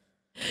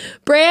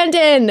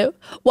 Brandon,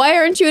 why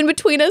aren't you in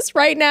between us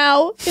right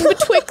now? In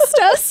betwixt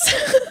us?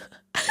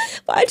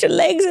 Why aren't your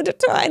legs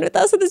intertwined with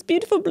us on this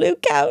beautiful blue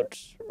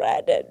couch,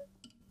 Brandon?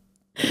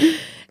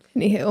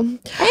 Anywho.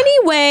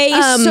 Anyway,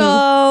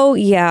 so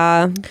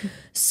yeah.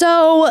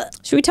 So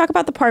should we talk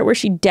about the part where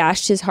she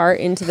dashed his heart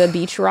into the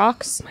beach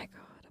rocks? Oh my god.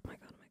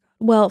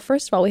 Well,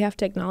 first of all, we have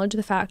to acknowledge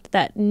the fact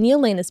that Neil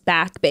Lane is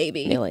back,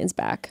 baby. Neil Lane's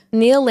back.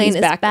 Neil Lane is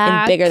back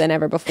and bigger than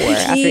ever before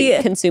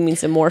after consuming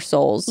some more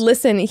souls.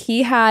 Listen,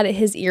 he had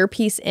his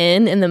earpiece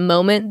in, and the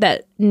moment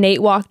that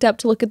Nate walked up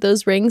to look at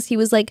those rings, he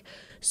was like,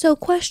 "So,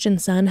 question,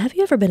 son, have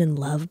you ever been in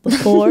love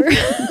before?"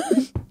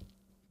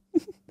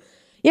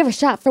 You ever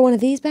shot for one of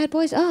these bad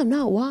boys? Oh,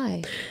 no,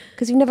 why?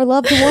 Because you've never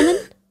loved a woman?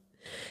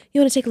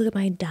 You want to take a look at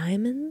my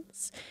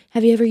diamonds?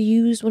 Have you ever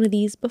used one of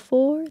these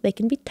before? They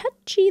can be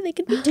touchy. They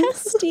can be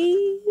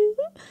testy.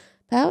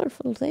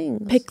 Powerful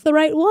things. Pick the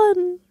right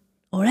one,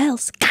 or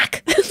else,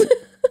 cack.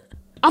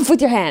 Off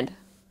with your hand.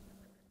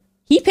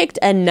 He picked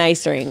a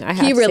nice ring. I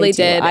have he to really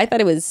say, did. I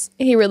thought it was.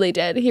 He really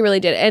did. He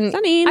really did. And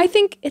stunning. I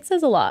think it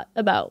says a lot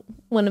about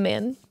when a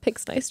man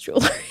picks nice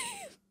jewelry,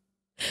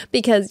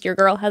 because your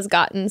girl has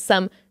gotten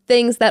some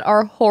things that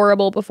are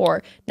horrible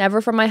before.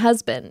 Never from my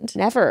husband.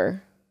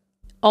 Never.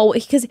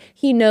 Always, because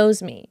he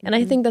knows me, and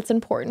I think that's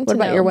important. What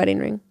about your wedding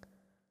ring?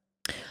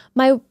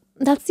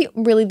 That's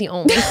really the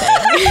only thing.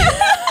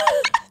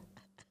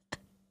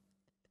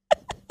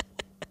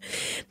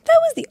 That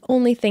was the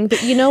only thing.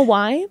 But you know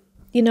why?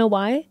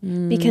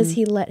 Because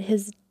he let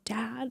his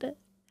dad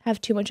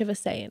have too much of a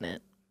say in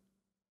it.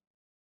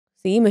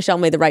 See, Michelle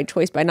made the right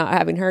choice by not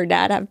having her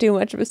dad have too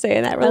much of a say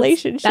in that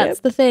relationship. That's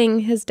the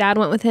thing. His dad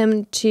went with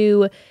him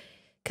to.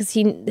 Because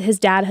his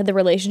dad had the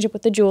relationship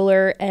with the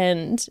jeweler,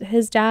 and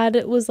his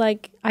dad was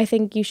like, "I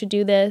think you should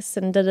do this,"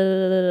 and da da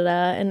da da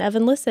da. And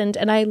Evan listened,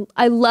 and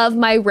I love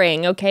my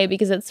ring, okay,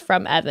 because it's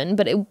from Evan,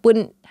 but it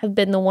wouldn't have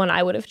been the one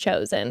I would have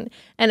chosen,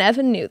 and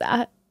Evan knew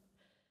that,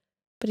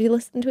 but he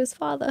listened to his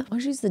father. Why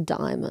don't you use the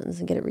diamonds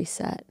and get it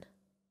reset?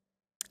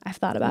 I've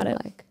thought about it.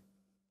 Like,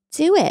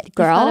 do it,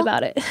 girl. I've thought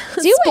about it.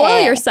 Do Spoil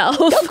it. yourself.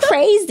 Go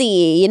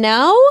crazy, you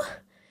know.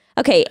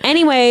 Okay.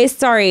 Anyway,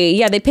 sorry.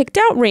 Yeah, they picked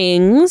out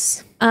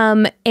rings.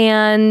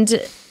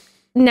 And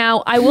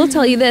now I will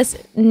tell you this,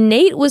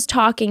 Nate was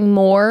talking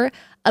more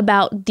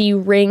about the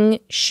ring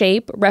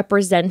shape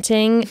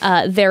representing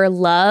their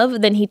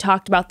love than he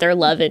talked about their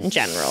love in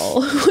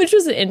general, which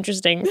was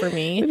interesting for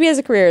me. Maybe he has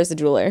a career as a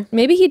jeweler.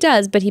 Maybe he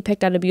does, but he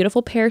picked out a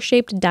beautiful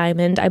pear-shaped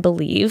diamond, I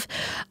believe.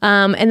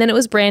 And then it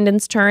was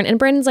Brandon's turn, and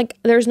Brandon's like,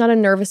 "There's not a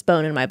nervous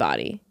bone in my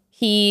body."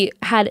 He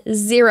had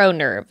zero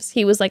nerves.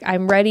 He was like,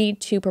 "I'm ready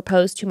to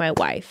propose to my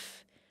wife.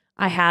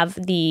 I have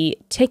the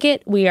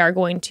ticket. We are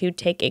going to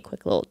take a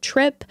quick little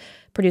trip.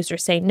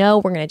 Producers say no.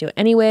 We're going to do it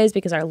anyways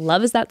because our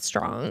love is that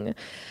strong."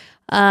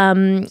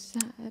 And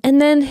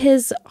then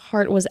his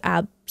heart was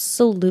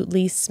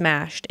absolutely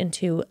smashed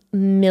into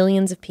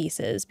millions of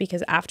pieces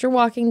because after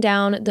walking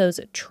down those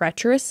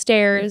treacherous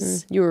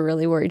stairs, you were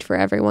really worried for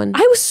everyone.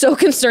 I was so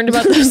concerned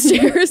about those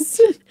stairs.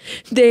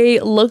 They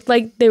looked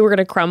like they were going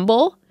to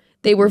crumble.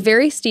 They were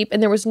very steep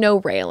and there was no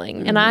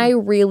railing. And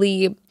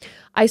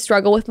I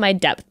struggle with my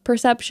depth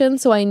perception,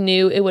 so I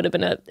knew it would have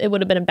been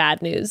a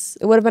bad news.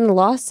 It would have been a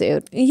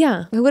lawsuit.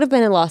 Yeah. It would have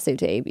been a lawsuit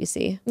to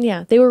ABC.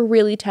 Yeah, they were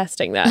really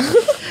testing that.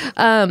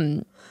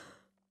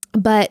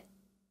 But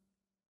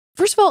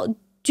first of all,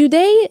 do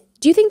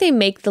you think they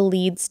make the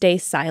lead stay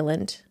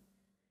silent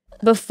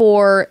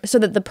before so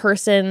that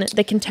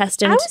the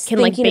contestant can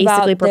like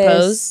basically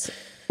propose?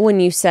 When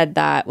you said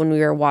that when we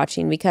were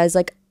watching, because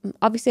like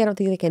obviously I don't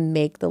think they can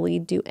make the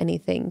lead do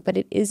anything, but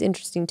it is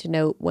interesting to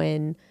note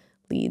when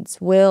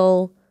leads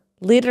will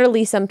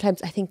literally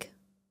sometimes, I think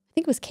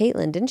it was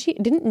Caitlin,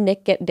 didn't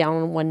Nick get down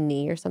on one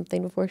knee or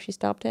something before she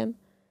stopped him?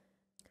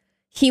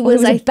 He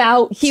was like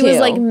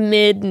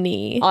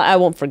mid-knee. I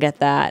won't forget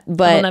that,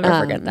 but I'll never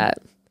forget that.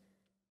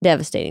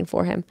 Devastating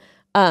for him.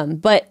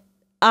 But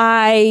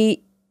then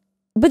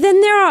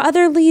there are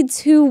other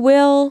leads who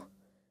will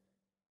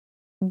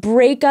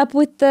break up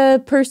with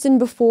the person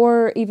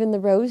before even the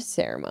rose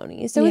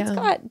ceremony. So it's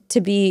got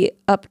to be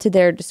up to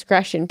their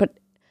discretion,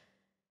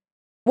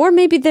 or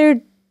maybe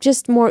they're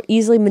just more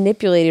easily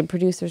manipulated.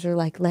 Producers are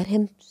like, let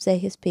him say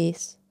his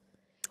piece.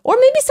 Or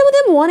maybe some of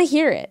them want to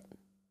hear it.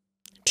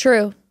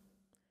 True.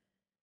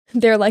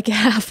 They're like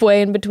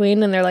halfway in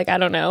between and they're like, I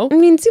don't know. I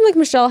mean, it seemed like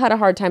Michelle had a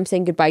hard time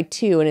saying goodbye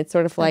too. And it's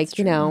sort of like,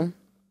 you know,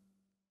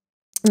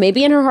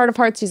 maybe in her heart of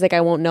hearts, she's like,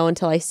 I won't know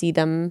until I see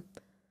them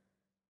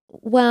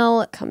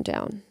come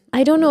down.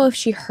 I don't know if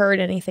she heard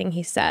anything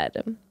he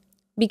said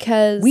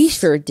because we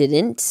sure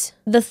didn't.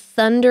 The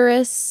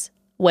thunderous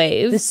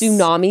waves, the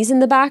tsunamis in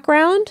the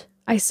background.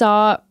 I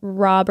saw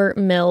Robert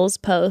Mills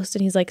post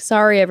and he's like,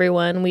 "Sorry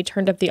everyone, we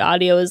turned up the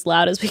audio as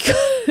loud as we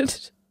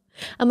could."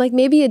 I'm like,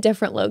 maybe a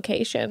different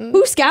location.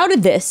 Who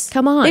scouted this?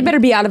 Come on, they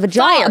better be out of a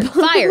job.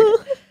 Fired.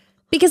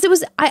 Because it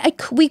was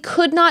we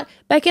could not.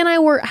 Becca and I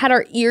had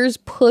our ears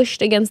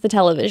pushed against the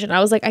television. I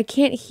was like, I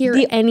can't hear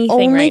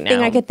anything right now. The only thing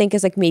I could think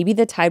is like maybe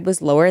the tide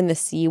was lower in the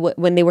sea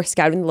when they were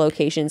scouting the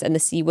locations, and the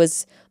sea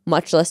was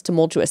much less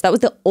tumultuous. That was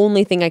the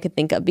only thing I could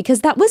think of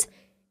because that was,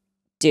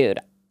 dude.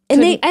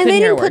 And they couldn't hear a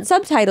didn't put word.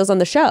 subtitles on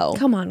the show.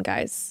 Come on,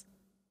 guys.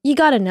 You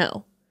got to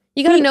know.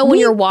 You got to know when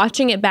you're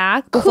watching it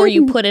back before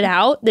you put it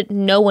out that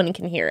no one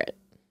can hear it.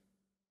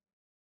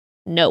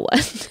 No one.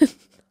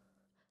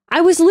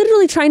 I was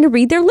literally trying to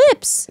read their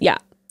lips. Yeah,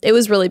 it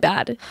was really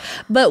bad.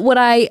 But what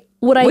I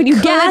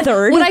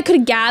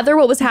could gather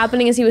what was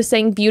happening is he was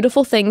saying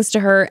beautiful things to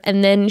her,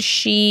 and then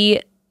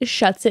she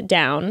shuts it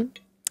down.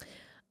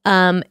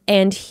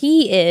 And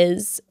he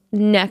is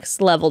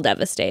next level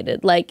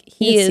devastated. Like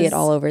you see it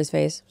all over his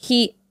face.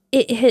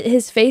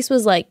 His face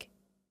was like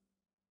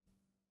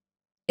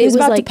he was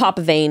about to pop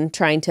a vein,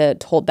 trying to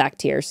hold back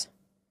tears.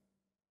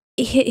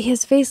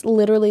 His face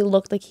literally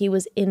looked like he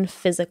was in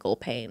physical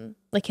pain.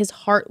 Like his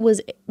heart was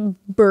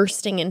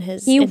bursting in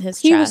his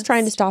chest. He was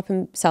trying to stop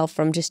himself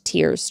from just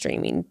tears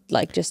streaming,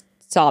 like just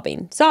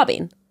sobbing.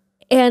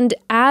 And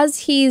as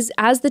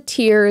the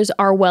tears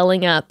are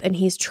welling up and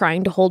he's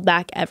trying to hold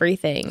back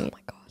everything, oh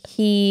my God,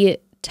 he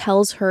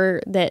tells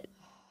her that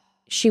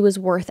she was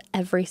worth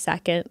every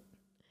second.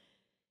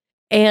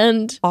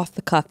 And off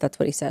the cuff, that's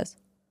what he says.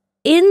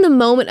 In the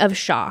moment of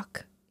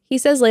shock, he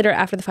says later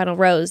after the final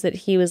rose that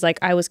he was like,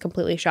 I was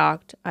completely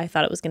shocked. I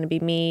thought it was going to be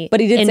me. But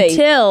he did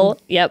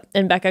yep.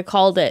 And Bekah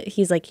called it.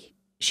 She's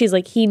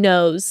like, he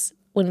knows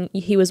when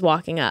he was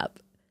walking up.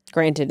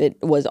 Granted,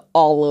 it was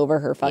all over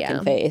her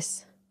fucking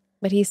face.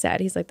 But he's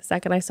like, the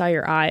second I saw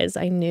your eyes,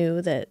 I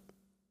knew that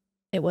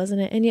it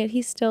wasn't it. And yet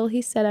he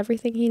said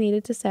everything he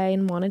needed to say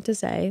and wanted to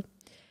say.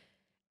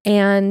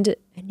 And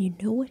you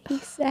know what he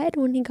said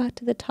when he got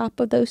to the top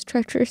of those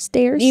treacherous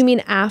stairs? You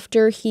mean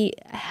after he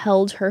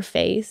held her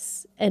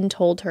face and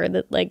told her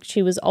that like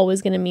she was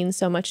always going to mean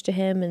so much to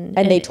him, and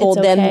they told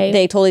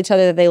they told each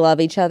other that they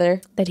love each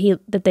other,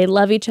 that they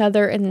love each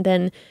other, and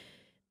then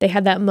they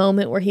had that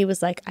moment where he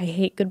was like, I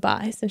hate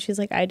goodbyes, and she's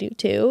like, I do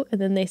too, and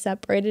then they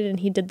separated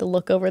and he did the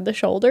look over the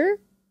shoulder.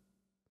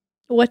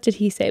 What did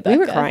he say, Bekah? We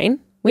were crying.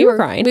 We were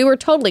crying. We were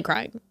totally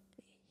crying.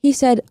 He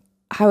said,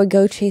 I would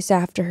go chase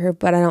after her,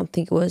 but I don't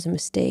think it was a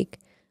mistake.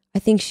 I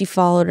think she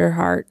followed her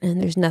heart,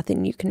 and there's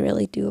nothing you can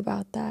really do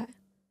about that.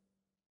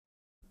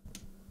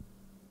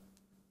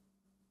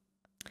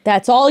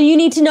 That's all you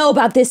need to know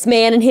about this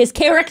man and his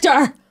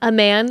character. A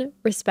man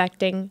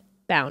respecting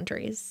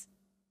boundaries.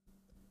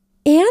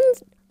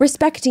 And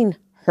respecting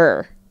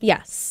her.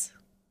 Yes.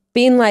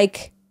 Being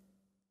like,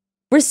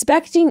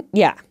 respecting,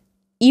 yeah.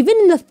 Even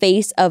in the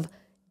face of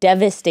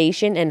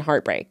devastation and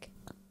heartbreak.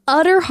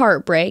 Utter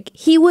heartbreak.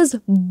 He was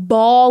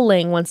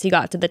bawling once he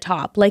got to the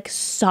top, like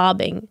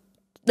sobbing.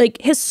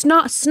 Like his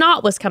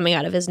snot was coming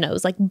out of his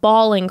nose, like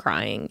bawling,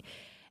 crying.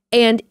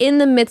 And in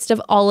the midst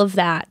of all of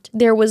that,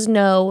 there was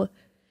no,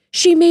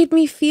 she made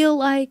me feel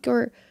like,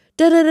 or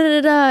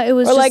da-da-da-da-da. It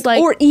was or just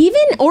like,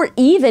 or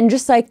even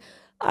just like,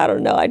 I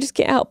don't know, I just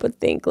can't help but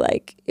think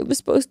like it was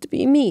supposed to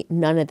be me.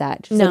 None of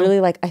that. Just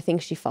literally like, I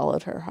think she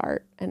followed her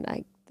heart, and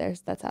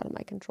that's out of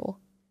my control.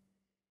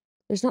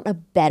 There's not a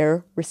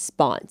better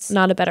response.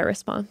 Not a better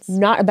response.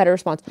 Not a better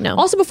response. No.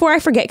 Also, before I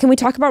forget, can we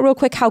talk about real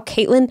quick how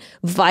Caitlyn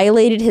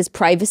violated his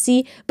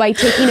privacy by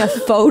taking a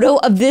photo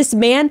of this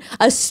man,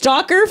 a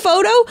stalker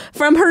photo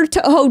from her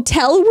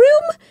hotel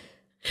room?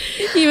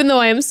 Even though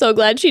I am so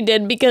glad she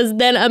did, because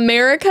then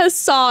America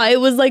saw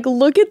it was like,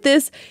 look at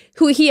this,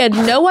 who he had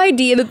no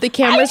idea that the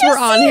cameras were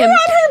on him.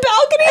 On her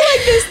balcony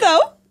like this,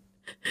 though.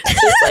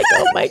 Just like,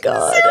 oh my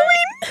God.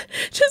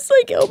 Just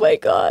like, oh my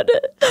God.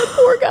 That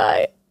poor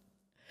guy.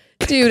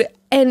 Dude,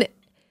 and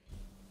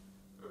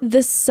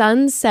the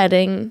sun's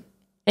setting,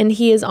 and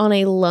he is on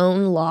a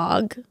lone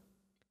log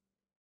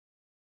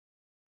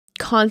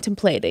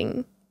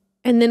contemplating.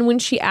 And then when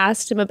she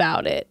asked him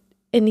about it,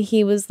 and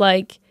he was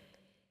like,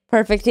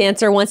 perfect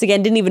answer. Once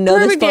again, didn't even know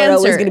this photo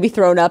was going to be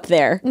thrown up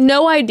there.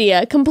 No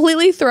idea.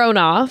 Completely thrown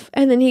off.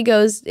 And then he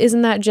goes,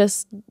 isn't that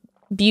just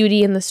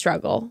beauty in the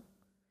struggle?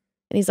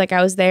 And he's like,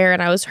 I was there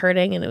and I was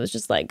hurting, and it was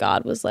just like,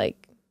 God was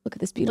like, look at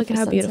this beautiful look at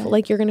how sunset. beautiful.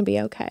 Like, you're going to be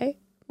okay.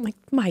 I'm like,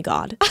 my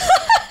God.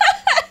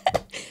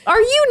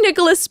 Are you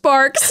Nicholas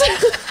Sparks? That's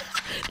what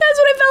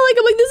I felt like.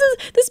 I'm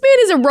like, this man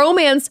is a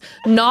romance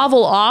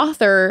novel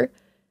author,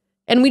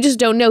 and we just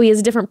don't know. He has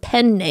a different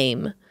pen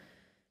name.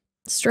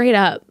 Straight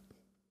up.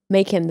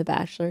 Make him the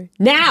Bachelor.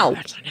 Now!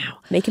 Bachelor now.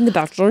 Make him the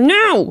Bachelor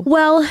now!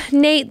 Well,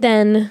 Nate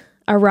then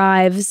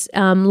arrives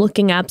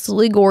looking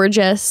absolutely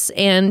gorgeous,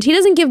 and he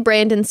doesn't give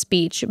Brandon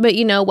speech, but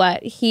you know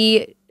what?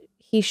 He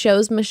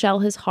shows Michelle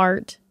his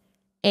heart,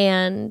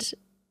 and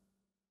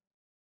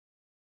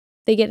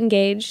they get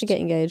engaged.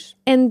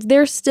 And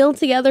they're still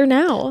together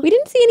now. We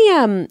didn't see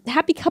any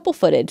happy couple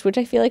footage, which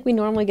I feel like we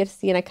normally get to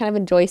see, and I kind of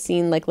enjoy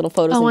seeing like little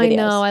photos and videos. I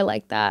know. I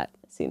like that.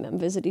 Seeing them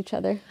visit each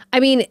other. I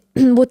mean,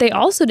 what they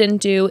also didn't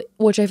do,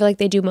 which I feel like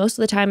they do most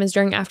of the time, is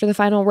after the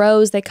final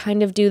rose, they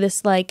kind of do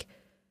this like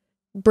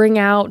bring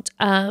out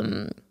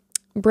the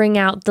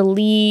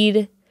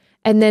lead,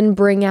 and then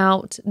bring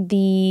out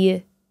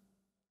the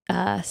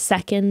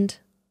second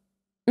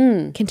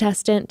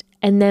contestant,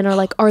 and then are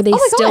like, are they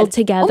still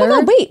together? Oh my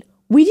God, wait.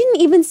 We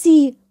didn't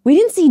see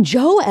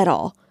Joe at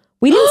all.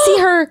 We didn't see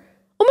her.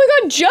 Oh my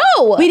God,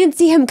 Joe! We didn't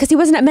see him because he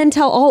wasn't at Men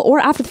Tell All or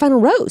after the final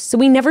rose. So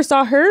we never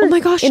saw her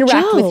interact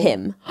Joe. with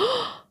him.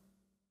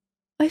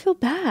 I feel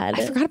bad.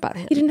 I forgot about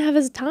him. He didn't have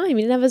his time.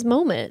 He didn't have his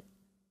moment.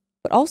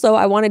 But also,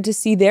 I wanted to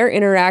see their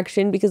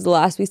interaction because the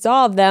last we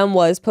saw of them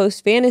was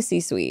post-fantasy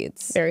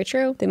suites. Very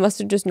true. They must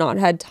have just not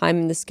had time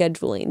in the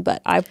scheduling,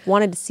 but I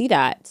wanted to see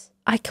that.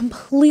 I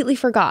completely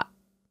forgot.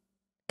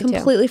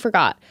 Completely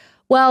forgot.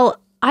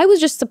 Well, I was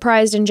just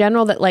surprised in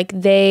general that like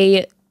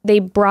they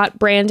brought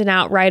Brandon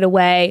out right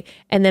away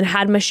and then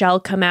had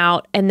Michelle come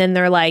out, and then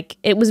they're like,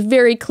 it was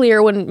very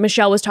clear when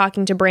Michelle was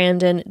talking to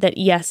Brandon that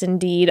yes,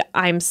 indeed,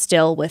 I'm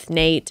still with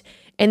Nate.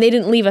 And they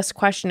didn't leave us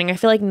questioning. I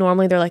feel like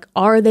normally they're like,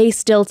 are they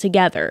still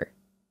together?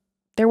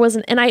 There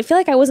wasn't, and I feel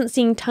like I wasn't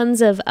seeing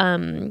tons of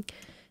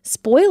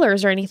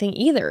spoilers or anything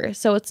either.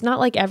 So it's not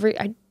like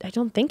I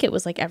don't think it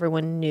was like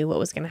everyone knew what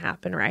was going to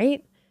happen,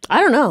 right? I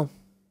don't know.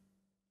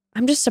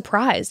 I'm just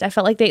surprised. I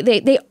felt like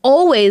they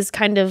always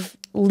kind of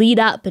lead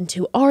up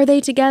into, are they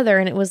together?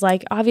 And it was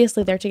like,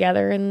 obviously they're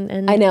together.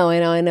 And I know.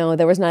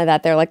 There was none of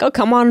that. They're like, oh,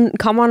 come on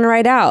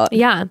right out.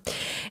 Yeah.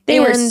 They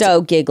were so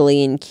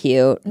giggly and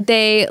cute.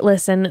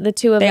 The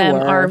two of them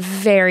are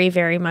very,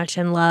 very much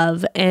in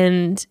love,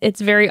 and it's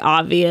very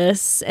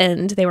obvious,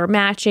 and they were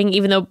matching,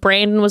 even though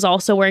Brandon was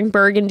also wearing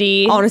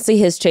burgundy. Honestly,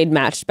 his shade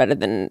matched better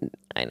than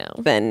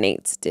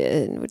Nate's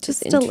did, which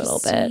just is a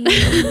little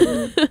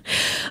bit.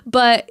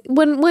 But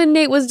when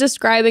Nate was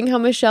describing how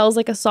Michelle's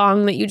like a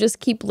song that you just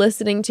keep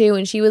listening to,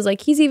 and she was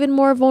like, he's even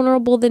more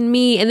vulnerable than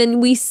me, and then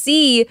we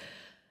see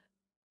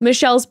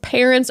Michelle's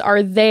parents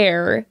are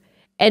there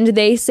and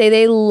they say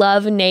they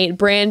love Nate.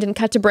 Brandon,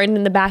 cut to Brandon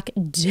in the back,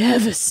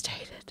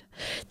 devastated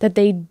that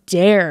they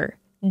dare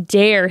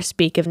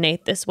speak of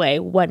Nate this way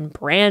when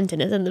Brandon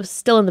is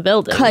still in the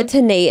building. Cut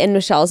to Nate and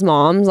Michelle's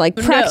moms, like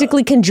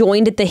practically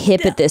conjoined at the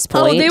hip at this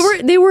point.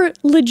 Oh, they were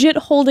legit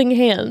holding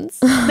hands.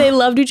 They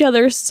loved each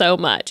other so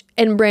much.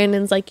 And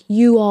Brandon's like,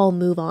 you all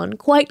move on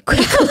quite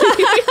quickly.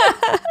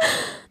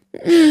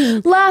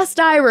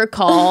 Last I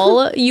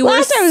recall, you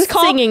were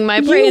singing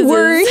my praises. You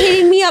were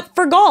hitting me up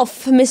for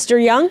golf,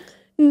 Mr. Young.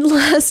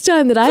 Last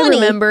time that I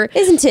remember,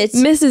 isn't it?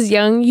 Mrs.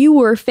 Young, you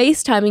were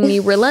FaceTiming me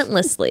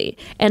relentlessly,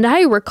 and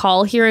I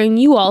recall hearing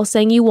you all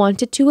saying you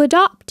wanted to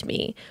adopt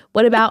me.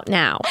 What about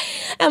now?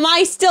 Am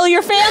I still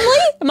your family?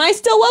 Am I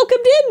still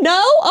welcomed in?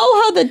 No?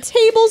 Oh, how the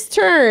tables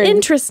turn.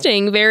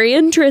 Interesting. Very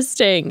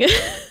interesting.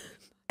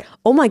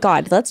 Oh my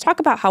God. Let's talk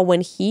about how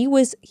when he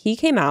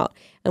came out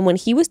and when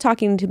he was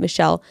talking to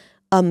Michelle,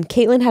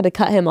 Caitlin had to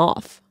cut him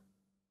off.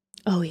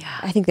 Oh yeah,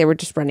 I think they were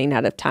just running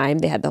out of time.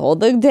 They had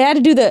they had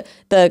to do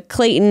the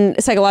Clayton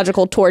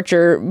psychological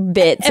torture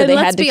bit, so they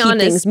had to keep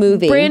things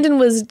moving. Brandon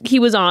was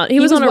on a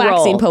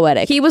waxing roll.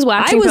 poetic. He was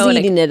waxing poetic. I was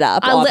poetic. eating it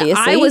up. Obviously,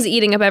 I was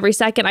eating up every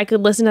second. I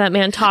could listen to that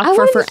man talk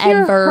for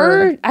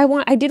forever.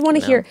 I did want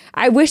to hear.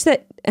 I wish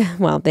that.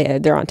 Well,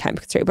 they're on time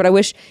constraint, but I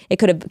wish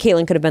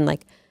Caitlin could have been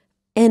like.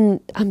 And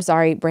I'm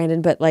sorry,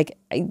 Brandon, but like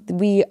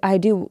we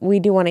do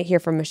want to hear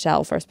from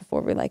Michelle first before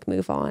we like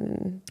move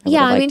on.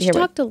 I mean, she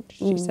talked a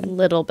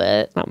little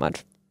bit, not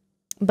much,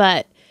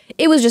 but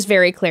it was just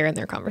very clear in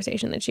their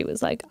conversation that she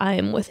was like, I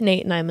am with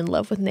Nate and I'm in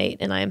love with Nate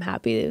and I am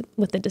happy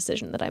with the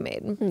decision that I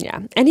made.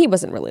 Yeah, and he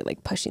wasn't really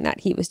like pushing that.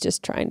 He was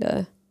just trying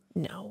to.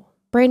 No,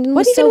 Brandon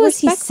was so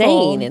was respectful.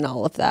 He saying in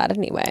all of that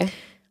anyway?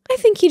 I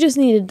think he just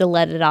needed to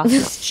let it off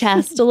his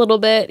chest a little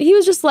bit. He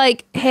was just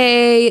like,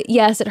 hey,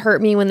 yes, it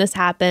hurt me when this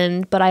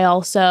happened, but I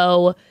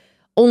also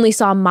only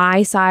saw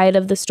my side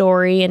of the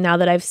story. And now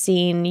that I've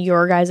seen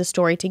your guys'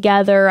 story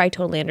together, I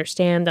totally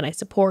understand and I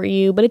support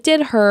you. But it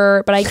did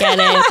hurt, but I get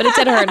it. But it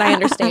did hurt and I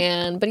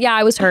understand. But yeah,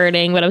 I was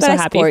hurting, but I was so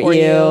happy for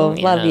you.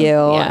 Love you.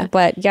 Yeah.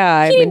 But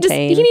yeah, he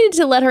needed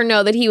to let her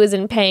know that he was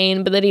in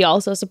pain, but that he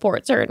also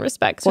supports her and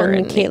respects her.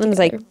 And Caitlin was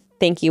like,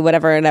 thank you,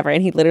 whatever.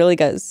 And he literally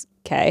goes,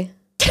 okay.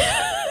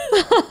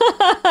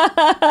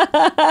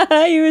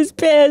 He was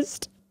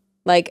pissed.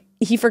 Like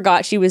he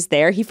forgot she was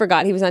there. He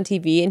forgot he was on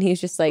TV, and he was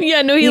just like,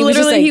 yeah, no. He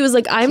was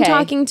like, I'm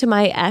talking to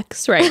my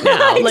ex right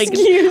now. Like,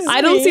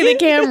 I don't see the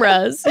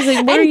cameras. He's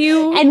like, what are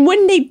you? And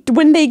when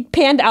they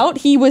panned out,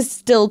 he was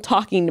still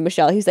talking to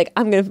Michelle. He's like,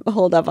 I'm gonna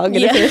hold up. I'm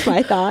gonna finish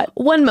my thought.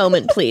 One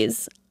moment,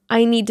 please.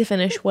 I need to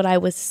finish what I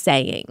was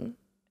saying.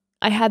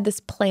 I had this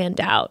planned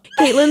out.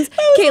 Caitlin's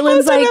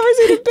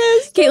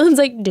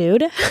like,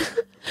 dude.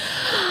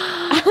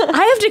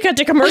 I have to cut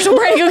to commercial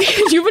break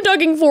because you've been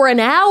talking for an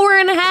hour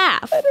and a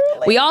half.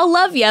 Literally. We all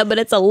love you, but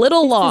it's a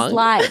little long.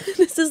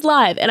 This is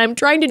live, and I'm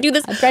trying to do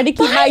this. I'm trying to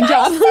keep my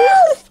job.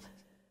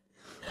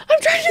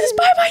 I'm trying to do this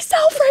by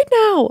myself right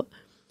now.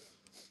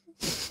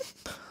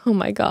 Oh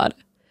my God.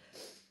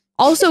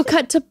 Also,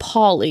 cut to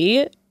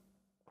Polly.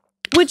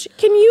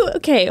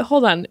 Okay,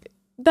 hold on,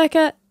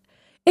 Becca.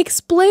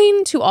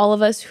 Explain to all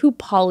of us who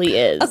Polly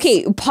is.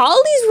 Okay,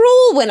 Polly's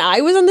role when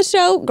I was on the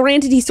show,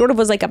 granted, he sort of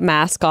was like a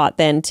mascot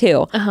then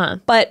too.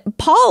 But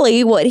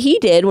Polly, what he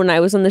did when I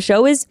was on the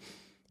show is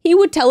he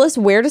would tell us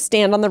where to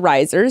stand on the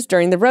risers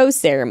during the rose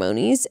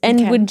ceremonies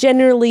and would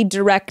generally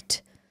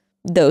direct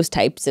those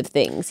types of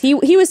things. He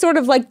was sort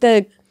of like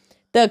the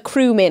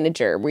crew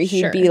manager where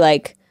he'd be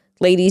like,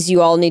 ladies,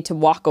 you all need to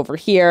walk over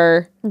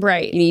here.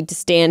 Right. You need to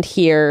stand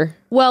here.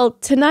 Well,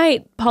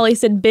 tonight, Polly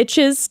said,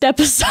 bitches, step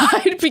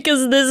aside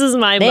because this is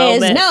my There's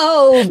moment.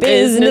 no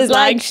business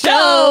like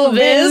show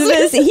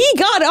business. He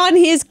got on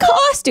his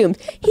costume.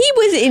 He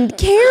was in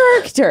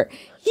character.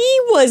 He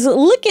was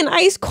licking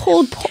ice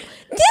cold.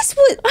 This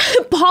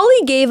was...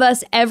 Polly gave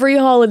us every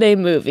holiday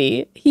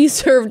movie. He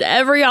served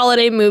every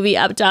holiday movie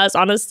up to us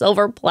on a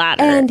silver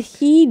platter. And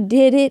he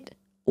did it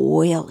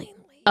willingly.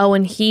 Oh,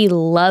 and he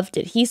loved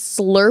it. He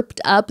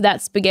slurped up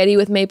that spaghetti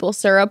with maple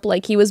syrup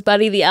like he was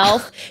Buddy the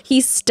Elf. He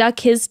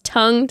stuck his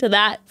tongue to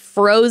that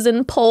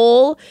frozen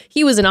pole.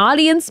 He was an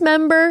audience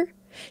member.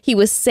 He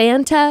was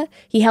Santa.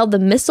 He held the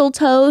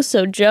mistletoe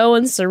so Joe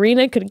and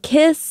Serena could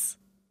kiss.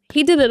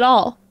 He did it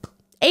all.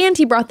 And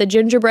he brought the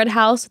gingerbread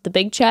house with the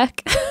big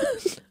check.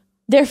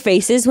 Their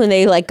faces when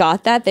they like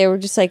got that, they were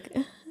just like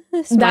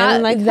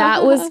smiling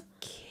that was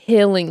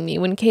killing me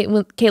when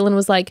Caitlin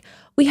was like,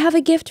 we have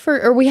a gift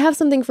we have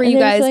something for you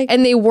guys. Like,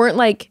 and they weren't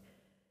like,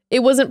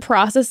 it wasn't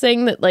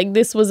processing that like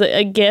this was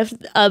a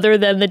gift other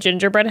than the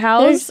gingerbread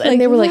house.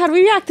 And they were like, how do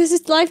we react? This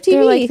is live TV.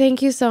 They're like,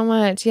 thank you so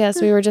much. Yes,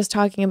 we were just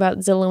talking about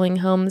Zillowing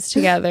homes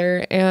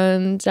together.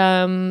 And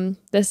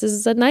this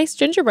is a nice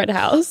gingerbread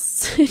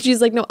house.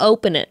 She's like, no,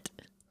 open it.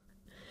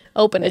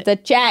 Open it. It's a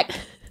check.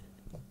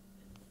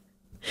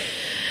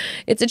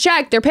 It's a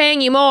check. They're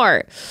paying you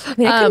more. I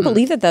mean, I couldn't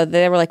believe it though.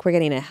 They were like, we're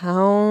getting a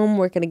home.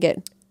 We're going to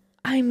get...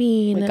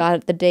 we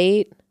got the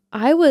date.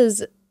 I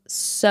was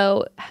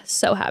so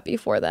happy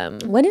for them.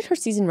 When did her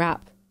season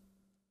wrap?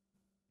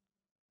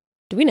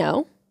 Do we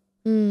know?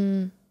 I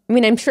mean,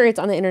 I'm sure it's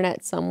on the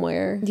internet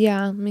somewhere.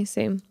 Yeah, let me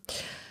see.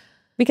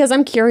 Because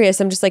I'm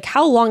curious. I'm just like,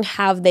 how long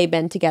have they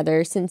been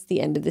together since the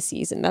end of the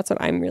season? That's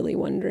what I'm really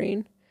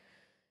wondering.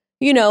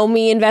 You know,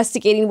 me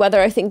investigating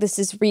whether I think this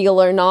is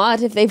real or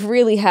not, if they've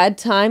really had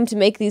time to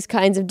make these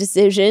kinds of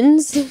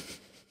decisions.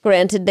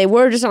 Granted, they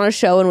were just on a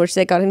show in which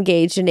they got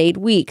engaged in 8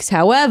 weeks.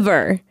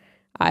 However,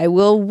 I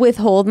will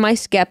withhold my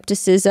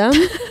skepticism.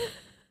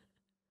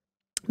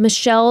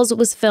 Michelle's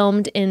was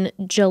filmed in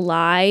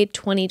July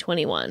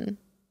 2021.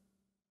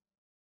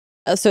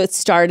 Oh, so it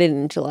started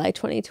in July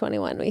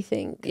 2021, we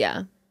think.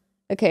 Yeah.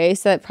 Okay,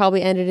 so that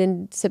probably ended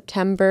in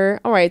September.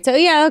 All right, so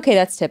yeah, okay,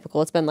 that's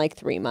typical. It's been like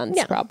 3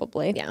 months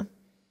probably. Yeah.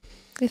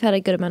 We've had a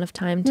good amount of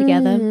time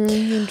together.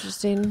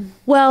 Interesting.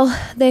 Well,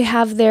 they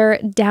have their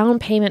down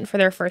payment for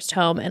their first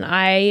home, and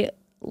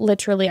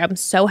I'm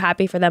so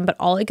happy for them, but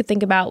all I could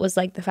think about was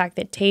like the fact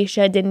that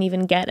Tayshia didn't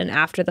even get an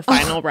after the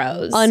final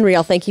rose.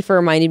 Unreal. Thank you for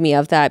reminding me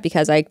of that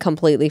because I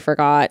completely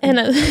forgot. And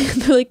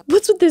they're like,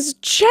 what's with this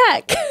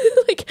check?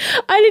 Like,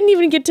 I didn't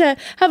even get to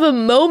have a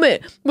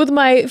moment with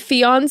my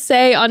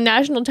fiance on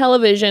national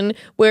television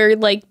where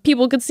like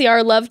people could see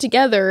our love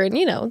together and,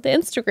 you know, the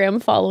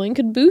Instagram following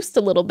could boost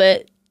a little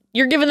bit.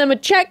 You're giving them a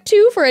check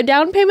too for a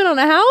down payment on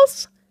a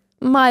house?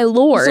 My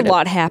Lord. There's a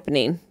lot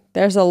happening.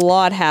 There's a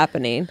lot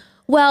happening.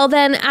 Well,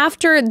 then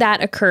after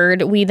that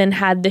occurred, we then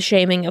had the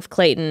shaming of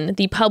Clayton,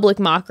 the public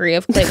mockery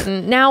of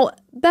Clayton. Now,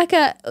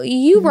 Bekah,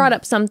 you brought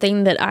up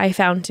something that I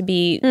found to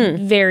be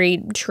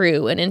very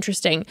true and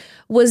interesting,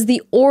 was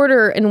the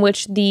order in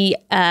which the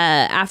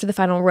After the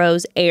Final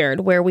Rose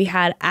aired, where we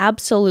had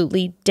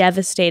absolutely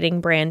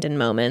devastating Brandon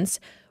moments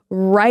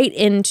right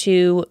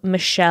into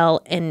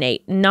Michelle and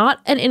Nate.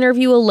 Not an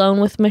interview alone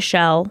with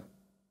Michelle.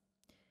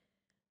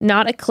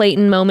 Not a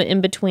Clayton moment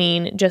in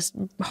between, just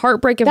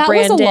heartbreak of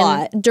Brandon. That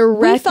was a lot.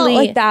 Directly. We felt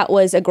like that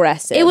was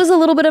aggressive. It was a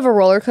little bit of a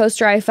roller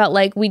coaster. I felt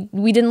like we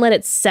didn't let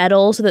it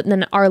settle so that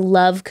then our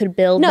love could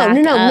build back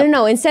up.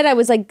 No. Instead, I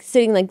was like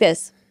sitting like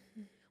this.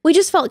 We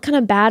just felt kind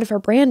of bad for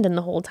Brandon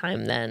the whole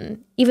time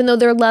then, even though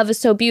their love is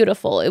so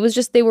beautiful. It was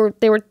just they were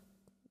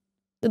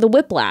the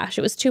whiplash.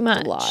 It was too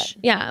much. A lot.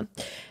 Yeah.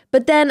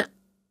 But then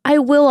I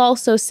will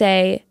also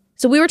say,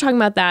 so we were talking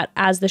about that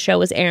as the show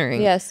was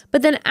airing. Yes.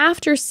 But then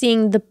after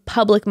seeing the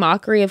public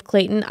mockery of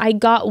Clayton, I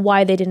got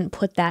why they didn't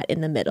put that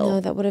in the middle. No,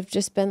 that would have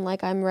just been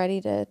like, I'm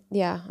ready to,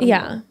 yeah.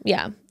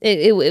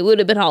 It would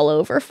have been all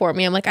over for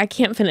me. I'm like, I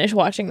can't finish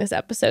watching this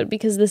episode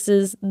because this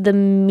is the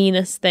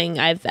meanest thing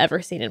I've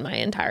ever seen in my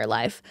entire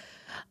life.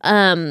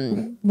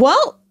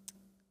 Well,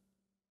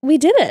 we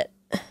did it.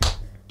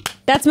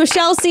 That's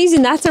Michelle's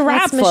season. That's a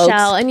wrap, That's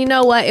Michelle. And you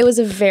know what? It was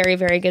a very,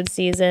 very good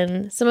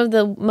season. Some of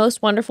the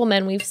most wonderful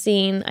men we've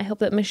seen. I hope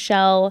that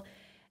Michelle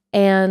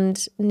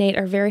and Nate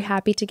are very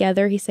happy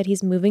together. He said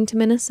he's moving to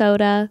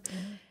Minnesota.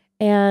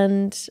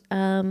 And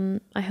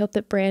I hope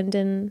that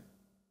Brandon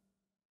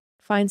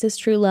finds his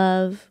true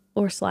love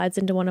or slides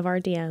into one of our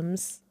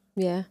DMs.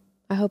 Yeah.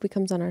 I hope he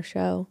comes on our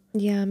show.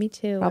 Yeah, me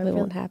too. Probably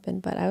won't happen,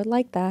 but I would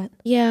like that.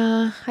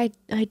 Yeah, I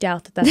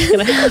doubt that that's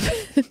going to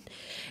happen.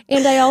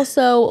 And I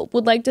also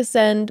would like to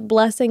send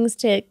blessings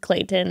to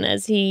Clayton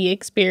as he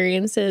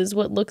experiences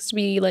what looks to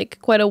be like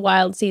quite a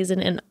wild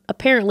season and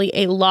apparently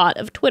a lot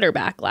of Twitter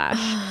backlash.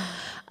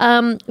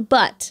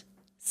 But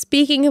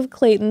speaking of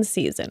Clayton's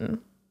season,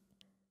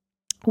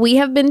 we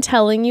have been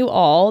telling you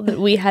all that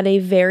we had a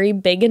very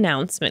big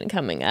announcement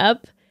coming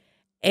up.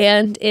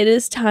 And it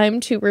is time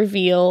to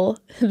reveal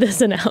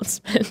this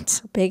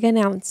announcement. Big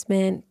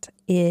announcement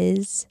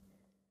is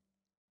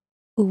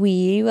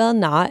we will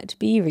not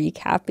be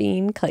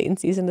recapping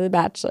Clayton's season of The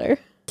Bachelor.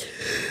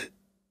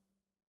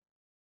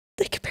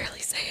 They can barely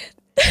say it.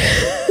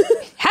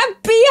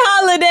 Happy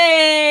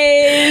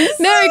holidays!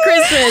 Merry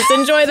Christmas.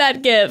 Enjoy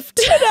that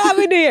gift.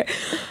 Happy New Year.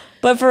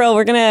 But for real,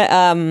 we're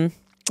gonna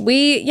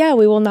we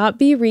will not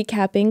be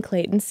recapping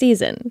Clayton's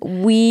season.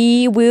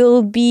 We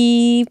will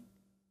be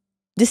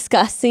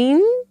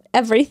discussing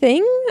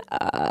everything,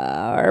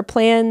 our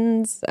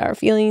plans, our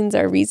feelings,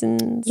 our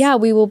reasons. Yeah,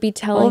 we will be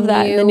telling all of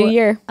that you in the new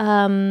year.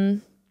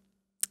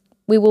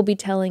 We will be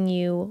telling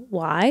you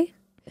why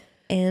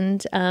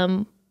and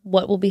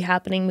what will be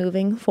happening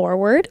moving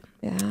forward.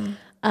 Yeah.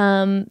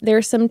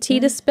 There's some tea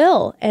to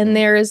spill, and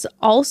there's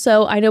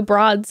also, I know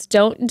broads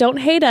don't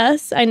hate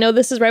us. I know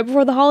this is right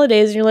before the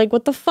holidays and you're like,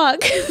 what the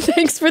fuck?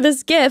 Thanks for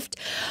this gift.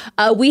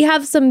 We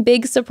have some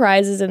big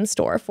surprises in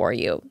store for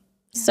you.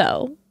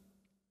 So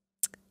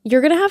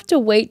you're going to have to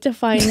wait to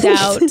find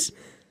out.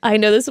 I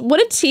know this.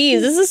 What a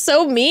tease. This is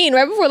so mean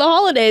right before the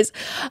holidays.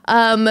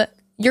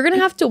 You're going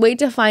to have to wait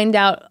to find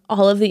out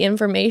all of the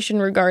information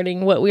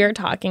regarding what we are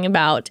talking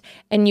about.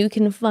 And you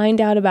can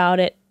find out about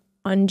it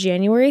on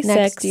January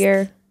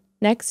 6th.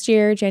 Next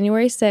year,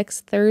 January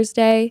 6th,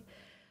 Thursday,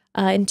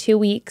 in 2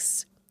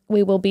 weeks,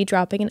 we will be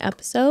dropping an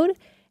episode.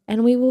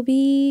 And we will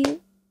be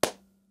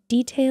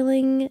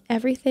detailing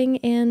everything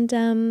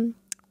and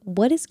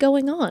what is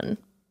going on.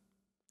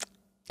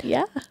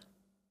 Yeah,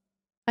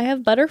 I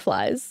have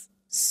butterflies.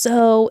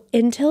 So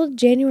until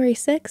January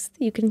 6th,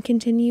 you can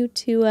continue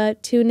to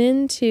tune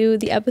in to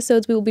the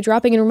episodes we will be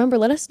dropping. And remember,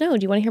 let us know.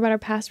 Do you want to hear about our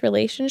past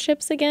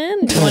relationships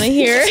again? Do you want to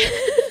hear?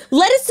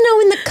 Let us know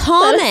in the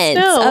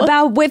comments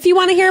about if you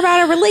want to hear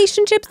about our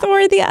relationships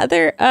or the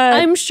other.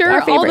 I'm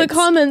sure all the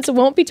comments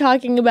won't be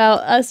talking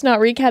about us not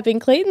recapping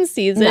Clayton's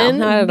season. No,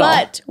 not at all.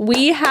 But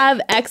we have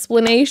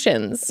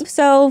explanations.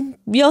 So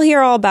you'll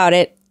hear all about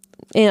it.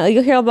 You know,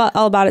 you'll hear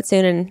all about it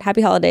soon. And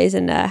happy holidays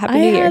and happy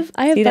New Year.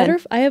 I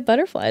have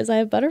butterflies.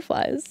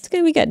 It's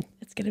gonna be good.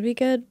 It's gonna be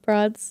good,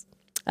 broads.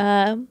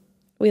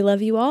 We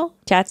love you all.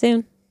 Chat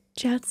soon.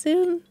 Chat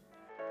soon.